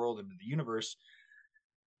into the world, into the universe,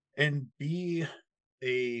 and be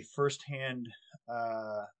a firsthand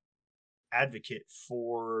advocate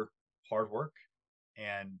for hard work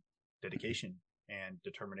and dedication and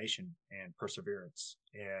determination and perseverance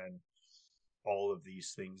and all of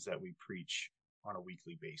these things that we preach on a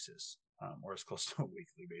weekly basis, or as close to a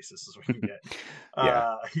weekly basis as we can get.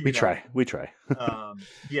 Yeah, we try.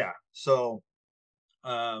 Yeah. So,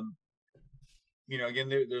 again,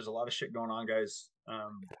 there's a lot of shit going on, guys.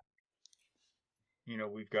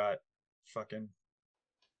 We've got fucking,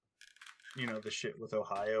 the shit with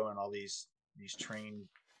Ohio and all these train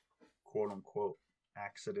quote unquote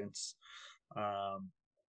accidents,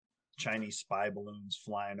 Chinese spy balloons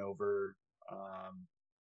flying over,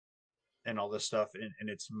 and all this stuff, and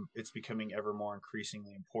it's becoming ever more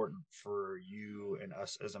increasingly important for you and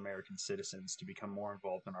us as American citizens to become more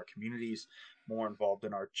involved in our communities, more involved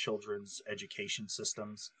in our children's education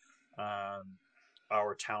systems,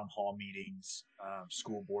 our town hall meetings,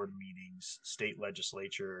 school board meetings, state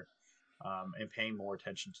legislature, and paying more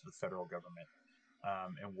attention to the federal government,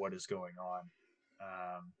 and what is going on.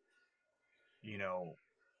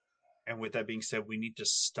 And with that being said, we need to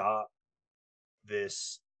stop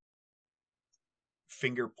this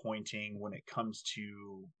finger pointing when it comes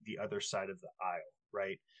to the other side of the aisle,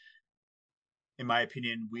 right? In my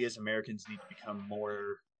opinion, we as Americans need to become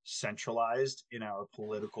more centralized in our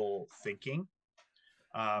political thinking,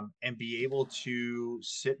 and be able to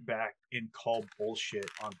sit back and call bullshit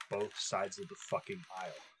on both sides of the fucking aisle.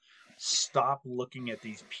 Stop looking at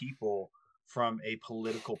these people from a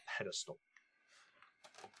political pedestal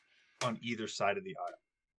on either side of the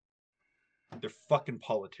aisle. They're fucking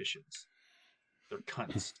politicians. They're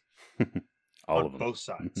cunts. All on of them. Both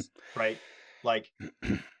sides, right? Like,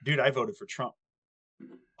 dude, I voted for Trump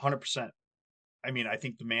 100%. I mean, I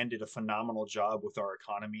think the man did a phenomenal job with our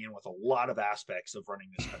economy and with a lot of aspects of running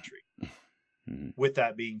this country. With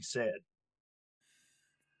that being said,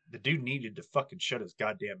 the dude needed to fucking shut his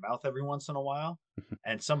goddamn mouth every once in a while,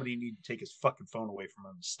 and somebody needed to take his fucking phone away from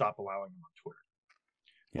him and stop allowing him on Twitter.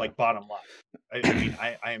 Yeah. Like, bottom line, I mean,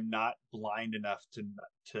 I am not blind enough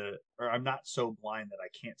to, or I'm not so blind that I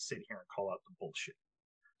can't sit here and call out the bullshit.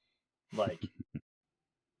 Like,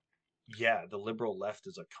 yeah, the liberal left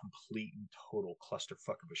is a complete and total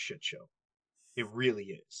clusterfuck of a shit show. It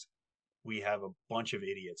really is. We have a bunch of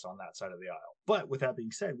idiots on that side of the aisle. But with that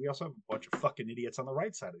being said, we also have a bunch of fucking idiots on the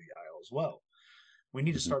right side of the aisle as well. We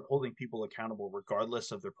need to start holding people accountable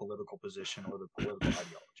regardless of their political position or their political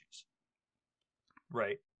ideologies.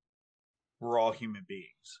 Right? We're all human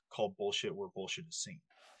beings. Call bullshit where bullshit is seen.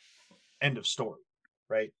 End of story.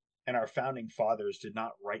 Right? And our founding fathers did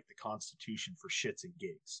not write the Constitution for shits and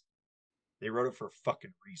gigs. They wrote it for a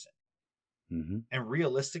fucking reason. And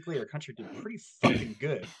realistically, our country did pretty fucking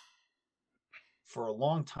good for a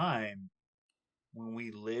long time when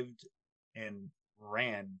we lived and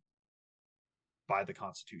ran by the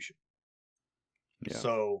Constitution. Yeah.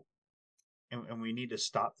 So, and we need to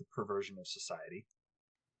stop the perversion of society.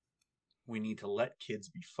 We need to let kids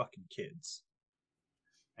be fucking kids.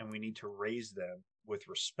 And we need to raise them with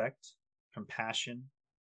respect, compassion,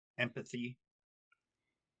 empathy,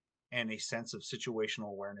 and a sense of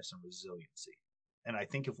situational awareness and resiliency. And I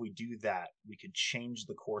think if we do that, we can change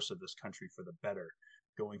the course of this country for the better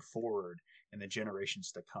going forward in the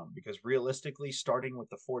generations to come. Because realistically, starting with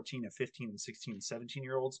the 14 and 15 and 16 and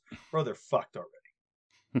 17-year-olds, bro, they're fucked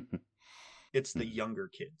already. It's the younger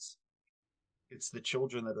kids. It's the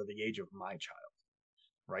children that are the age of my child,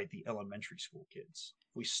 right? The elementary school kids.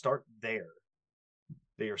 If we start there,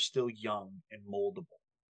 they are still young and moldable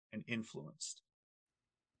and influenced.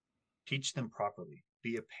 Teach them properly.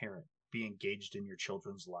 Be a parent. Be engaged in your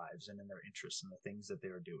children's lives and in their interests and the things that they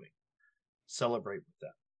are doing. Celebrate with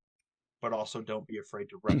them. But also don't be afraid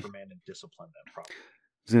to reprimand and discipline them properly.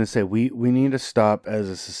 I was going to say, we need to stop as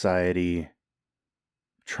a society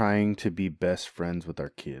trying to be best friends with our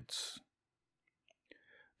kids.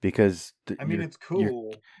 Because it's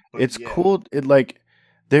cool. It's cool.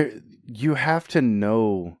 You have to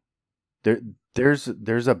know there's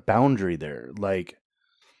a boundary there. Like,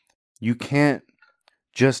 you can't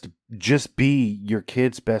just be your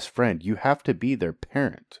kid's best friend. You have to be their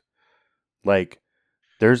parent. Like,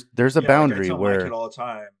 there's a boundary I tell where my kid all the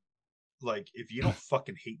time, like, if you don't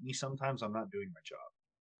fucking hate me sometimes, I'm not doing my job.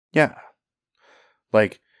 Yeah.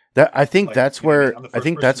 Like that. I think that's where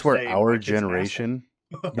our generation.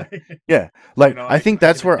 Yeah. Like, I think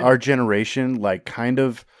that's where our generation, like, kind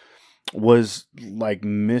of was like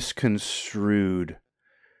misconstrued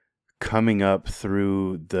coming up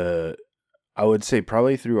through I would say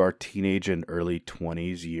probably through our teenage and early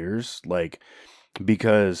 20s years, like,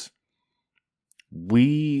 because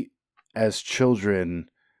we as children,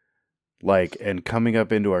 like, and coming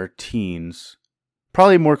up into our teens,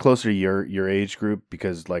 probably more closer to your age group,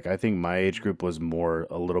 because like I think my age group was more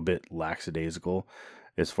a little bit lackadaisical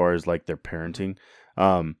as far as like their parenting.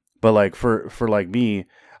 But like for like me,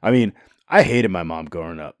 I mean, I hated my mom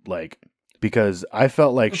growing up, like, because I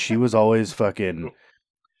felt like she was always fucking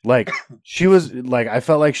like she was like I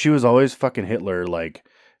felt like she was always fucking Hitler. Like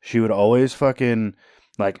she would always fucking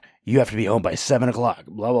like you have to be home by 7 o'clock.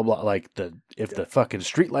 Blah blah blah. Like if the fucking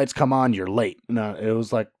street lights come on, you're late. No, it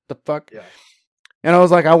was like the fuck. Yeah. And I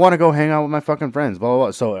was like, I want to go hang out with my fucking friends. Blah blah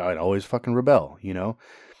blah. So I'd always fucking rebel, you know.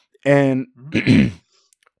 And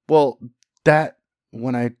well, that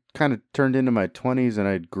when I kind of turned into my 20s and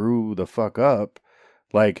I grew the fuck up,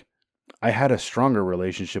 like I had a stronger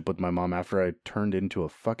relationship with my mom after I turned into a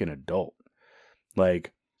fucking adult.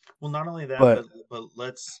 Like, Well, not only that, but but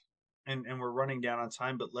let's and we're running down on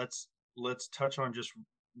time, but let's touch on just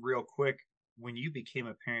real quick when you became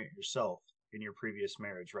a parent yourself in your previous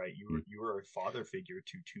marriage, right? You were a father figure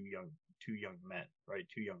to two young men, right?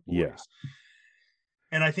 Two young boys. yeah,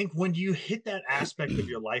 And I think when you hit that aspect of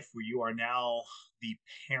your life where you are now the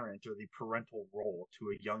parent or the parental role to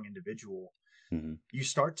a young individual, hmm you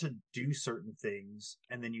start to do certain things,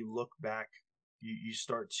 and then you look back, you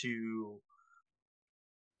start to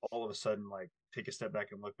all of a sudden like take a step back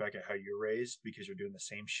and look back at how you're raised because you're doing the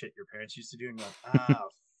same shit your parents used to do, and you're like,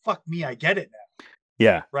 fuck me, I get it now.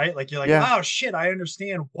 yeah, Right? Like you're like, yeah, oh shit, I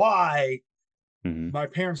understand why hmm my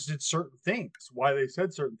parents did certain things, why they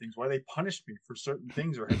said certain things, why they punished me for certain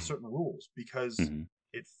things or had certain rules, because hmm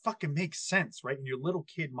it fucking makes sense, right? In your little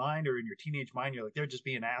kid mind or in your teenage mind, you're like, they're just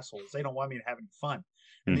being assholes. They don't want me to have any fun.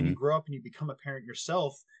 And then hmm you grow up and you become a parent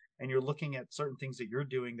yourself, and you're looking at certain things that you're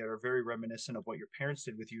doing that are very reminiscent of what your parents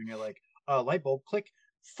did with you. And you're like, light bulb, click,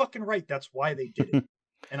 fucking right. That's why they did it.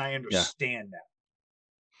 And I yeah. understand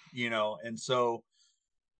that, and so,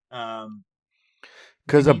 um,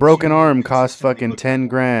 we Because a need broken to arm costs consistently fucking look at 10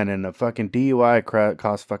 grand, and a fucking DUI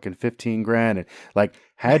costs fucking 15 grand. And like,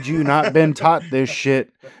 had you not been taught this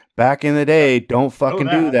shit back in the day, don't know fucking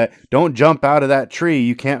do that. that. Don't jump out of that tree.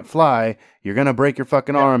 You can't fly. You're gonna break your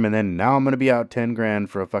fucking Yeah, arm, and then now I'm gonna be out 10 grand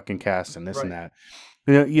for a fucking cast and this and right.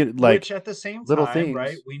 that. You like Which at the same little time, right,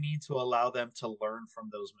 things. we need to allow them to learn from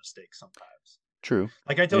those mistakes sometimes. True.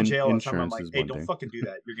 Like I tell Jay all the time, I'm Insurance like, is hey, one don't thing. fucking do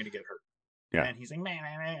that. You're gonna get hurt. Yeah. And he's like, man,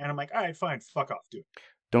 and I'm like, all right, fine, fuck off, do it.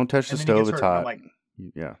 Don't touch the And then he gets stove. It's hurt, and I'm hot. like,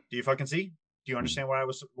 Yeah. do you fucking see? Do you Mhm. understand what I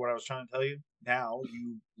was trying to tell you? Now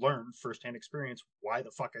you learn firsthand experience why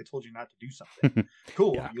the fuck I told you not to do something.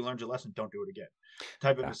 Cool, Yeah. you learned your lesson. Don't do it again.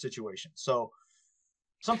 Type of Yeah. a situation. So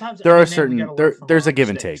sometimes, There I are mean, man, we got certain to learn from our there's a own give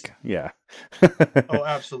and mistakes. take. Yeah. Oh,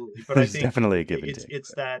 absolutely. But I There's think definitely a give and it's take.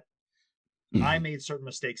 it's that I made certain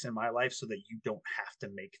mistakes in my life so that you don't have to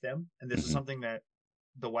make them. And this is Mhm. something that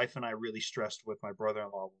the wife and I really stressed with my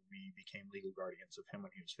brother-in-law when we became legal guardians of him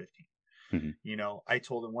when he was 15. Mhm. I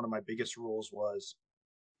told him one of my biggest rules was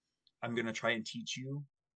I'm going to try and teach you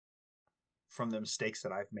from the mistakes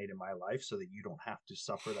that I've made in my life so that you don't have to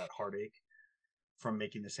suffer that heartache from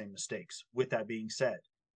making the same mistakes. With that being said,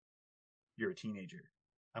 you're a teenager.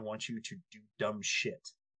 I want you to do dumb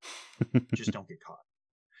shit. Just don't get caught.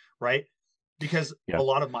 Right? Because Yeah. a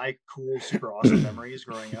lot of my cool, super awesome memories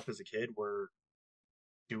growing up as a kid were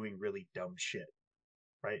doing really dumb shit.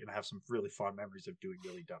 Right? And I have some really fond memories of doing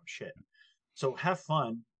really dumb shit. So have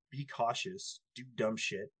fun, be cautious, do dumb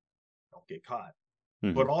shit, don't get caught.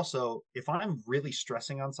 But Mhm. also, if I'm really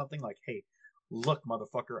stressing on something like, hey, look,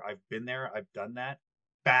 motherfucker, I've been there, I've done that,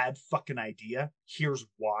 bad fucking idea, here's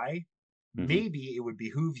why, Mhm. maybe it would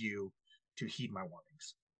behoove you to heed my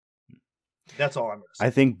warnings. That's all I'm going to say. I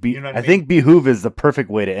think You know what I I mean? think behoove is the perfect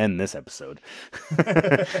way to end this episode.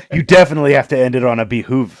 You definitely have to end it on a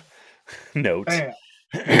behoove note. Bam.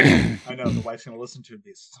 I know the wife's going to listen to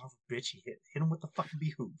this. Son of a bitch, he hit him with the fucking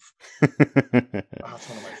behoove. Oh, that's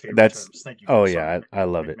one of my favorite That's terms. Thank you. oh Sorry, yeah, I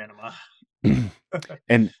love it. McManama.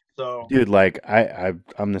 And So, dude, like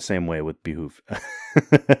I'm the same way with behoove.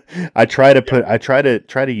 I try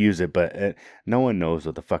to use it, but no one knows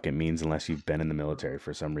what the fuck it means unless you've been in the military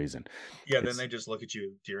for some reason. yeah, then It's they just look at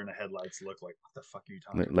you, deer in the headlights, look like, what the fuck are you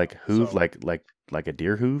talking like about? hoove, So, like a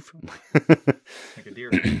deer hoove. like a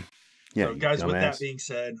deer. Yeah, So, you guys, with that dumbass. being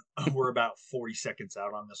said, we're about 40 seconds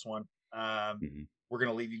out on this one. Mhm. We're going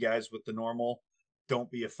to leave you guys with the normal. Don't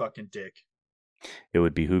be a fucking dick. It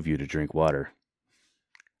would behoove you to drink water.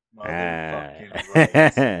 Motherfucking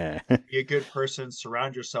right. Be a good person.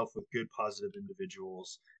 Surround yourself with good, positive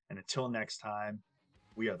individuals. And until next time,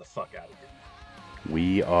 we are the fuck out of here.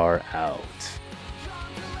 We are out.